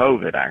 starting with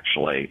COVID,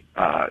 actually,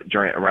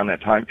 around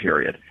that time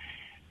period.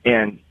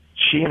 And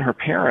she and her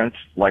parents,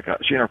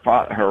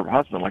 her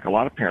husband, like a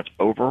lot of parents,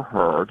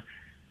 overheard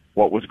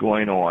what was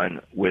going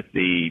on with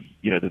the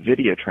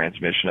video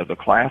transmission of the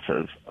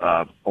classes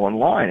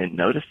online, and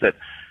noticed that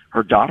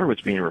her daughter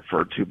was being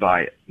referred to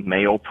by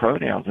male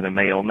pronouns and a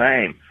male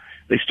name.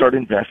 They start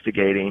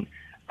investigating.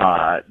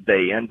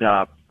 They end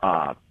up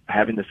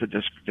having this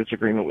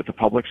disagreement with the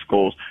public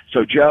schools.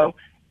 So, Joe,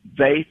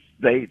 they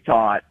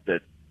thought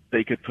that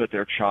they could put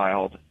their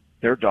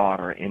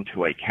daughter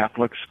into a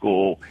Catholic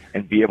school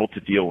and be able to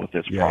deal with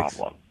this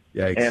problem.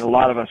 Yikes. And a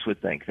lot of us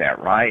would think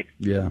that, right?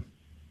 Yeah.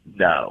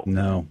 No.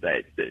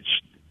 This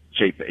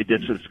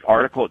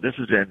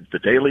is in the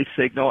Daily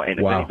Signal, and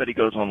if anybody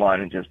goes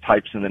online and just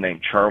types in the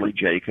name Charlie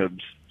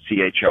Jacobs,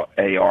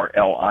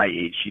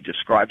 Charlie, she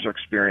describes her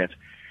experience.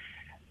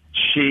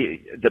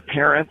 The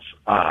parents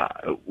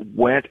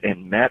went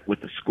and met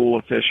with the school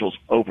officials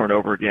over and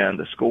over again.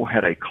 The school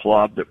had a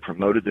club that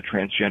promoted the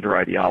transgender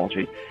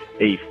ideology.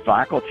 A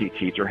faculty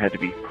teacher had to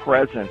be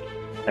present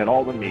at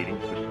all the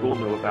meetings. The school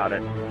knew about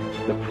it.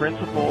 The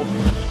principal,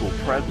 the school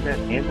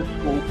president, and the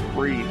school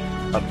priest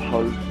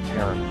opposed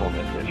parents on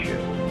this issue.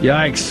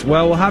 Yikes.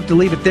 Well, we'll have to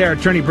leave it there.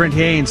 Attorney Brent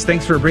Haynes,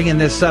 thanks for bringing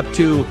this up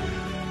to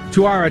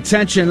our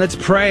attention. Let's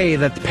pray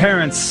that the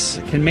parents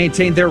can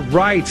maintain their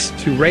rights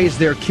to raise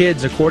their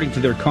kids according to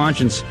their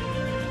conscience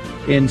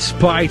in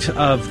spite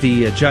of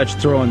the judge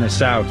throwing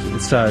this out.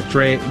 It's a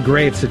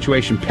grave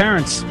situation.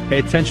 Parents, pay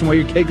attention while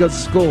your kid goes to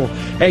school.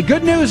 Hey,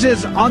 good news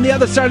is on the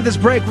other side of this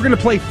break, we're going to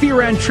play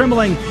Fear and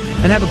Trembling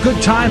and have a good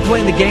time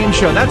playing the game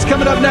show. That's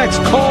coming up next.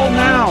 Call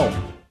now.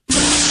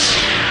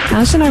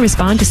 How should I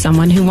respond to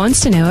someone who wants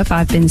to know if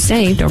I've been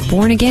saved or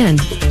born again?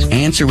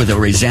 Answer with a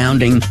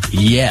resounding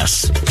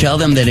yes. Tell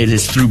them that it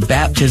is through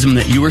baptism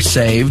that you are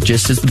saved,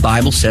 just as the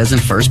Bible says in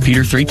 1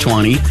 Peter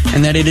 3:20,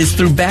 and that it is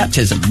through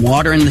baptism,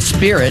 water and the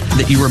Spirit,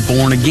 that you were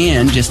born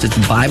again, just as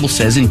the Bible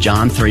says in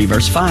John 3,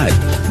 verse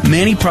 5.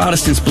 Many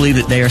Protestants believe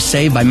that they are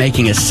saved by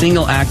making a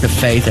single act of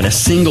faith at a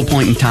single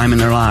point in time in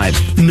their lives.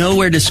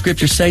 Nowhere does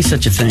Scripture say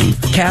such a thing.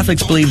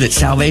 Catholics believe that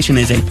salvation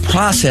is a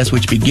process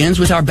which begins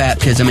with our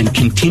baptism and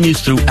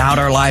continues throughout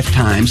our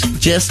lifetimes,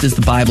 just as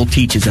the Bible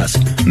teaches us.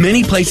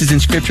 Many places in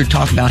Scripture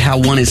talk about how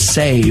one is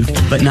saved,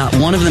 but not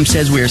one of them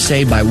says we are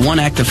saved by one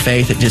act of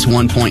faith at just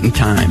one point in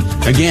time.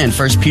 Again,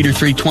 1 Peter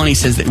 3:20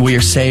 says that we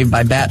are saved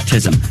by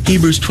baptism.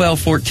 Hebrews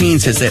 12:14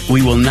 says that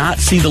we will not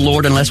see the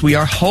Lord unless we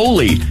are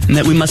holy, and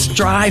that we must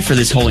strive for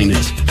this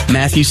holiness.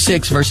 Matthew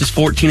 6, verses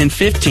 14 and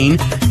 15,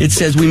 it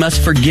says we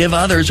must forgive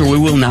others or we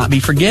will not be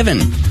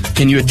forgiven.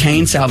 Can you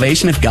attain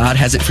salvation if God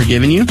hasn't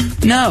forgiven you?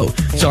 No.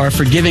 So our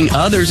forgiving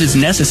others is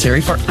necessary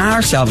for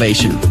our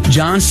salvation.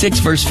 John 6,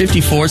 verse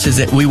 54 says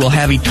that we will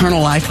have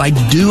eternal life by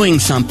doing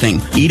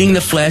something, eating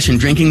the flesh and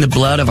drinking the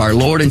blood of our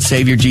Lord and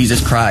Savior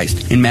Jesus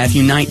Christ. In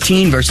Matthew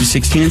 19, verses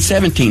 16 and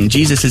 17,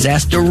 Jesus is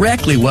asked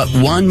directly what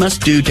one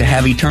must do to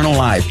have eternal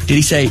life. Did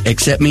he say,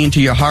 accept me into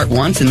your heart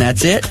once and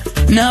that's it?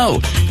 No.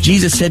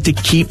 Jesus said to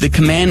keep the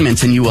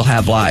commandments and you will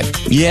have life.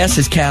 Yes,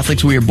 as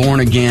Catholics we are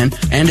born again,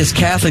 and as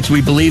Catholics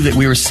we believe that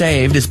we were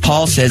saved, as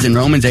Paul says in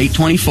Romans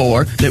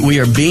 8:24, that we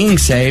are being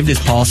saved, as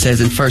Paul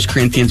says in 1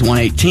 Corinthians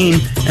 1:18,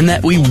 and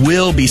that we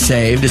will be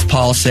saved, as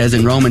Paul says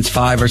in Romans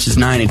 5, verses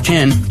 9 and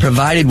 10,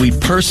 provided we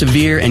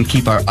persevere and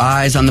keep our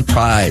eyes on the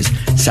prize.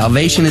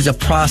 Salvation is a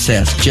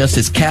process, just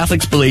as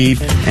Catholics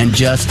believe and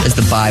just as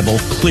the Bible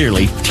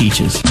clearly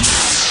teaches.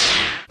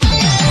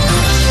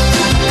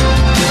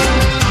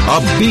 A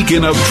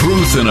beacon of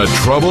truth in a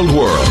troubled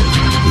world.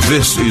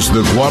 This is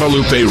the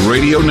Guadalupe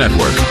Radio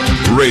Network,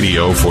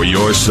 radio for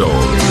your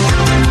soul.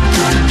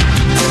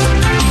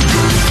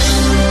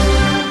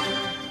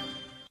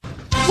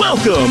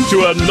 Welcome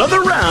to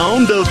another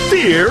round of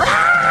Fear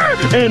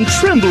and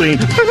Trembling,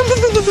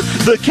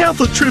 the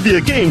Catholic trivia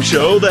game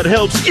show that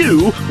helps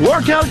you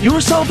work out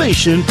your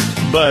salvation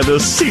by the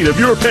seat of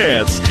your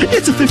pants.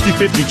 It's a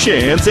 50-50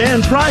 chance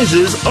and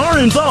prizes are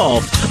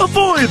involved.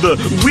 Avoid the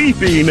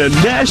weeping and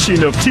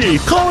gnashing of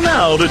teeth. Call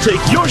now to take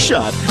your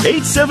shot.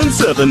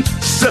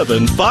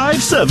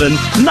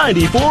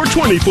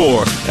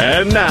 877-757-9424.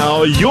 And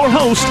now, your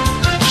host,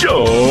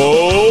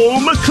 Joe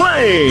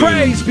McClain.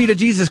 Praise be to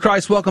Jesus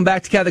Christ. Welcome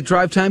back to Catholic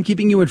Drive Time,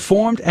 keeping you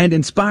informed and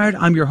inspired.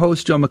 I'm your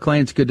host, Joe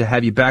McClain. It's good to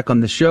have you back on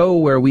the show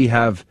where we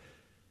have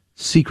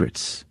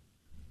secrets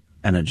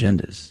and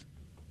agendas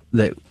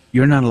that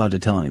you're not allowed to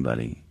tell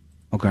anybody,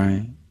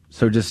 okay?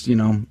 So just,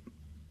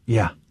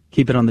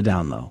 keep it on the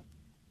down low.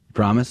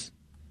 Promise?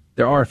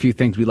 There are a few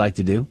things we like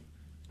to do.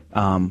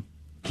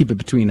 Keep it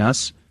between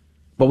us.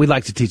 But we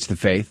like to teach the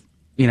faith.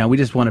 We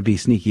just want to be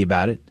sneaky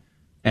about it.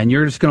 And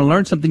you're just going to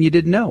learn something you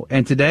didn't know.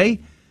 And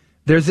today,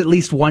 there's at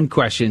least one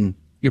question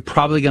you're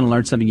probably going to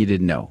learn something you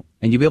didn't know.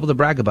 And you'll be able to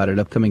brag about it at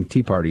upcoming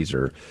tea parties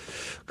or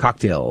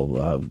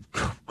cocktail,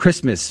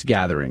 Christmas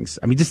gatherings.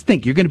 I mean, just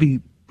think, you're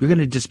going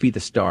to just be the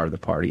star of the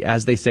party.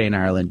 As they say in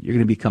Ireland, you're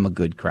going to become a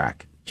good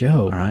crack.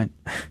 Joe. All right.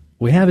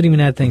 We haven't even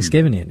had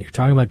Thanksgiving yet. You're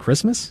talking about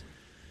Christmas?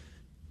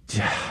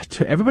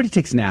 Everybody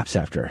takes naps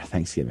after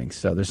Thanksgiving,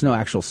 so there's no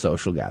actual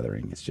social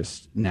gathering. It's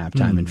just nap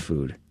time and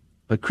food.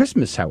 But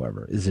Christmas,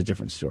 however, is a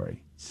different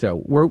story.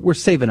 So we're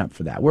saving up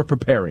for that. We're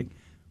preparing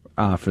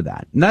for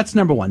that. And that's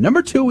number one.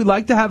 Number two, we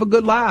like to have a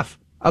good laugh,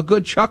 a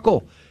good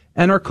chuckle.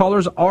 And our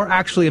callers are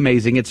actually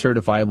amazing. It's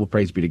certifiable,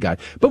 praise be to God.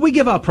 But we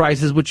give out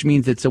prizes, which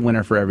means it's a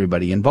winner for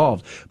everybody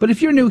involved. But if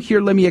you're new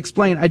here, let me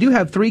explain. I do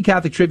have 3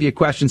 Catholic trivia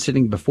questions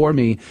sitting before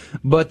me,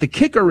 but the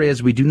kicker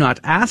is we do not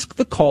ask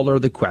the caller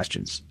the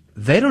questions.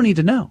 They don't need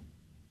to know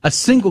a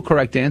single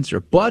correct answer,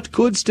 but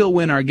could still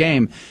win our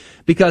game,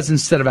 because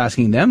instead of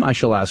asking them, I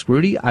shall ask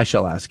Rudy, I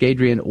shall ask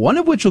Adrian, one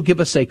of which will give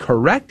us a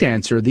correct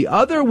answer, the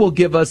other will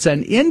give us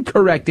an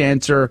incorrect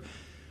answer.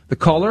 The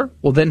caller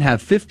will then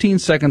have 15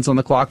 seconds on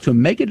the clock to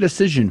make a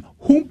decision.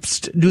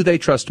 Whomst do they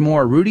trust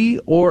more, Rudy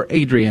or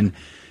Adrian?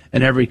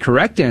 And every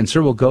correct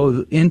answer will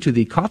go into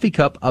the coffee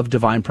cup of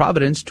Divine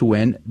Providence to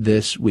win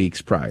this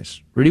week's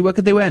prize. Rudy, what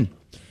could they win?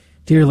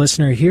 Dear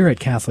listener, here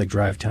at Catholic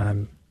Drive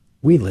Time,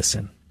 we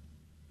listen.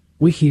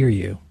 We hear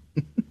you.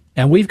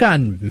 And we've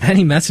gotten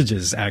many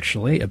messages,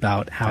 actually,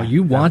 about how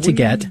you want to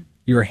get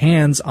your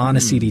hands on a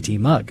CDT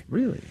mug.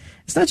 Really?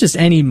 It's not just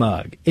any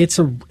mug. It's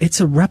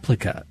a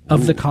replica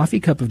of the coffee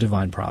cup of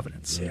Divine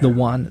Providence. Yeah. The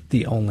one,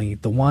 the only,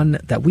 the one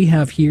that we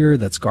have here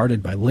that's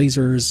guarded by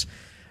lasers,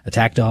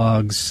 attack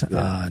dogs,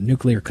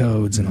 nuclear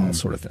codes, and all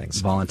sort of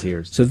things.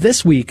 Volunteers. So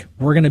this week,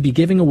 we're going to be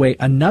giving away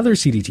another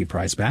CDT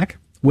prize pack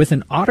with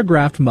an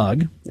autographed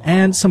mug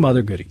and some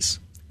other goodies.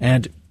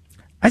 And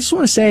I just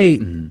want to say,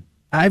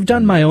 I've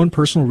done my own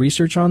personal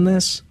research on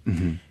this.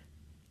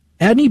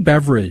 Any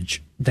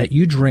beverage that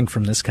you drink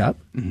from this cup,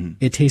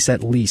 it tastes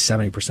at least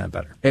 70%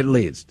 better. At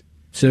least.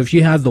 So if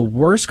you have the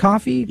worst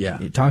coffee,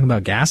 you're talking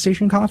about gas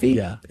station coffee,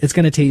 it's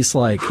going to taste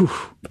like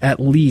at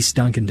least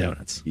Dunkin'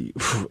 Donuts.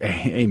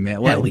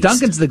 Amen. Well,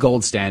 Dunkin's the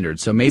gold standard.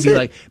 So maybe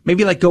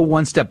go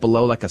one step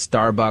below, like a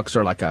Starbucks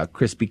or like a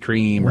Krispy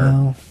Kreme.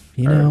 Well,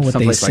 you know what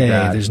they say.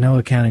 There's no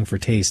accounting for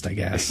taste, I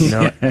guess. You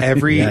know,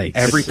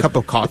 every cup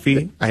of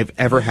coffee I've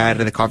ever had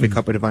in the coffee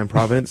cup of Divine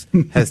Providence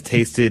has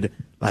tasted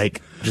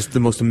like just the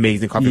most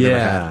amazing coffee I've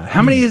ever had.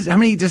 How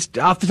many just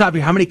off the top of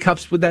your, how many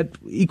cups would that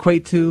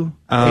equate to,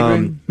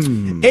 Adrian?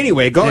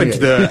 Anyway, going to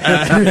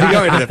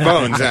the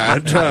phones.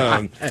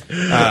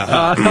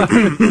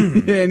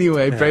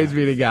 Anyway, praise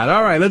be to God.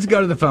 All right, let's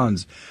go to the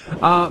phones.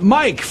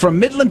 Mike from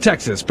Midland,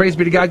 Texas. Praise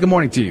be to God. Good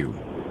morning to you.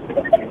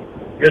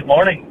 Good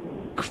morning.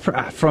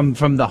 From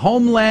the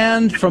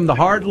homeland, from the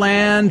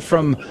heartland,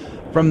 from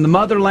the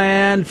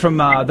motherland, from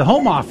the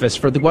home office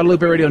for the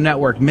Guadalupe Radio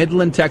Network,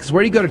 Midland, Texas.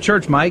 Where do you go to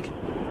church, Mike?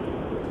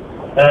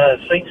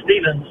 St.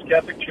 Stephen's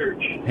Catholic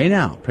Church. Hey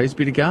now, praise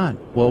be to God.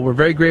 Well, we're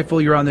very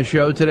grateful you're on the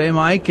show today,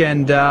 Mike.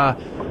 And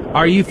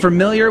are you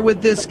familiar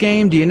with this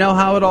game? Do you know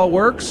how it all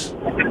works?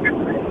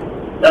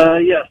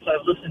 Yes,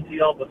 I've listened to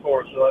y'all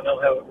before, so I know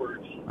how it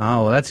works.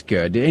 Oh, well, that's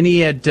good.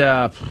 Any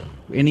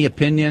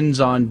opinions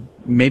on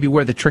maybe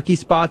where the tricky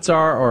spots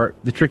are or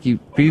the tricky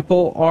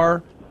people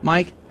are,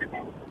 Mike?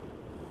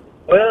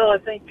 Well, I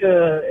think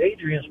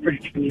Adrian's pretty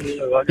tricky,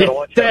 so I gotta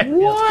watch out. Thank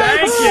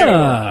you.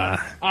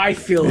 I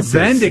feel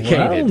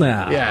vindicated. Well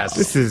now. Yes.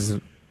 This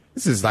is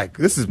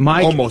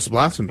Mike, almost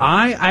blasphemy.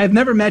 I have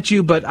never met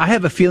you, but I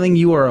have a feeling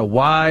you are a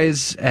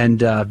wise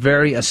and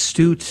very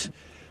astute,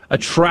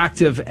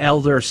 attractive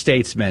elder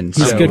statesman.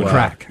 He's a good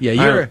crack.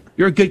 Yeah,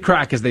 you're a good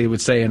crack, as they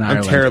would say in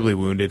Ireland. I'm terribly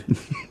wounded.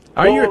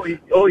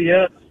 Oh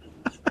yes.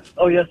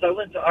 Oh yes, I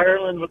went to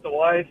Ireland with the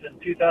wife in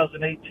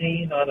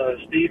 2018 on a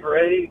Steve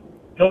Ray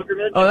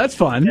pilgrimage. Oh, that's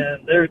fun.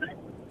 And there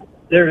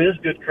is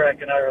good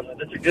crack in Ireland.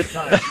 It's a good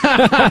time.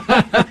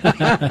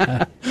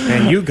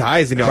 And you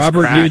guys,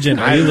 Robert Nugent,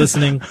 are you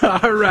listening?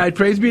 All right,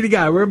 praise be to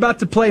God. We're about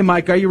to play,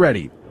 Mike. Are you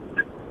ready?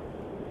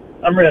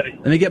 I'm ready.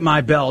 Let me get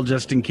my bell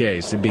just in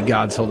case. It'd be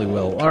God's holy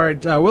will. All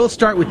right, we'll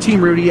start with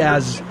Team Rudy,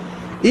 as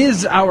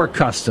is our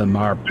custom,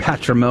 our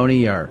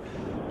patrimony, our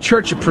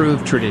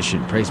church-approved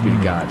tradition. Praise be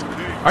to God.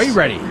 Are you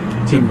ready,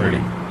 Team Rudy?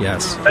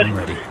 Yes, I'm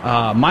ready.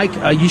 Mike,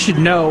 you should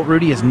know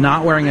Rudy is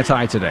not wearing a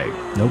tie today.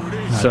 Nope,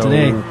 not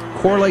today.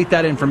 Correlate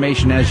that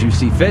information as you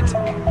see fit.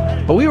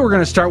 But we were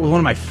going to start with one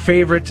of my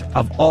favorite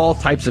of all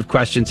types of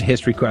questions, a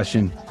history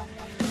question.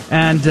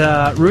 And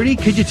Rudy,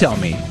 could you tell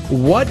me,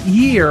 what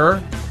year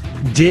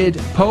did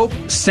Pope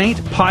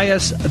St.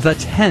 Pius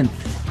X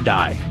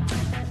die?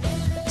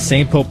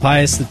 St. Pope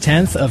Pius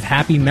X of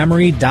happy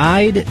memory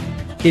died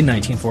in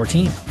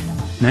 1914.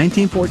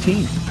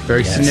 1914.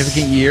 Very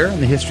significant year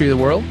in the history of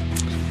the world.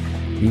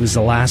 He was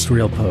the last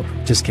real pope.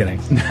 Just kidding.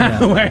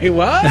 Yeah. Wait,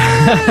 what?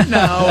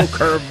 No,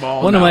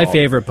 curveball. One of my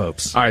favorite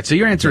popes. All right, so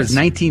your answer is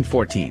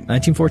 1914.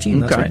 1914,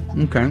 that's right.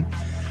 Okay.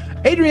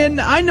 Adrian,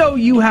 I know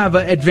you have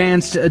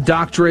advanced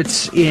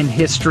doctorates in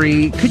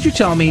history. Could you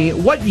tell me,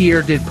 what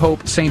year did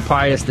Pope St.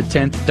 Pius X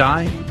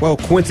die? Well,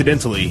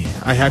 coincidentally,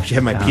 I actually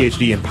have my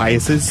PhD in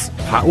Piuses.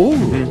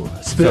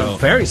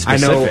 Very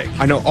specific.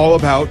 I know all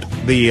about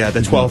the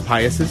 12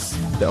 Piuses.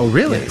 Oh,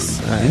 really? Yes.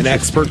 An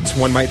expert,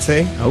 one might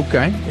say.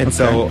 Okay. And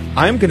so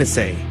I'm going to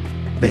say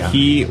that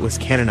he was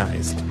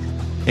canonized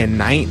in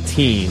died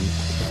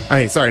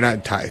in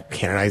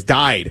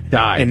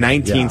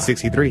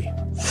 1963.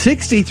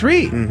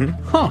 63?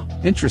 Huh.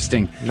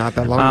 Interesting. Not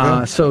that long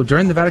ago. So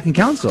during the Vatican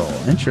Council.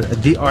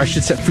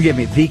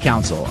 The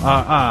council.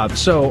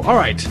 So, all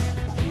right.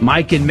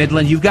 Mike in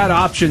Midland, you've got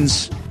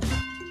options.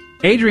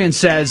 Adrian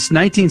says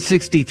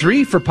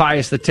 1963 for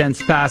Pius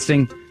X's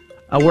passing,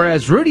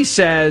 whereas Rudy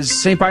says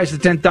St. Pius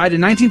X died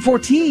in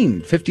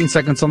 1914. 15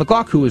 seconds on the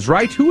clock. Who is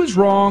right? Who is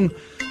wrong?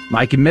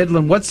 Mike in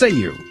Midland, what say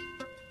you?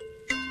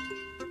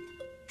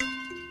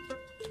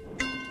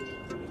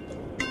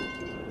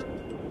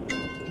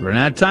 We're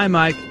out of time,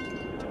 Mike.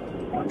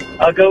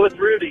 I'll go with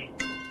Rudy.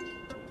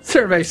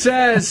 Survey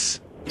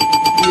says...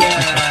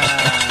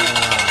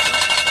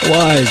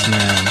 Wise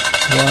man.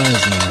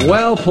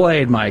 Well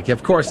played, Mike.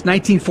 Of course,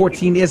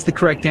 1914 is the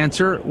correct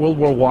answer. World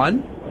War I.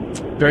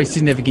 Very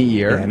significant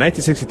year. Yeah,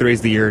 1963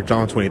 is the year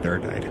John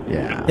 23rd died.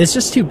 Yeah. It's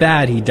just too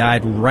bad he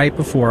died right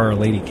before Our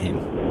Lady came.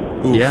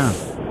 Oof. Yeah.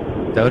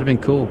 That would have been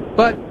cool.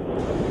 But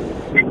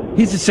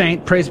he's a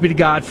saint. Praise be to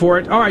God for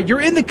it. All right,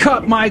 you're in the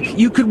cup, Mike.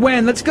 You could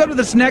win. Let's go to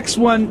this next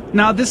one.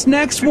 Now, this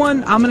next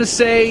one, I'm going to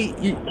say...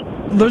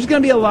 There's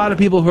going to be a lot of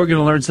people who are going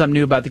to learn something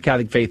new about the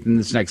Catholic faith in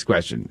this next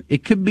question.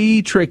 It could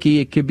be tricky,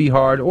 it could be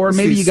hard, or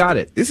maybe you got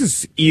it. This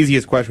is the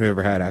easiest question we've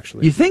ever had,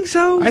 actually. You think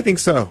so? I think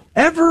so.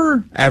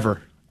 Ever?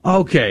 Ever.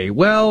 Okay,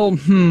 well,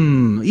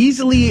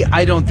 easily,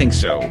 I don't think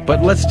so.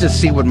 But let's just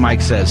see what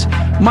Mike says.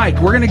 Mike,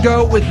 we're going to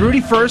go with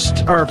Rudy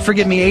first, or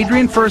forgive me,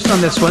 Adrian first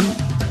on this one.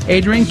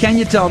 Adrian, can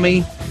you tell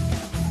me?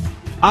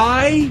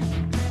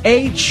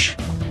 IHS.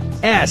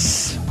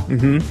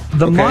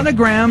 The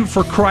monogram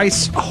for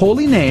Christ's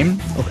holy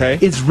name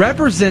is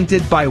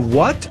represented by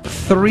what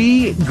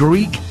 3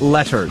 Greek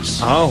letters?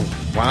 Oh,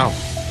 wow.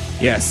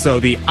 Yes, so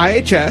the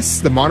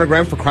IHS, the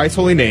monogram for Christ's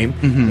holy name,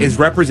 is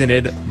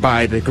represented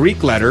by the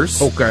Greek letters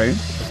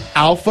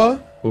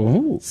Alpha,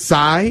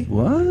 Psi,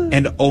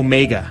 and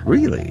Omega.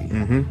 Really?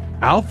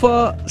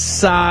 Alpha,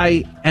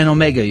 Psi, and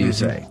Omega, you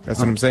say? That's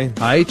what I'm saying.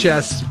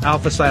 IHS,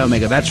 Alpha, Psi,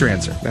 Omega. That's your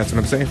answer. That's what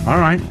I'm saying. All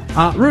right.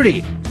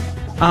 Rudy.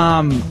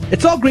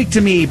 It's all Greek to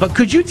me, but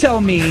could you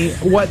tell me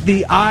what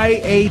the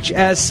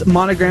IHS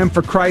monogram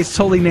for Christ's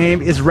holy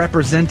name is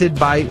represented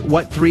by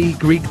what 3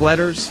 Greek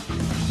letters?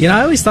 You know,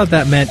 I always thought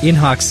that meant in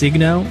hoc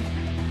signo,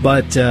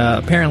 but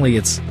apparently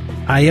it's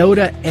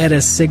iota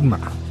eta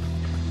sigma.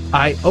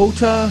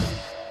 Iota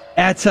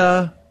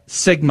eta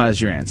sigma is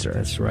your answer.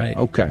 That's right.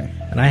 Okay.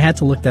 And I had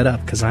to look that up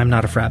because I'm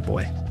not a frat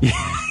boy.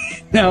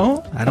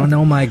 No, I don't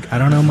know my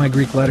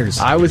Greek letters.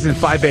 I was in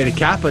Phi Beta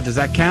Kappa. Does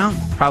that count?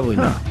 Probably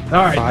not.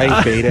 All right.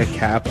 Phi Beta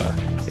Kappa.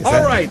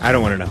 All right. I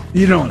don't want to know.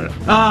 You don't want to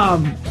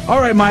know.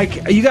 All right,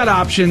 Mike. You got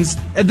options.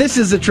 This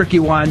is a tricky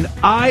one.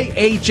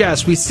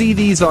 IHS. We see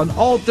these on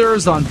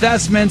altars, on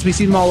vestments. We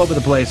see them all over the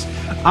place.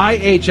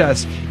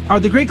 IHS. Are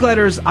the Greek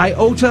letters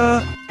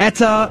iota,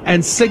 eta,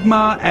 and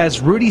sigma,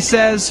 as Rudy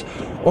says?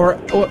 Or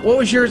what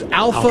was yours?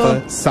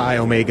 Alpha, Psi,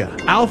 Omega.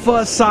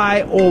 Alpha,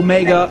 Psi,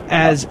 Omega,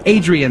 as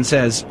Adrian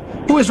says.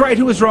 Who is right?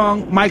 Who is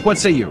wrong? Mike, what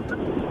say you?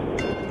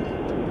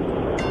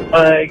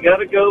 I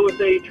gotta go with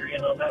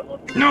Adrian on that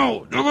one.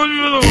 No, don't go to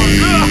the other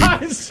one.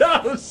 I'm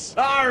so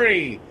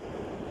sorry.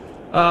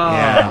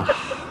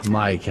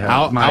 Mike.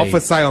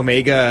 Alpha Psi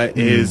Omega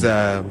is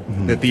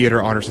the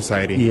Theater Honor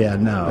Society. Yeah,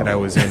 no. That I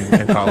was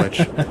in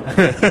college.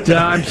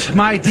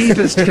 My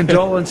deepest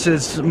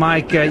condolences,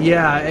 Mike.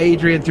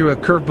 Adrian threw a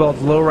curveball at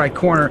the lower right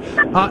corner.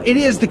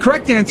 The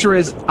correct answer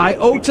is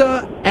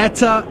iota,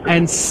 eta,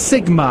 and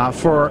sigma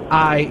for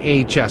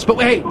IHS.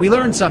 But hey, we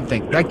learned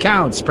something. That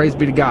counts. Praise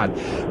be to God.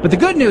 But the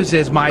good news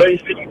is,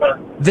 Mike,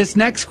 this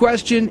next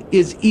question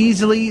is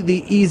easily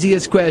the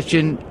easiest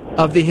question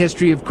of the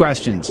history of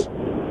questions.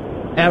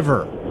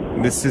 Ever.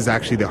 This is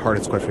actually the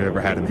hardest question we've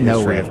ever had in the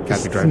history of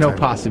Catholic Drive Time. No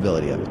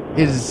possibility of it.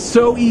 It is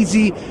so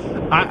easy.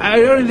 I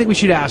don't even think we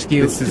should ask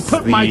you to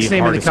put Mike's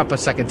name in the cup a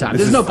second time.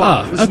 There's no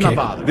bother. This is no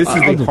bother. This is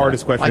the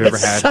hardest question we've ever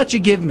had. It's such a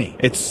give me.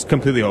 It's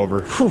completely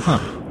over.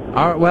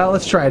 All right, well,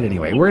 let's try it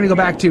anyway. We're going to go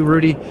back to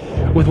Rudy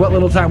with what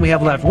little time we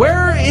have left.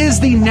 Where is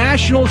the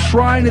National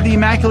Shrine of the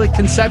Immaculate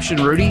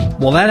Conception, Rudy?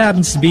 Well, that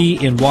happens to be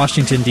in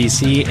Washington,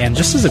 D.C., and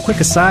just as a quick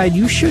aside,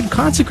 you should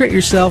consecrate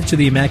yourself to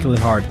the Immaculate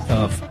Heart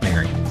of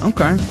Mary.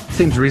 Okay,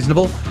 seems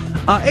reasonable.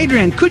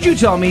 Adrian, could you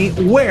tell me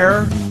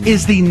where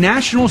is the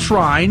National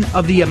Shrine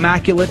of the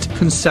Immaculate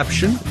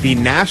Conception? The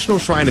National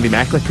Shrine of the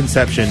Immaculate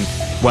Conception,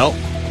 well,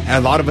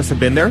 a lot of us have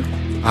been there.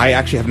 I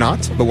actually have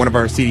not, but one of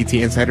our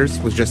CDT insiders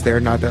was just there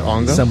not that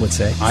long ago. Some would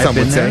say. I've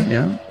been there,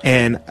 yeah.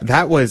 And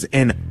that was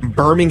in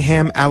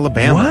Birmingham,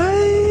 Alabama.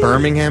 What?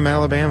 Birmingham,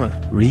 Alabama.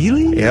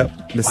 Really?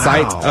 Yep. The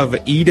site of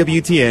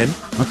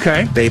EWTN.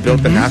 Okay. They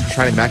built the National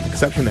Shrine of Immaculate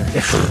Conception there.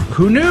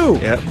 Who knew?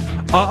 Yep.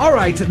 All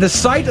right, the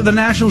site of the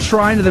National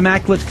Shrine of the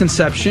Immaculate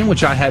Conception,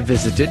 which I have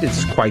visited,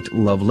 it's quite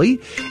lovely.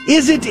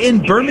 Is it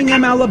in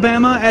Birmingham,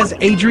 Alabama, as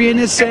Adrian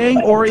is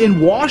saying, or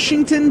in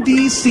Washington,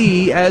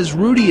 D.C., as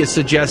Rudy is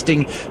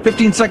suggesting?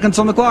 15 seconds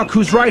on the clock.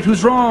 Who's right,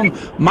 who's wrong?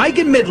 Mike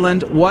in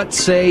Midland, what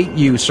say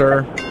you,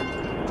 sir?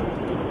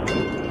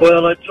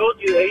 Well, I told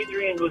you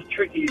Adrian was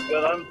tricky,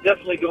 but I'm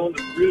definitely going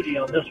with Rudy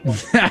on this one.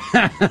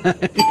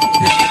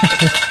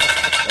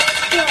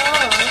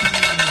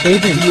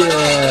 Adrian,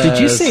 did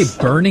you say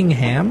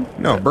Birmingham?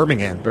 No,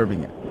 Birmingham.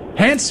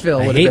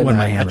 Hanceville I would hate have when been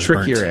my a hammer's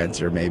trickier burnt.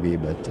 answer, maybe,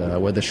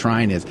 but where the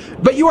shrine is.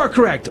 But you are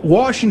correct.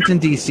 Washington,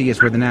 D.C. is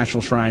where the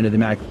National Shrine of the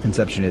Immaculate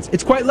Conception is.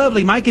 It's quite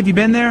lovely. Mike, have you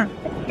been there?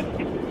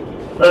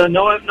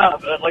 No, I've not,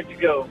 but I'd like to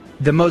go.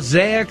 The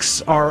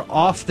mosaics are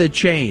off the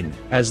chain,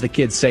 as the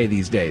kids say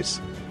these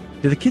days.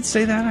 Do the kids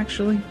say that,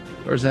 actually?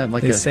 Or is that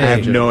like They say- I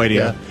have no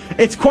idea. Yeah.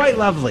 It's quite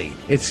lovely.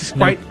 It's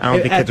quite I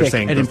don't think kids are epic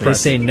saying and those They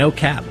impressive. say no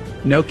cap.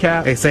 No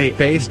cap? They say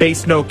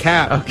base no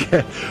cap.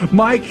 Okay.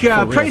 Mike,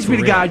 praise be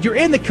to God. You're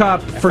in the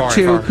cup for Far,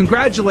 2. far.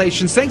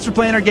 Congratulations. Thanks for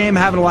playing our game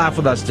and having a laugh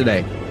with us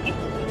today.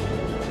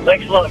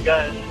 Thanks a lot,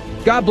 guys.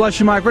 God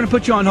bless you, Mike. We're going to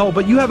put you on hold,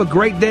 but you have a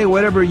great day.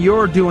 Whatever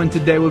you're doing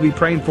today, we'll be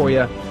praying for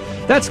you.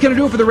 That's going to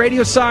do it for the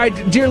radio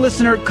side. Dear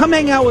listener, come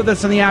hang out with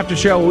us on the after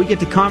show where we get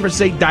to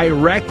conversate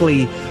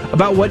directly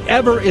about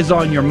whatever is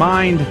on your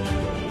mind.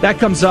 That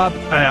comes up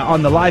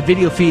on the live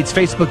video feeds,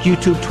 Facebook,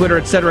 YouTube, Twitter,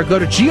 etc. Go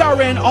to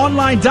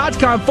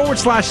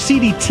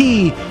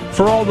grnonline.com/CDT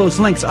for all those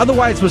links.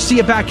 Otherwise, we'll see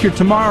you back here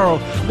tomorrow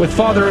with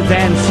Father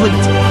Van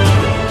Fleet.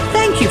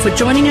 Thank you for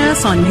joining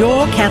us on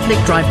Your Catholic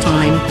Drive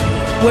Time,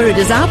 where it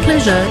is our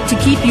pleasure to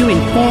keep you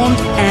informed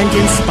and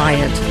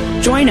inspired.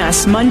 Join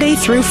us Monday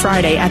through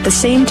Friday at the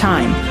same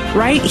time,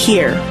 right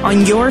here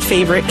on your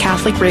favorite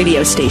Catholic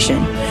radio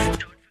station.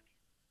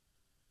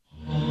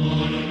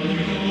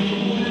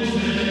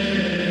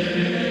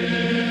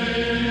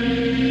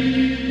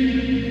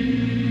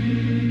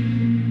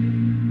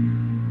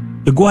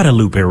 The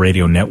Guadalupe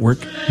Radio Network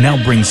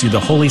now brings you the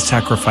Holy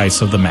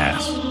Sacrifice of the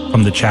Mass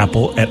from the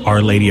chapel at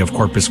Our Lady of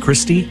Corpus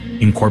Christi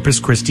in Corpus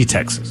Christi,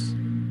 Texas.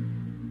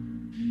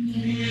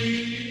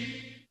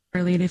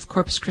 Our Lady of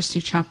Corpus Christi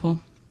Chapel.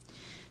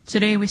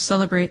 Today we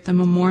celebrate the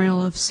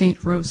memorial of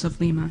St. Rose of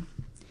Lima.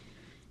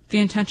 The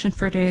intention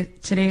for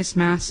today's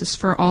Mass is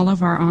for all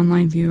of our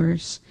online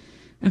viewers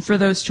and for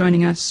those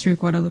joining us through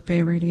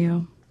Guadalupe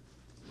Radio.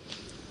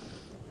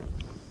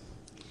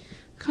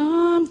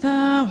 Come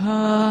thou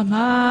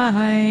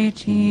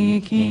almighty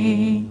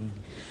King,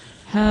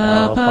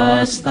 help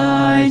us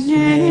thy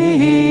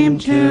name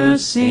to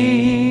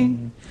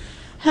sing,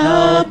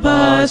 help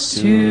us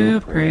to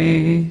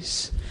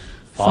praise.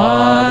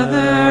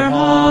 Father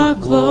all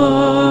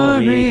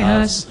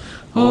glorious,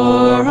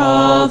 o'er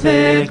all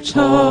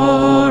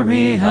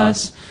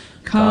victorious,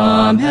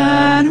 come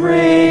and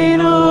reign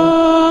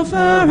over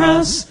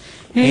us,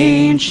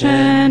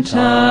 Ancient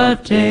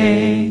of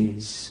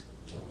Days.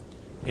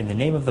 In the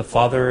name of the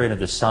Father, and of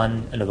the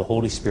Son, and of the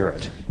Holy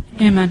Spirit.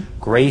 Amen.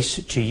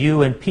 Grace to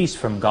you and peace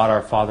from God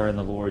our Father and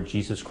the Lord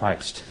Jesus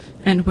Christ.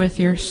 And with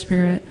your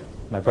spirit.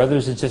 My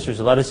brothers and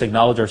sisters, let us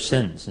acknowledge our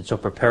sins and so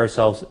prepare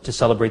ourselves to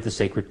celebrate the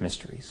sacred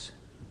mysteries.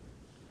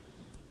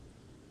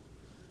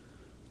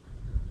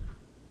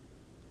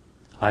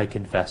 I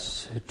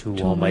confess to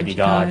Almighty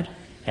God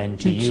and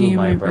to you,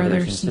 my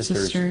brothers and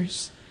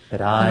sisters,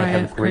 that I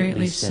have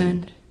greatly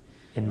sinned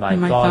in my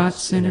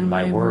thoughts and in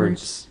my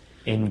words,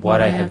 in what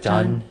I have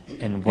done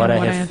and what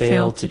I have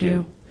failed to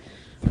do,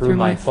 through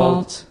my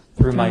fault,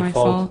 through my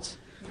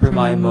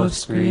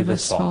most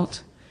grievous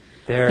fault.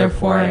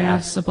 Therefore I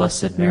ask the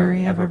Blessed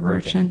Mary, ever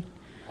Virgin,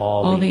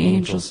 all the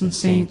angels and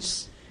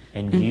saints,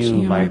 and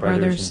you, my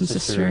brothers and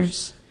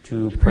sisters,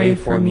 to pray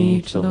for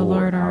me to the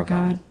Lord our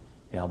God.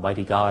 May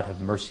Almighty God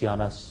have mercy on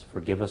us,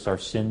 forgive us our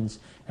sins,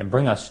 and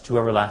bring us to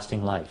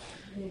everlasting life.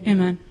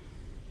 Amen.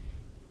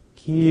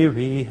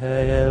 Kyrie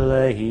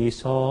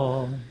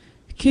eleison.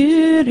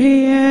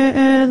 Kyrie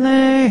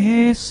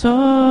eleison.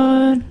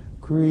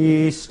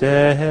 Christe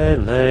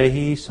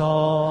eleison.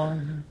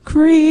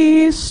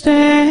 Christe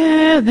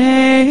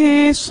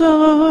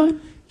eleison.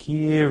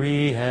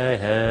 Kyrie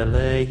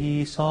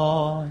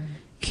eleison.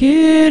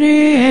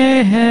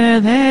 Kyrie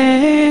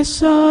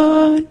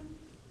eleison.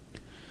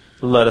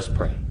 Let us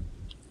pray.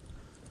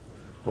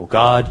 O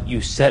God,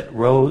 you set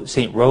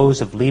St. Rose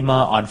of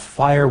Lima on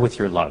fire with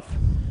your love,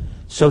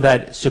 so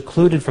that,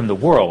 secluded from the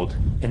world,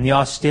 in the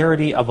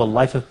austerity of a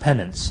life of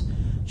penance,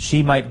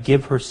 she might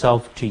give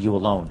herself to you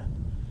alone.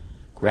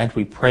 Grant,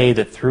 we pray,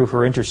 that through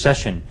her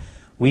intercession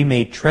we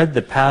may tread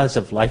the paths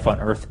of life on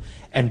earth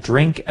and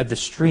drink at the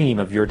stream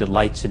of your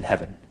delights in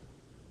heaven.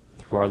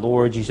 Through our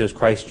Lord Jesus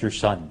Christ, your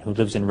Son, who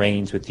lives and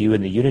reigns with you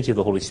in the unity of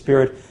the Holy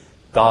Spirit,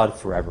 God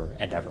forever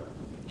and ever.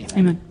 Amen.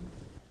 Amen.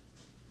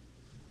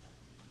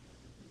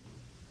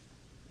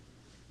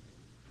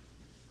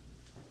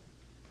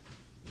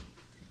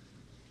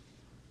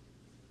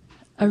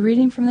 A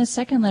reading from the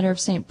second letter of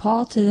St.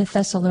 Paul to the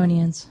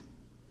Thessalonians.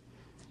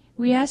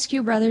 We ask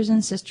you, brothers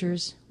and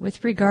sisters,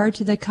 with regard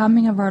to the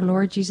coming of our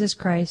Lord Jesus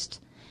Christ,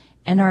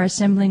 and are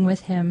assembling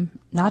with him,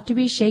 not to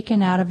be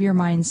shaken out of your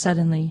minds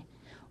suddenly,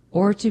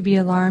 or to be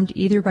alarmed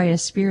either by a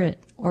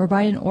spirit, or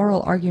by an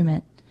oral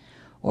argument,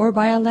 or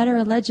by a letter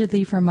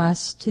allegedly from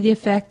us, to the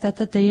effect that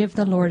the day of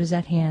the Lord is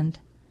at hand.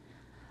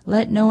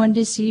 Let no one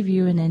deceive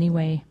you in any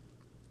way.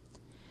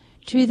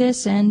 To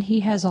this end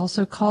he has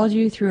also called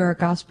you through our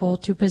gospel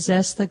to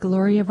possess the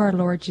glory of our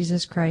Lord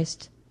Jesus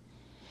Christ.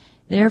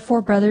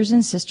 Therefore, brothers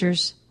and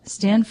sisters,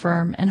 stand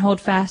firm and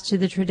hold fast to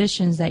the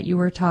traditions that you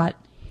were taught,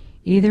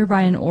 either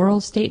by an oral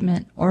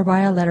statement or by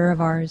a letter of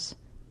ours.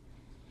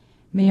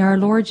 May our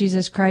Lord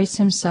Jesus Christ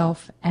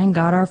himself and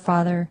God our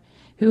Father,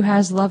 who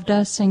has loved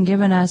us and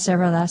given us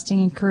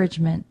everlasting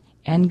encouragement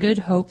and good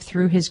hope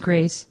through his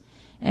grace,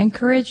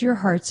 encourage your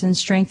hearts and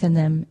strengthen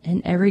them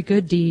in every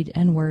good deed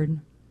and word.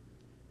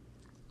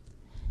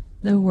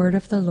 The word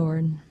of the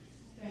Lord.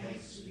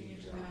 Thanks be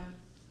to God.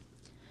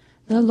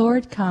 The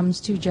Lord comes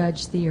to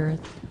judge the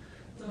earth.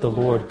 The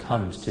Lord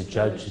comes to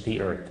judge the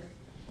earth.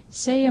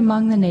 Say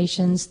among the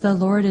nations, the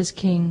Lord is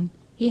king.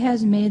 He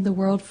has made the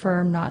world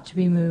firm, not to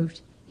be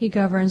moved. He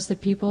governs the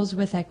peoples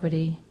with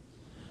equity.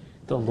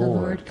 The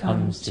Lord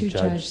comes to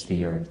judge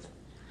the earth.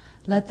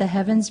 Let the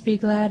heavens be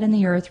glad and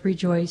the earth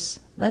rejoice.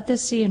 Let the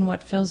sea and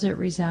what fills it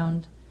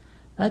resound.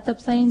 Let the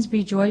plains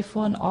be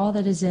joyful and all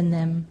that is in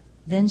them.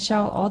 Then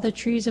shall all the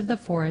trees of the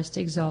forest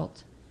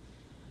exult.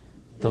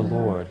 The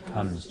Lord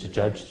comes to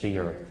judge the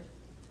earth.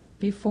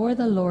 Before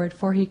the Lord,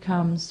 for he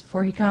comes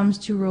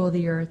to rule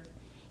the earth.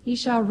 He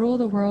shall rule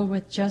the world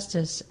with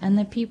justice, and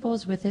the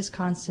peoples with his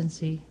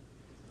constancy.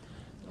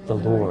 The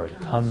Lord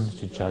comes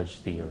to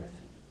judge the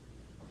earth.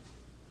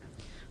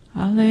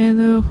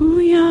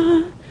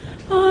 Alleluia,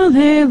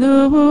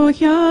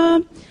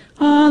 alleluia, alleluia,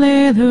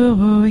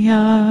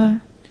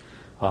 alleluia,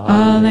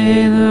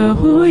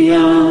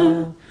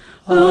 alleluia,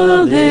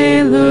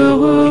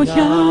 alleluia.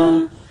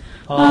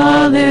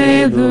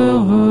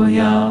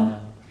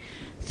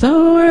 The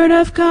word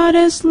of God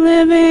is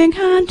living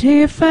and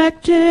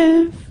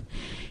effective,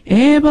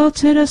 able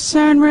to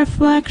discern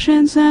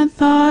reflections and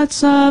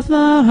thoughts of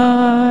the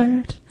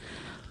heart.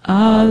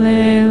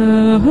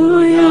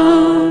 Alleluia,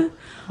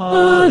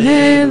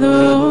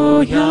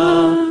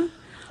 alleluia,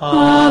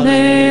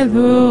 alleluia.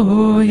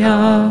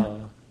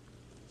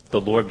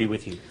 The Lord be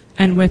with you.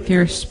 And with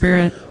your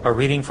spirit. A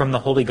reading from the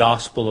Holy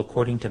Gospel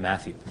according to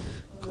Matthew.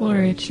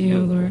 Glory to you,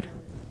 Lord.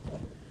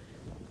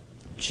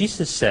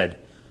 Jesus said,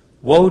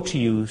 "Woe to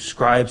you,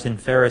 scribes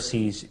and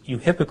Pharisees, you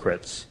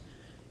hypocrites!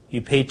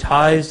 You pay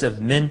tithes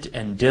of mint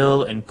and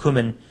dill and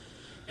cumin,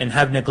 and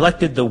have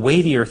neglected the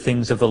weightier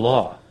things of the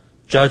law,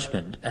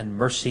 judgment and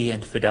mercy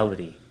and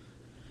fidelity.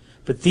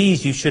 But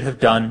these you should have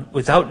done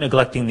without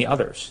neglecting the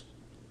others.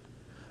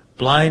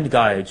 Blind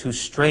guides who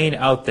strain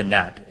out the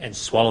gnat and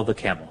swallow the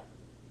camel.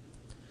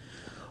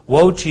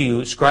 Woe to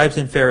you, scribes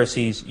and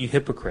Pharisees, you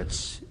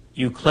hypocrites!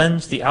 You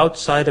cleanse the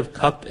outside of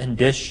cup and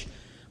dish,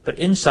 but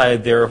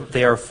inside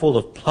they are full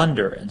of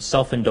plunder and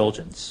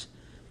self-indulgence.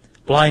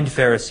 Blind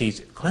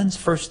Pharisees, cleanse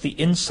first the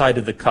inside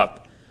of the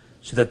cup,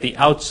 so that the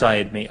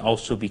outside may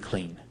also be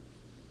clean."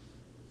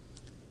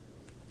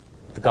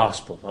 The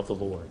Gospel of the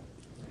Lord.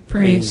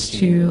 Praise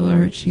to you,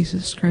 Lord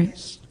Jesus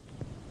Christ.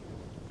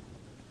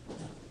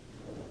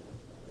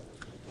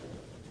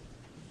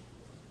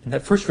 In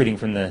that first reading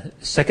from the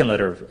second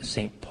letter of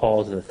St.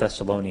 Paul to the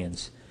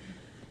Thessalonians,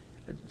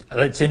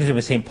 it's interesting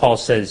what St. Paul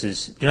says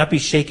is, do not be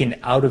shaken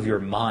out of your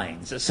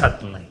minds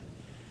suddenly.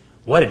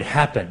 What had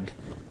happened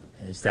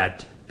is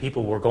that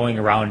people were going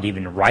around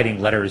even writing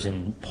letters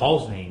in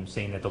Paul's name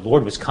saying that the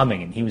Lord was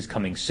coming and he was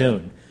coming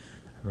soon. I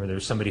remember there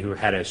was somebody who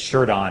had a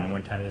shirt on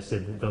one time that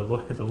said, the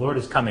Lord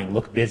is coming,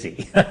 look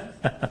busy.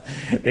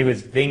 The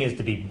thing is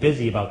to be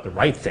busy about the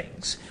right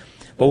things.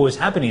 But what was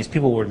happening is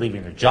people were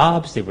leaving their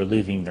jobs, they were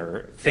leaving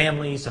their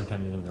families,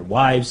 sometimes leaving their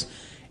wives.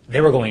 They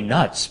were going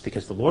nuts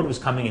because the Lord was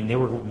coming and they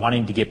were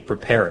wanting to get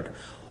prepared.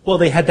 Well,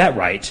 they had that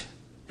right.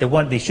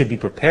 They should be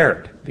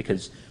prepared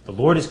because the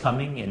Lord is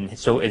coming and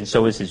so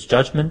is his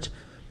judgment.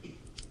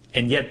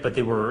 And yet, but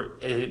they were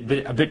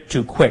a bit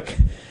too quick.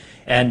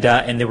 And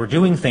they were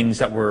doing things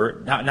that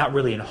were not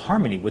really in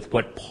harmony with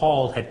what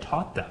Paul had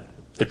taught them,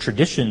 the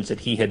traditions that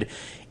he had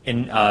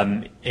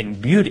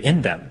imbued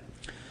in them.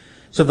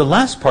 So the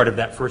last part of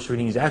that first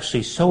reading is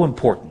actually so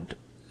important.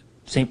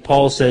 St.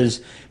 Paul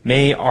says,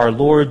 "May our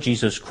Lord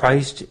Jesus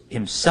Christ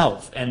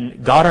himself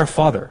and God our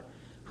Father,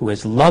 who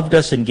has loved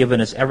us and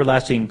given us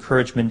everlasting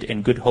encouragement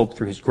and good hope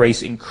through his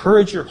grace,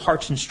 encourage your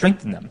hearts and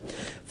strengthen them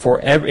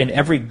in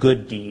every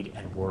good deed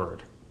and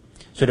word."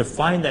 So to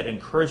find that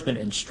encouragement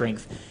and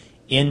strength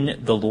in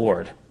the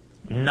Lord,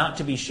 not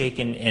to be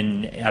shaken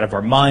out of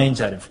our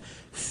minds, out of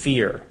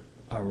fear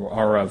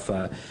or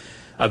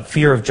of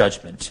fear of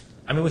judgment.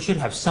 I mean, we should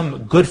have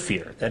some good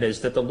fear. That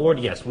is, that the Lord,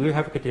 yes, we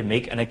have to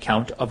make an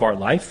account of our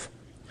life.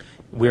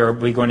 We're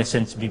going to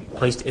sense to be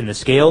placed in the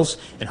scales,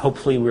 and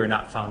hopefully we're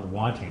not found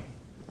wanting.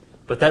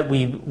 But that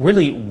we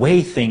really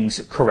weigh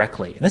things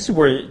correctly. And this is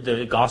where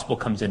the gospel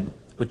comes in,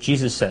 what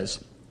Jesus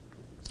says.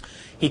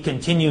 He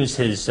continues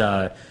his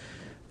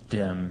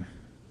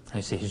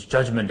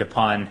judgment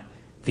upon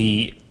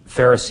the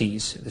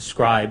Pharisees, the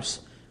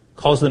scribes,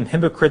 calls them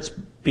hypocrites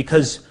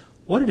because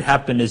what had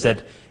happened is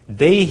that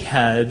they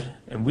had,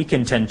 and we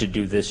can tend to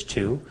do this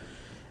too,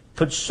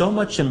 put so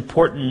much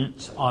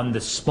importance on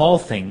the small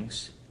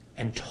things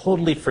and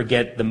totally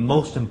forget the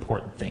most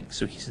important things.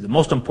 So he said the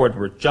most important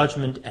were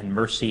judgment and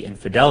mercy and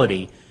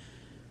fidelity,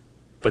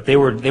 but they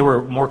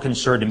were more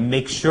concerned to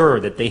make sure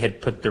that they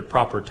had put their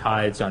proper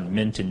tithes on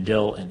mint and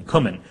dill and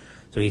cumin.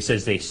 So he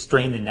says they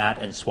strain the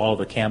gnat and swallow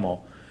the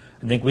camel.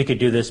 I think we could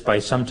do this by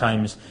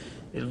sometimes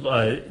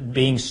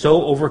being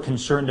so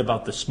over-concerned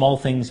about the small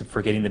things and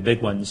forgetting the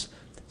big ones.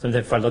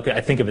 Sometimes if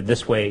I think of it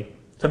this way,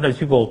 sometimes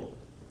people,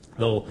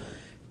 they'll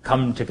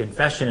come to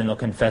confession and they'll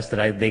confess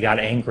that they got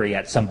angry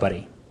at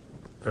somebody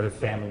or their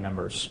family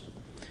members.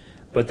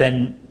 But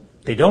then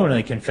they don't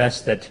really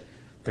confess that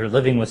they're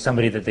living with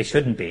somebody that they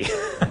shouldn't be.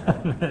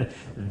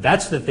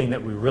 That's the thing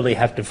that we really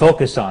have to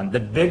focus on, the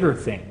bigger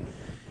thing.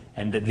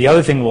 And the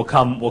other thing will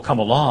come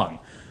along.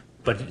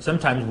 But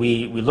sometimes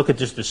we look at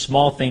just the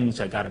small things.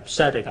 I got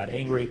upset, I got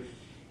angry,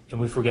 and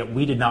we forget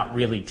we did not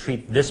really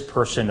treat this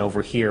person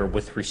over here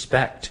with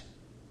respect.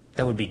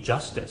 That would be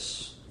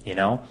justice, you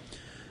know?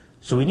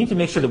 So we need to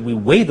make sure that we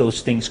weigh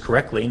those things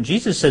correctly. And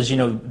Jesus says, you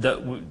know,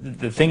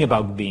 the thing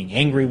about being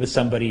angry with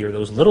somebody or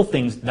those little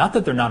things, not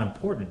that they're not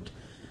important,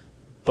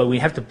 but we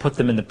have to put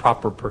them in the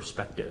proper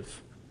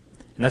perspective.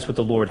 And that's what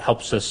the Lord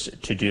helps us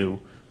to do.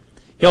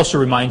 He also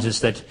reminds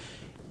us that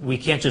we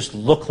can't just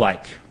look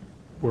like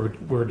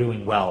we're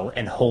doing well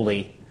and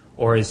holy,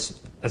 or as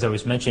I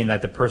was mentioning,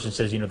 that the person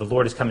says, you know, the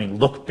Lord is coming,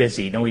 look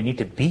busy. No, we need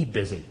to be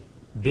busy.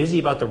 Busy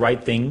about the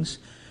right things.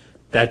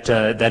 That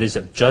is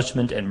of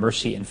judgment and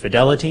mercy and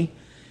fidelity,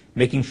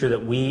 making sure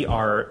that we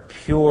are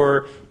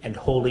pure and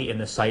holy in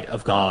the sight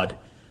of God.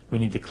 We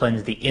need to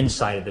cleanse the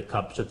inside of the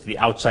cup so that the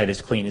outside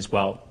is clean as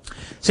well.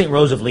 St.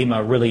 Rose of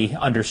Lima really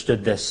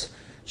understood this.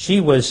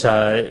 She was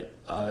really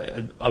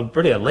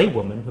a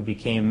laywoman who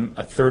became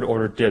a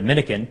third-order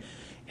Dominican,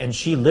 and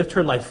she lived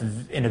her life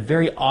in a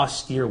very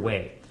austere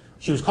way.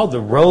 She was called the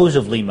Rose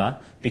of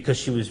Lima because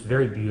she was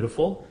very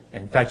beautiful.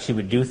 In fact, she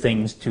would do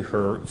things to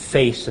her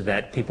face so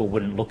that people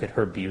wouldn't look at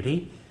her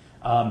beauty.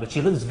 But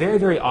she lived this very,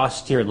 very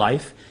austere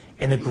life.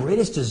 And the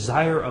greatest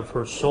desire of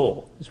her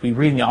soul, as we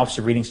read in the Office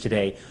of Readings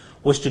today,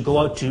 was to go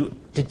out to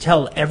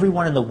tell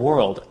everyone in the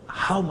world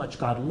how much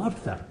God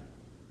loved them.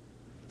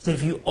 She said,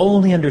 if you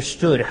only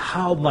understood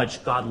how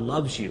much God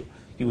loves you,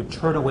 you would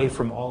turn away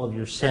from all of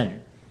your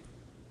sin.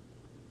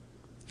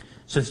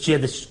 So she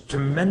had this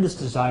tremendous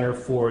desire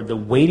for the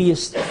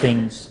weightiest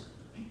things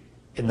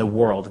in the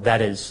world,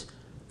 that is,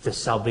 the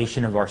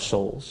salvation of our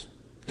souls.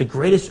 The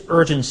greatest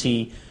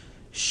urgency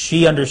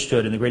she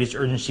understood and the greatest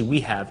urgency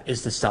we have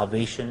is the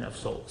salvation of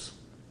souls.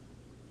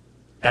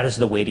 That is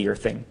the weightier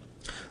thing.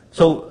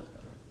 So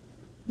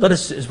let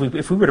us, if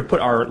we were to put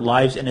our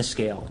lives in a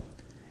scale,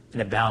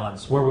 in a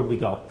balance, where would we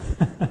go?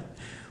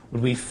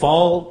 Would we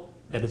fall,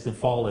 that is to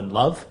fall in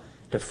love,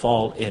 to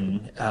fall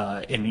in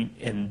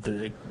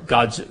the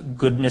God's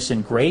goodness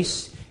and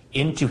grace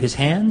into his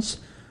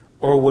hands?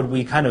 Or would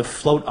we kind of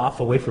float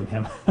off away from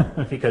him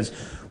because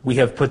we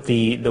have put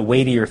the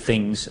weightier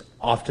things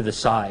off to the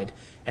side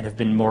and have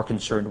been more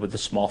concerned with the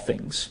small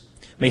things?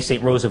 May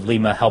St. Rose of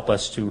Lima help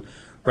us to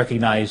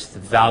recognize the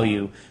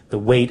value, the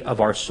weight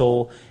of our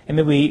soul, and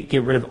may we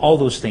get rid of all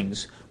those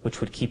things which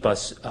would keep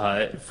us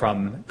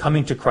from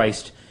coming to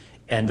Christ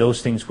and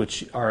those things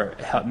which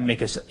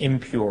make us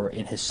impure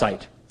in his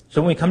sight.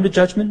 So when we come to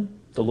judgment,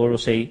 the Lord will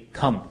say,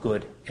 "Come,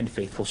 good and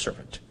faithful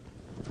servant."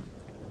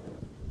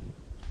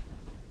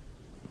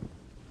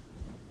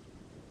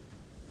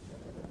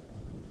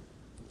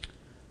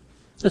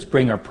 Let's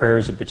bring our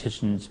prayers and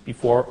petitions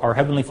before our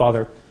Heavenly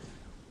Father.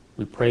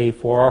 We pray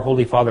for our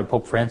Holy Father,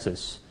 Pope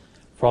Francis,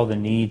 for all the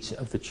needs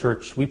of the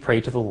Church. We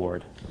pray to the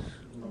Lord.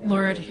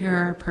 Lord, hear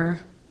our prayer.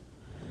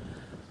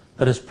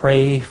 Let us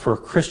pray for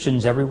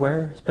Christians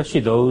everywhere, especially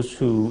those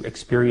who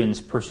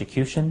experience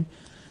persecution,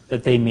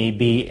 that they may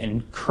be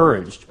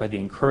encouraged by the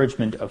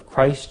encouragement of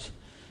Christ,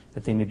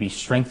 that they may be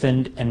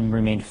strengthened and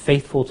remain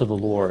faithful to the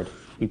Lord.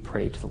 We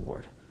pray to the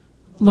Lord.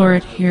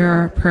 Lord, hear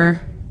our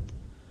prayer.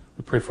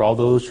 We pray for all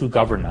those who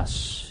govern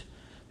us,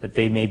 that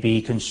they may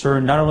be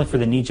concerned not only for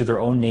the needs of their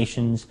own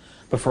nations,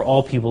 but for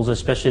all peoples,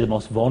 especially the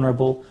most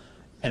vulnerable,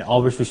 and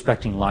always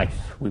respecting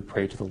life. We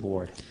pray to the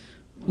Lord.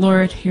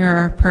 Lord, hear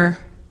our prayer.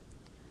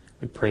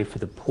 We pray for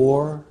the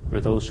poor, for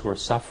those who are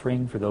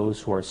suffering, for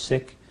those who are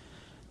sick.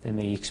 They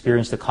may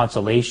experience the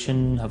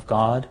consolation of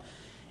God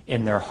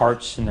in their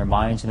hearts, in their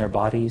minds, in their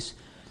bodies.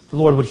 The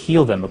Lord would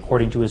heal them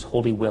according to his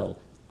holy will.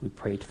 We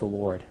pray to the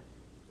Lord.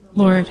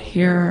 Lord,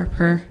 hear our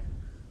prayer.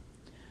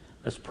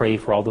 Let's pray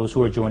for all those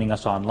who are joining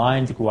us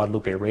online through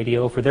Guadalupe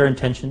Radio, for their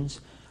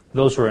intentions. For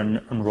those who are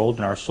enrolled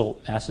in our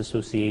Soul Mass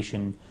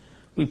Association,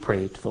 we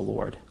pray to the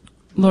Lord.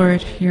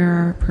 Lord, hear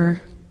our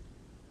prayer.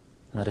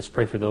 Let us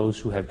pray for those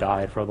who have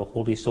died, for all the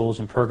holy souls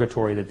in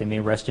purgatory, that they may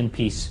rest in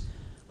peace.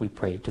 We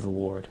pray to the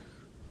Lord.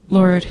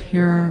 Lord,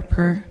 hear our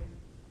prayer.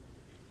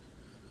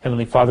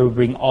 Heavenly Father, we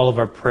bring all of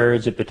our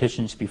prayers and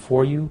petitions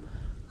before you,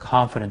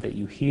 confident that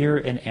you hear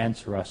and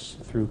answer us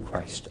through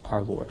Christ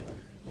our Lord.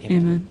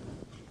 Amen.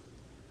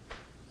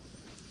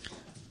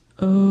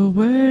 O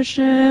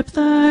worship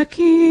the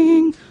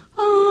King,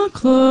 all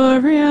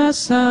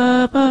glorious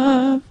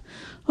above.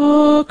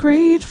 O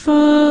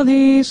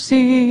gratefully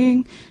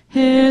sing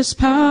his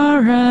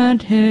power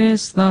and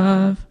his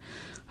love.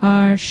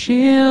 Our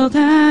shield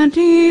and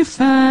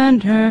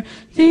defender,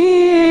 the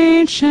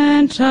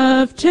Ancient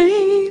of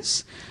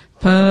Days,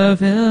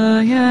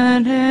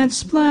 pavilion in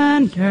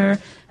splendor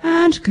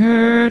and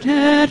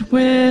girded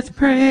with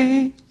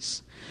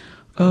praise.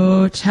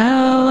 O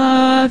tell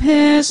of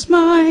his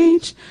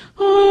might,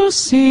 O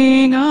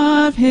sing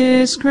of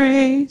his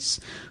grace,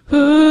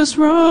 whose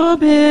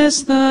robe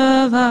is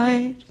the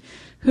light,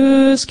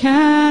 whose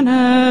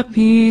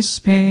canopy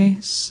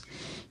space.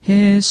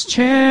 His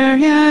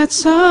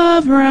chariots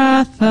of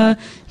wrath the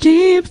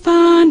deep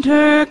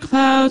thunder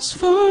clouds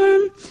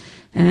form,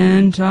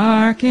 and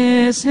dark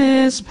is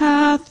his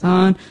path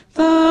on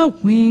the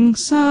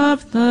wings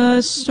of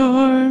the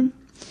storm.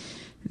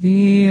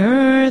 The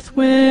earth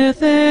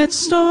with its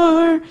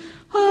store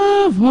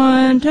of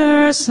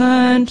wonders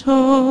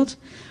untold,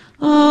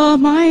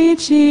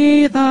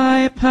 Almighty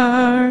thy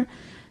power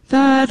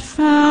that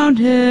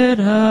founded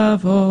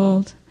of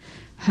old,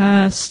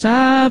 hath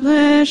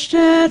established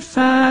it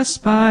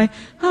fast by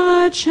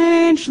a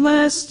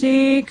changeless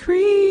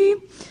decree,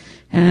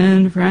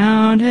 and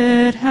round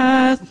it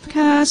hath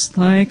cast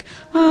like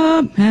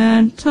a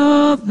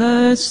mantle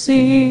the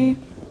sea.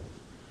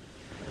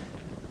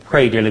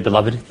 Pray, dearly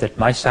beloved, that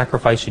my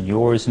sacrifice and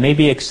yours may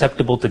be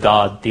acceptable to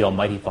God, the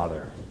Almighty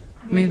Father.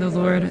 May the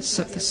Lord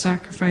accept the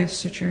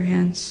sacrifice at your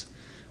hands,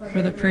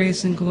 for the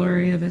praise and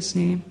glory of his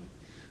name,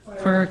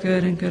 for our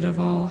good and good of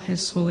all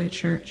his holy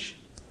church.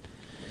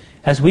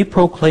 As we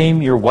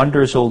proclaim your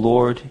wonders, O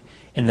Lord,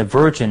 in the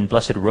Virgin,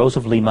 Blessed Rose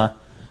of Lima,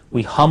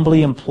 we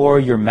humbly implore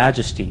your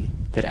majesty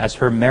that as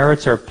her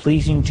merits are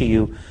pleasing to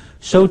you,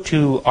 so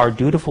too our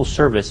dutiful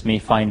service may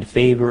find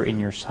favor in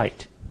your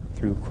sight,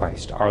 through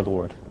Christ our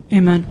Lord.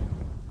 Amen.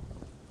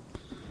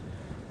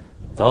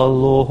 The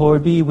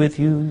Lord be with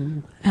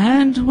you.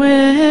 And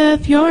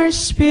with your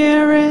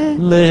spirit.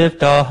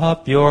 Lift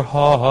up your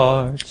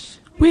hearts.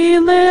 We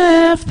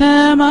lift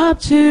them up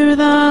to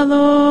the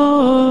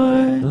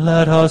Lord.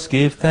 Let us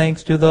give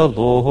thanks to the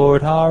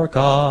Lord our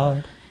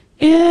God.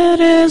 It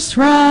is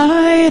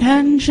right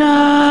and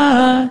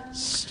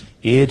just.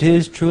 It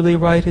is truly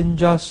right and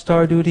just,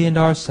 our duty and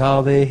our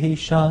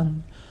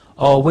salvation,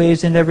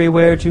 always and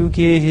everywhere to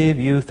give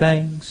you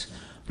thanks,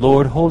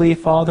 Lord, Holy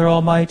Father,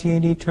 Almighty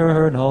and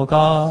Eternal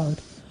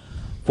God.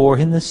 For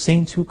in the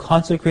saints who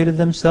consecrated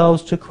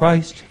themselves to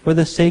Christ for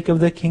the sake of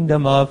the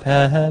kingdom of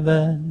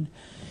heaven,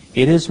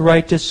 it is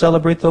right to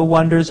celebrate the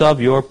wonders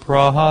of your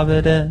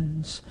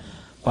providence,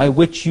 by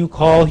which you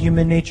call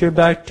human nature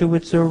back to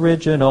its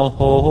original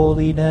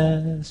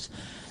holiness,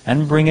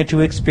 and bring it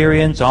to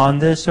experience on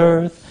this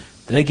earth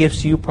the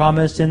gifts you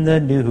promised in the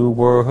new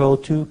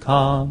world to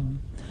come.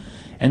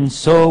 And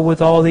so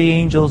with all the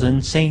angels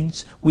and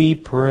saints we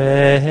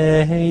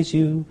praise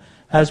you,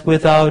 as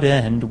without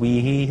end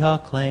we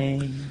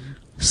acclaim.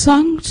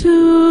 Sanctus,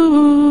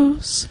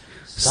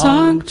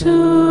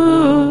 Sanctus,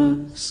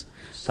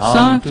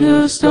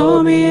 Sanctus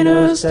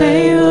Dominus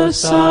Deus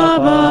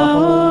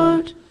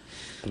Sabaoth,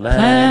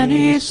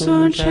 Pleni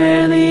sunt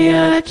caeli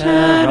et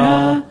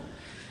terra,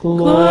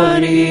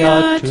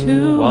 gloria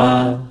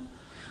tua.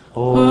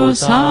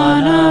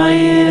 Hosanna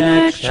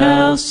in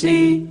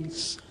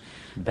excelsis,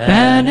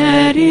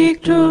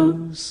 benedictus,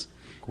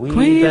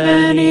 qui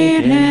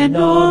venit in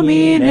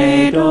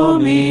nomine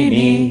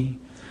Domini.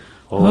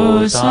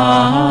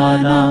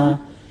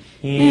 Hosanna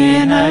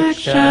in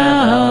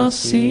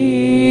excelsis.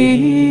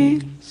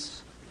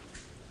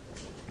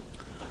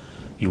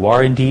 You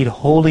are indeed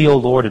holy, O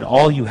Lord, and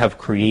all you have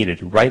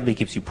created rightly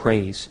gives you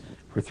praise.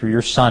 For through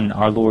your Son,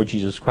 our Lord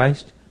Jesus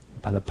Christ,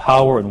 by the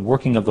power and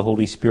working of the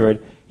Holy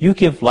Spirit, you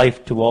give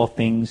life to all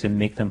things and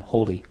make them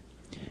holy.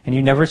 And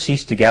you never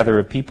cease to gather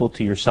a people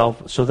to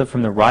yourself, so that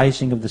from the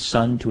rising of the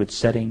sun to its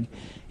setting,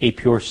 a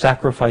pure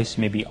sacrifice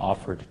may be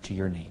offered to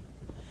your name.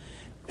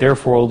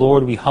 Therefore, O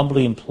Lord, we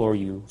humbly implore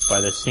you, by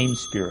the same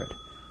Spirit,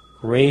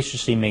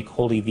 graciously make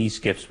holy these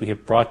gifts we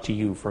have brought to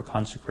you for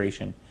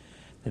consecration,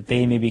 that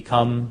they may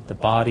become the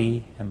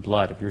body and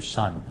blood of your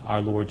Son,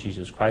 our Lord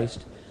Jesus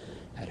Christ,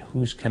 at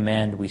whose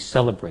command we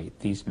celebrate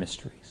these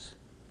mysteries.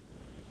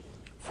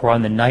 For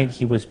on the night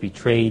he was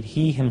betrayed,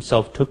 he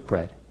himself took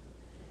bread,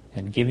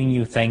 and giving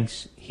you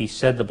thanks, he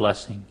said the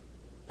blessing,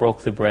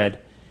 broke the bread,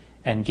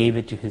 and gave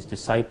it to his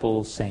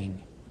disciples,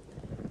 saying,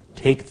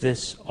 Take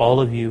this, all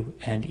of you,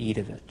 and eat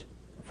of it,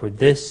 for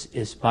this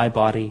is my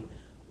body,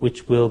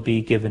 which will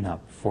be given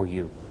up for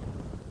you.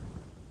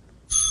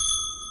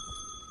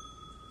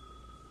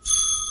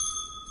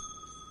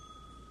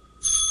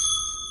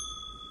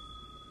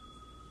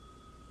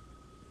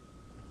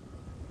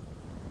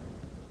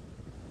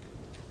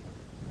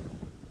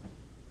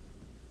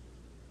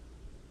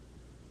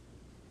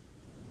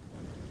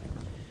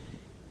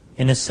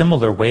 In a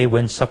similar way,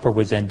 when supper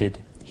was ended,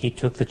 he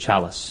took the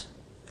chalice,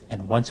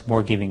 and once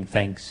more giving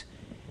thanks,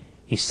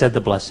 he said the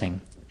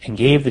blessing, and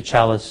gave the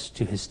chalice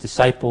to his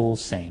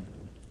disciples, saying,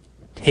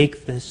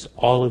 "Take this,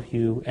 all of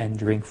you, and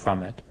drink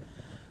from it.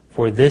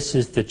 For this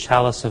is the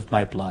chalice of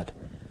my blood,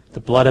 the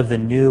blood of the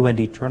new and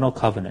eternal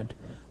covenant,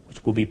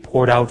 which will be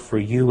poured out for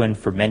you and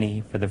for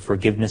many for the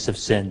forgiveness of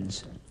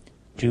sins.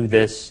 Do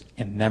this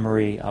in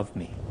memory of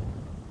me."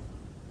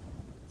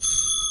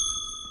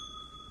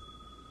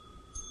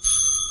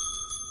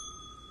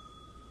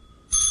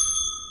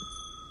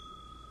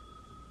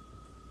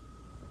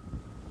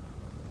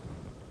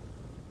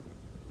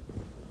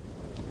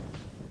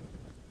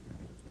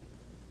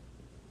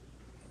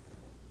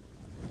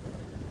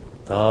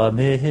 The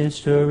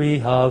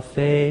mystery of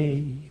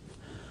faith,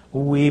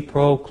 we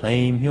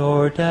proclaim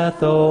your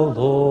death, O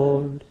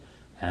Lord,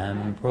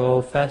 and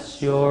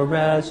profess your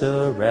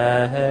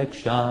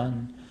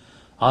resurrection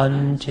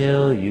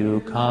until you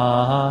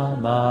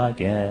come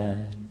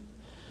again.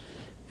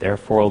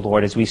 Therefore, O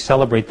Lord, as we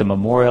celebrate the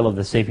memorial of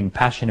the saving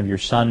passion of your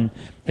Son,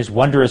 his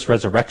wondrous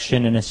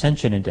resurrection and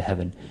ascension into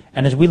heaven,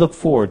 and as we look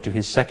forward to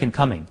his second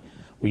coming,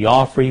 we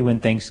offer you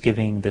in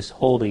thanksgiving this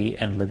holy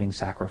and living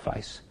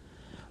sacrifice.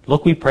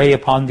 Look, we pray,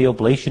 upon the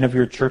oblation of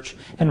your church,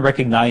 and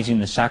recognizing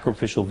the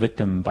sacrificial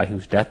victim by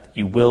whose death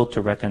you will to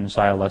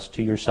reconcile us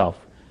to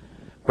yourself.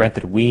 Grant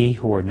that we,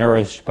 who are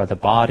nourished by the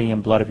body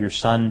and blood of your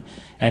Son,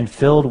 and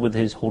filled with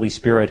his Holy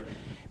Spirit,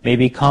 may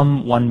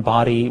become one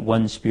body,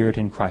 one spirit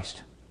in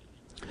Christ.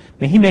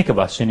 May he make of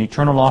us an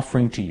eternal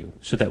offering to you,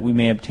 so that we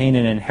may obtain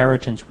an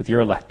inheritance with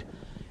your elect,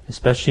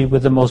 especially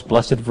with the most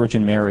blessed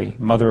Virgin Mary,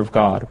 Mother of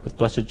God, with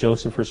blessed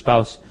Joseph, her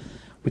spouse,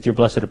 with your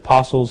blessed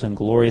apostles and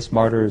glorious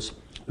martyrs,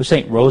 with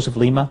St. Rose of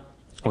Lima,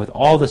 and with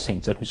all the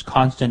saints at whose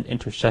constant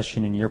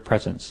intercession in your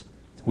presence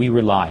we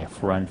rely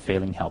for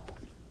unfailing help.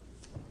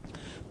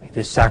 May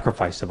this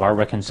sacrifice of our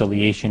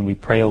reconciliation, we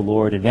pray, O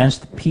Lord, advance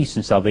the peace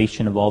and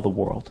salvation of all the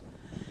world.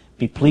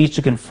 Be pleased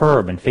to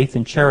confirm in faith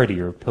and charity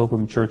your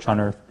pilgrim church on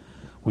earth,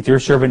 with your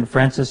servant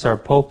Francis, our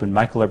Pope, and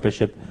Michael, our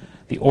Bishop,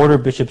 the order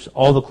of bishops,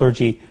 all the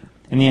clergy,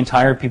 and the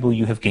entire people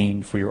you have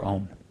gained for your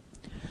own.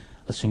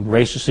 Listen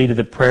graciously to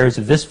the prayers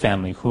of this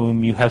family,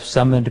 whom you have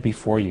summoned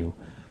before you.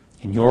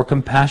 In your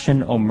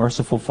compassion, O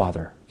merciful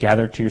Father,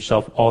 gather to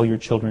yourself all your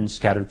children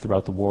scattered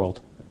throughout the world.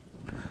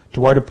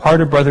 To our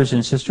departed brothers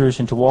and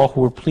sisters, and to all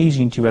who are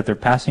pleasing to you at their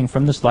passing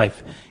from this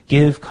life,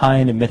 give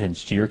kind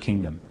admittance to your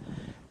kingdom.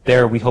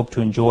 There we hope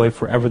to enjoy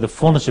forever the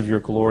fullness of your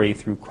glory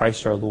through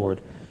Christ our Lord,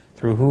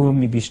 through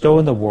whom you bestow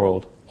in the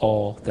world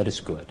all that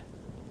is good.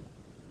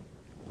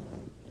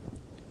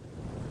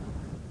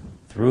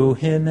 Through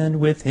him, and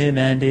with him,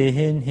 and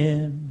in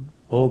him,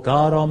 O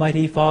God,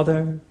 Almighty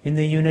Father, in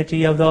the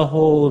unity of the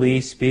Holy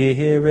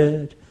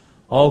Spirit,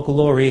 all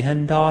glory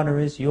and honor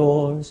is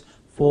yours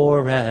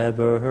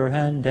forever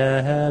and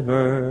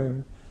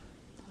ever.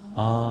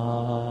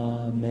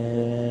 Amen.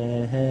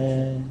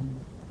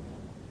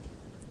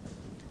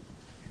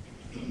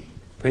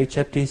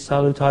 Preceptis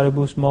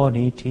salutaribus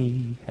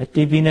moniti, et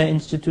divina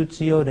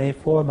institutione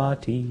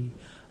formati,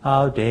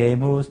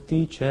 audemus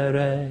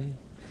dicere.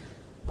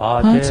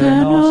 Pater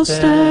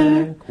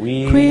noster,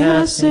 qui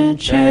es in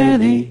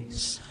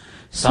celis,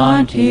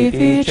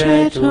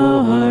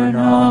 sanctificetur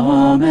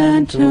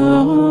nomen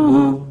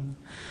tuum,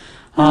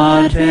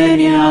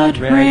 adveniat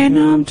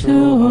regnum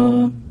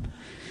tuum,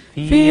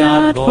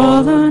 fiat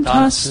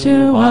voluntas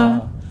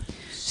tua,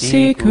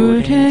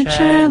 sicut in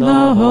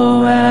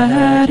cielo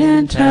et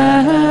in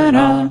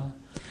terra.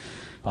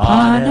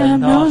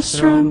 Panem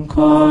nostrum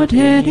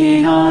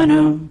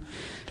quotidianum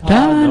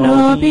da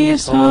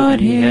nobis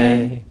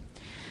hodie,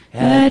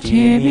 et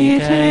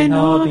imite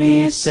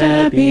nobis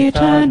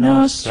debita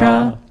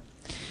nostra,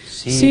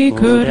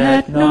 sicut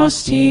et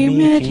nos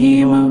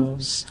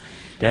dimitimus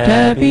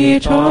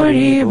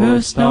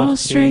debitoribus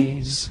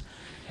nostris,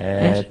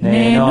 et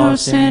ne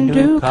nos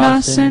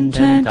inducas in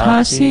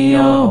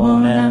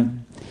tentationem,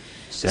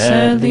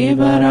 sed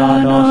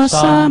libera nos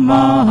a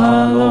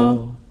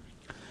malo.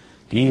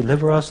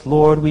 Deliver us,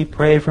 Lord, we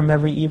pray, from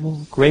every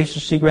evil.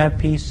 Graciously grant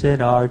peace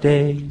in our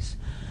days,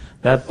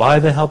 that by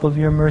the help of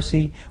your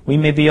mercy we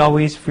may be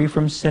always free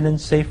from sin and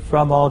safe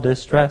from all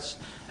distress,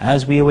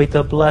 as we await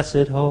the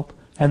blessed hope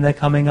and the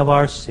coming of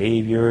our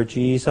Savior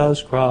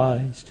Jesus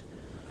Christ.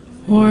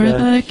 For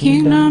the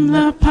kingdom,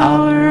 the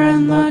power,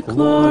 and the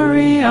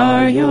glory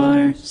are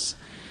yours,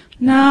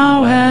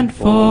 now and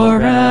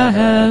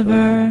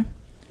forever.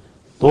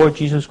 Lord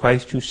Jesus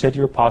Christ, who said to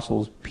your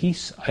apostles,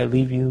 "Peace I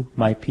leave you,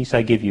 my peace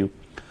I give you,"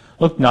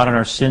 look not on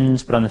our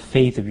sins, but on the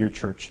faith of your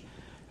church.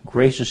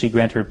 Graciously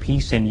grant her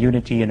peace and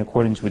unity in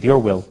accordance with your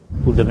will,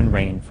 who live and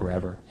reign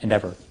forever and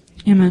ever.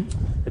 Amen.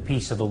 The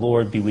peace of the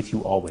Lord be with you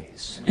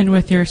always. And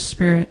with your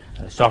spirit.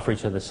 Let us offer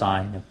each other the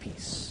sign of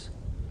peace.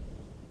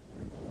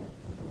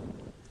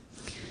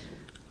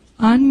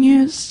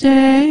 Agnus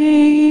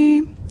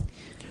Dei,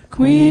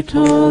 qui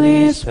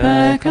tollis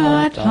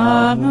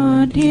peccata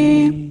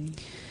mundi,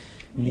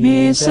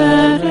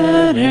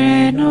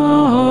 miserere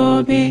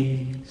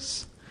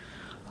nobis.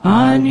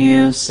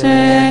 Agnus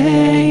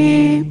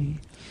Dei,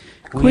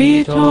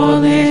 qui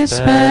tollis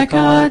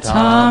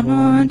peccata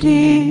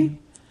mundi,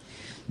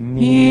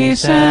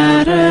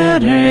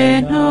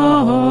 miserere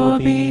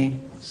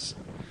nobis,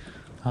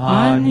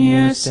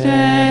 agnus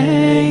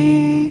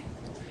Dei,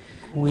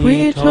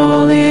 qui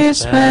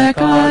tollis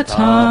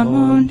peccata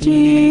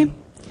mundi,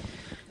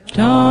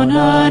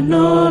 dona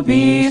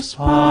nobis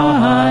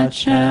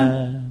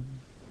pacem.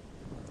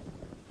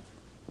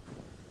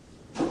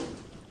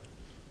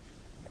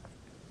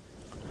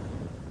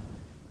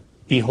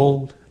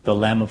 Behold the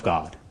Lamb of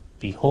God.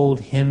 Behold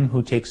him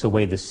who takes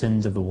away the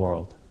sins of the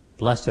world.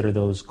 Blessed are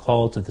those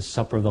called to the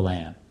supper of the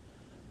Lamb.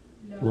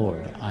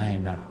 Lord, I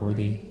am not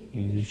worthy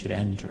you should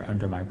enter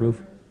under my roof,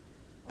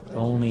 but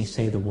only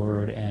say the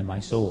word, and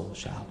my soul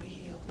shall be healed.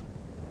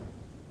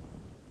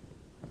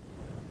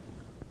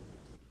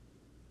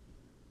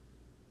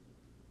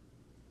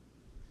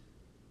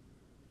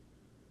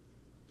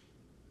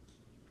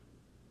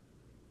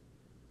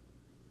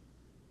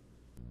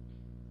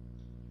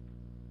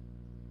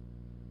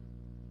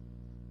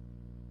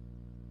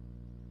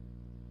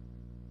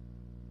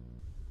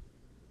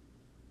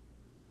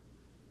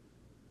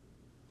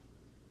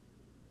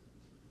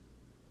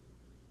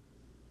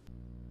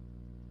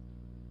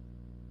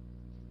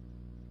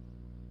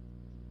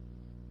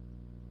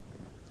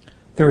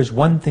 There is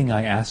one thing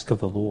I ask of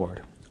the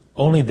Lord,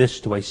 only this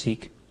do I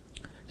seek,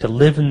 to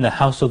live in the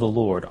house of the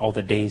Lord all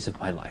the days of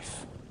my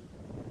life.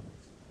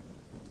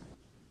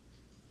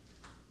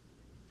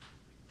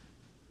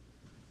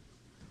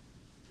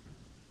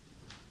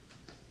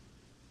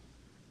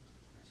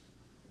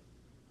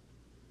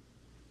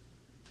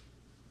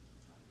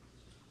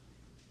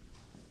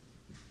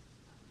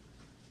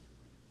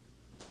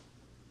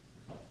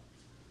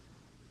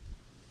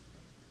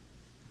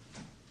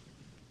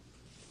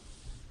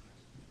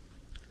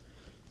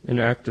 An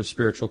act of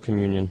spiritual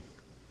communion.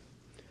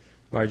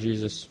 My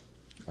Jesus,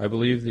 I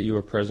believe that you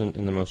are present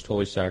in the most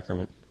holy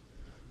sacrament.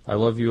 I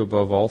love you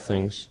above all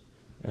things,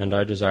 and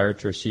I desire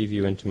to receive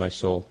you into my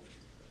soul.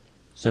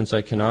 Since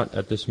I cannot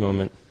at this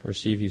moment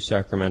receive you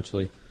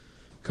sacramentally,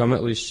 come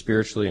at least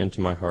spiritually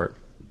into my heart.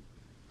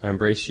 I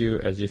embrace you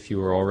as if you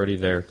were already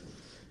there,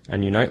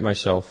 and unite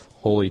myself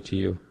wholly to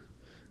you.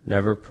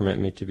 Never permit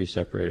me to be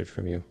separated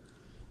from you.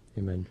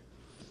 Amen.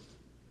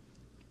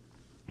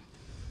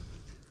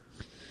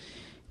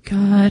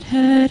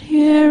 Godhead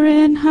here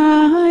in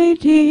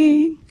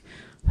hiding,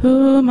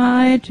 whom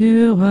I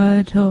do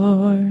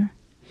adore,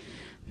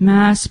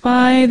 masked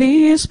by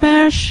these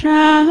bare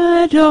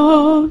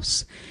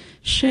shadows,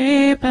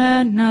 shape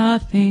and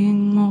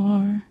nothing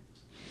more.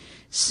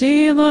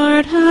 See,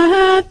 Lord,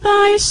 at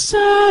thy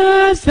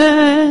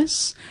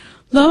service,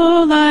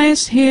 lo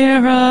lies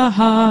here a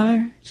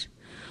heart,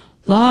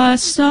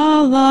 lost,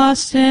 all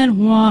lost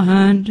in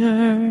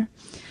wonder,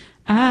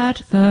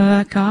 at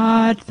the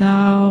God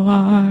thou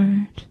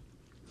art.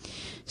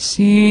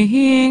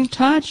 Seeing,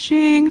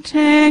 touching,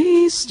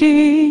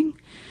 tasting,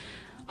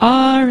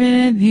 are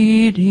in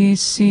thee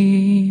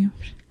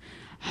deceived.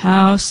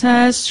 How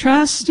says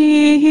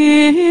trusty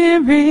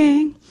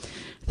hearing,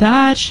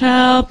 that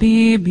shall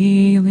be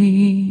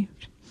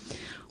believed.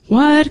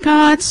 What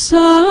God's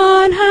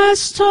Son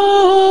has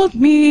told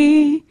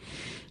me,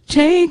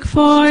 take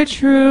for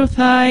truth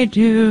I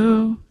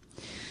do.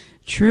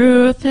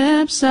 Truth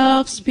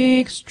himself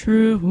speaks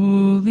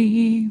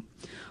truly,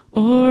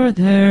 or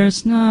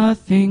there's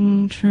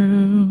nothing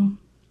true.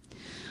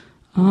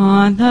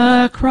 On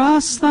the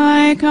cross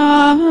thy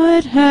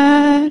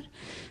Godhead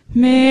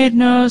made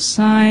no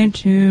sign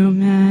to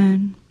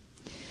men.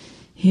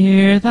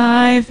 Here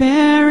thy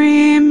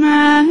very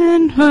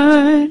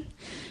manhood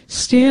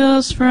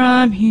steals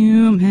from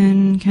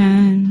human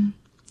ken.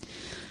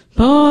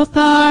 Both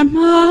are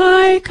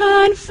my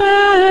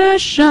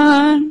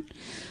confession,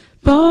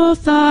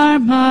 both are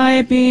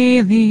my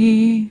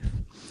belief,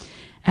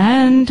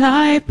 and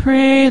I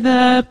pray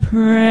the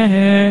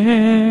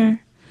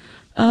prayer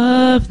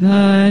of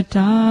the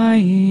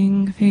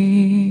dying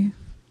thief.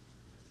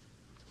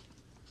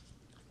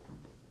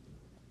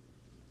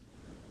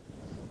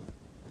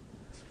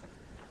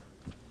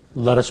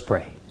 Let us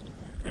pray.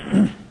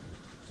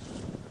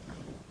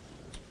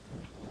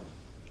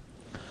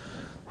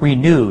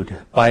 Renewed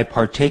by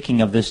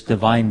partaking of this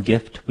divine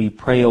gift, we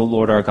pray, O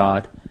Lord our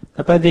God,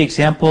 that by the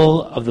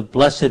example of the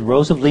blessed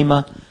Rose of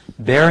Lima,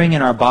 bearing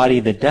in our body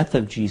the death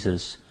of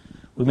Jesus,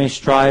 we may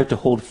strive to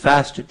hold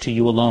fast to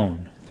you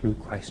alone, through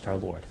Christ our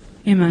Lord.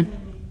 Amen.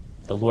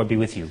 The Lord be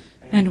with you.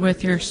 And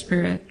with your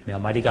spirit. May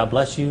Almighty God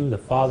bless you, the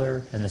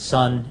Father, and the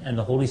Son, and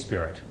the Holy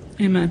Spirit.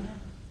 Amen.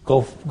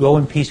 Go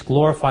in peace,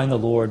 glorifying the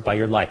Lord by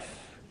your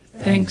life.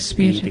 Thanks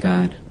be to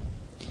God.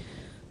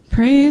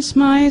 Praise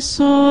my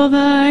soul,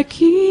 the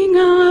King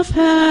of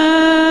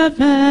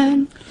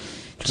heaven.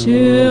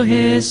 To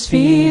his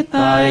feet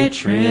thy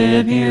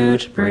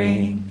tribute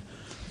bring.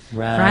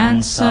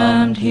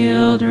 Ransomed,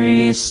 healed,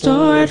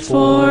 restored,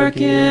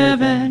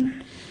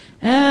 forgiven,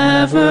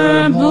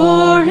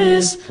 evermore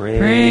his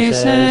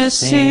praises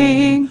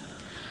sing.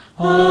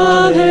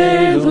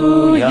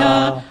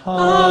 Alleluia,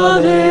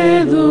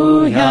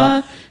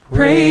 alleluia,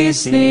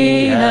 praise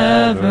the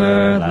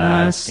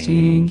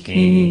everlasting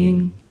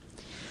King.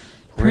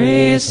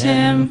 Praise Praise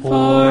him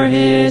for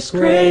his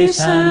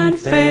grace and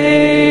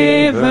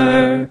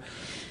favor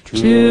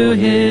to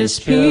his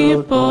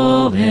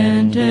people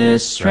in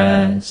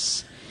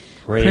distress.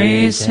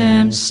 Praise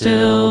him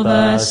still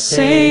the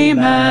same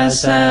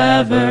as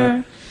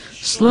ever,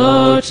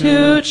 slow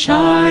to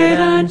chide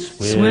and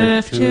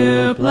swift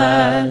to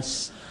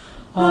bless.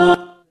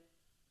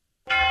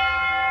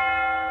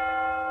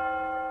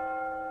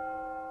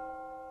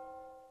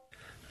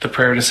 The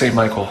prayer to Saint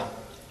Michael.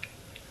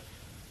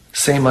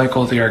 Saint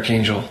Michael the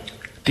Archangel,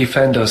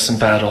 defend us in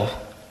battle.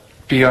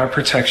 Be our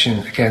protection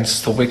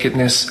against the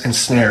wickedness and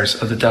snares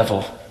of the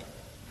devil.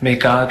 May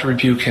God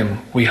rebuke him,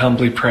 we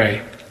humbly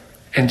pray.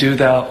 And do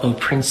thou, O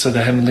Prince of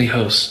the heavenly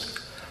host,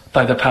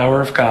 by the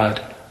power of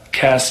God,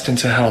 cast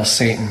into hell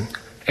Satan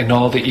and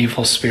all the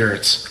evil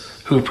spirits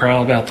who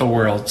prowl about the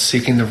world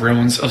seeking the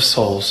ruins of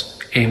souls.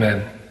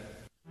 Amen.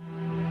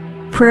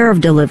 Prayer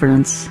of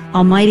Deliverance.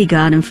 Almighty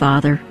God and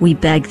Father, we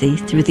beg Thee,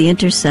 through the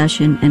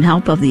intercession and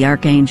help of the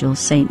archangels,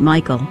 Saint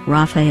Michael,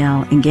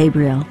 Raphael, and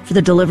Gabriel, for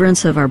the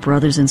deliverance of our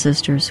brothers and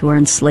sisters who are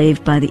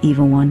enslaved by the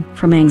evil one,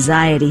 from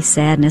anxiety,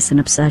 sadness, and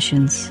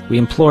obsessions. We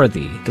implore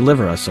Thee,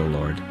 deliver us, O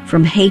Lord.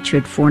 From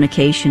hatred,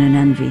 fornication, and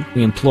envy.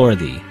 We implore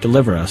Thee,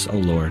 deliver us, O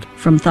Lord.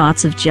 From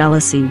thoughts of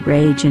jealousy,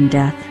 rage, and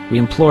death. We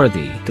implore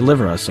Thee,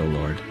 deliver us, O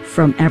Lord.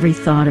 From every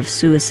thought of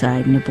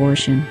suicide and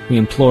abortion. We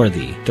implore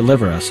Thee,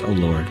 deliver us, O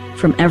Lord.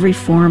 From every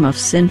form of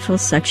sinful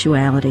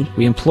sexuality.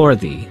 We implore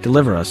Thee,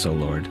 deliver us, O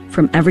Lord.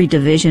 From every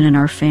division in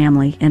our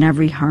family and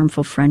every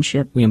harmful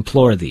friendship. We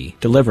implore Thee,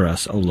 deliver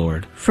us, O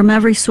Lord. From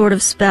every sort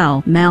of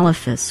spell,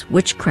 malefice,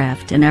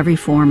 witchcraft, and every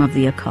form of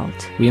the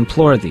occult. We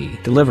implore Thee,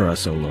 deliver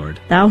us, O Lord.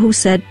 Thou who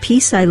said,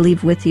 Peace I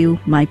leave with you,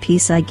 my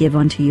peace I give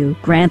unto you,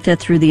 grant that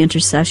through the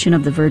intercession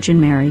of the Virgin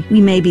Mary,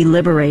 we may be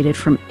liberated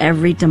from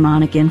every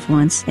demonic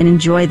influence and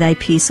enjoy Thy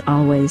peace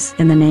always.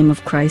 In the name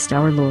of Christ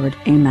our Lord.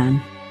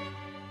 Amen.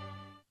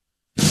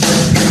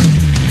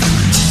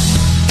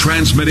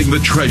 Transmitting the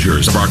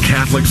treasures of our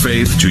Catholic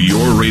faith to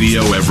your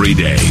radio every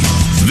day.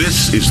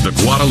 This is the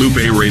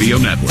Guadalupe Radio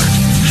Network.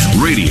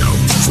 Radio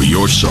for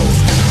your soul.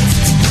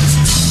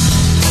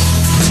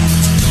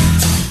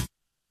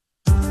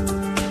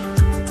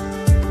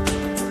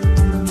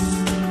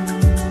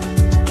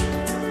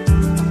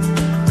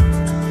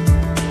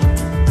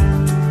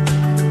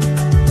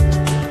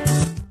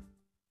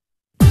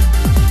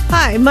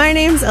 Hi, my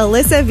name's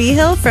Alyssa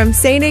Vigil from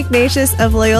St. Ignatius of Loyola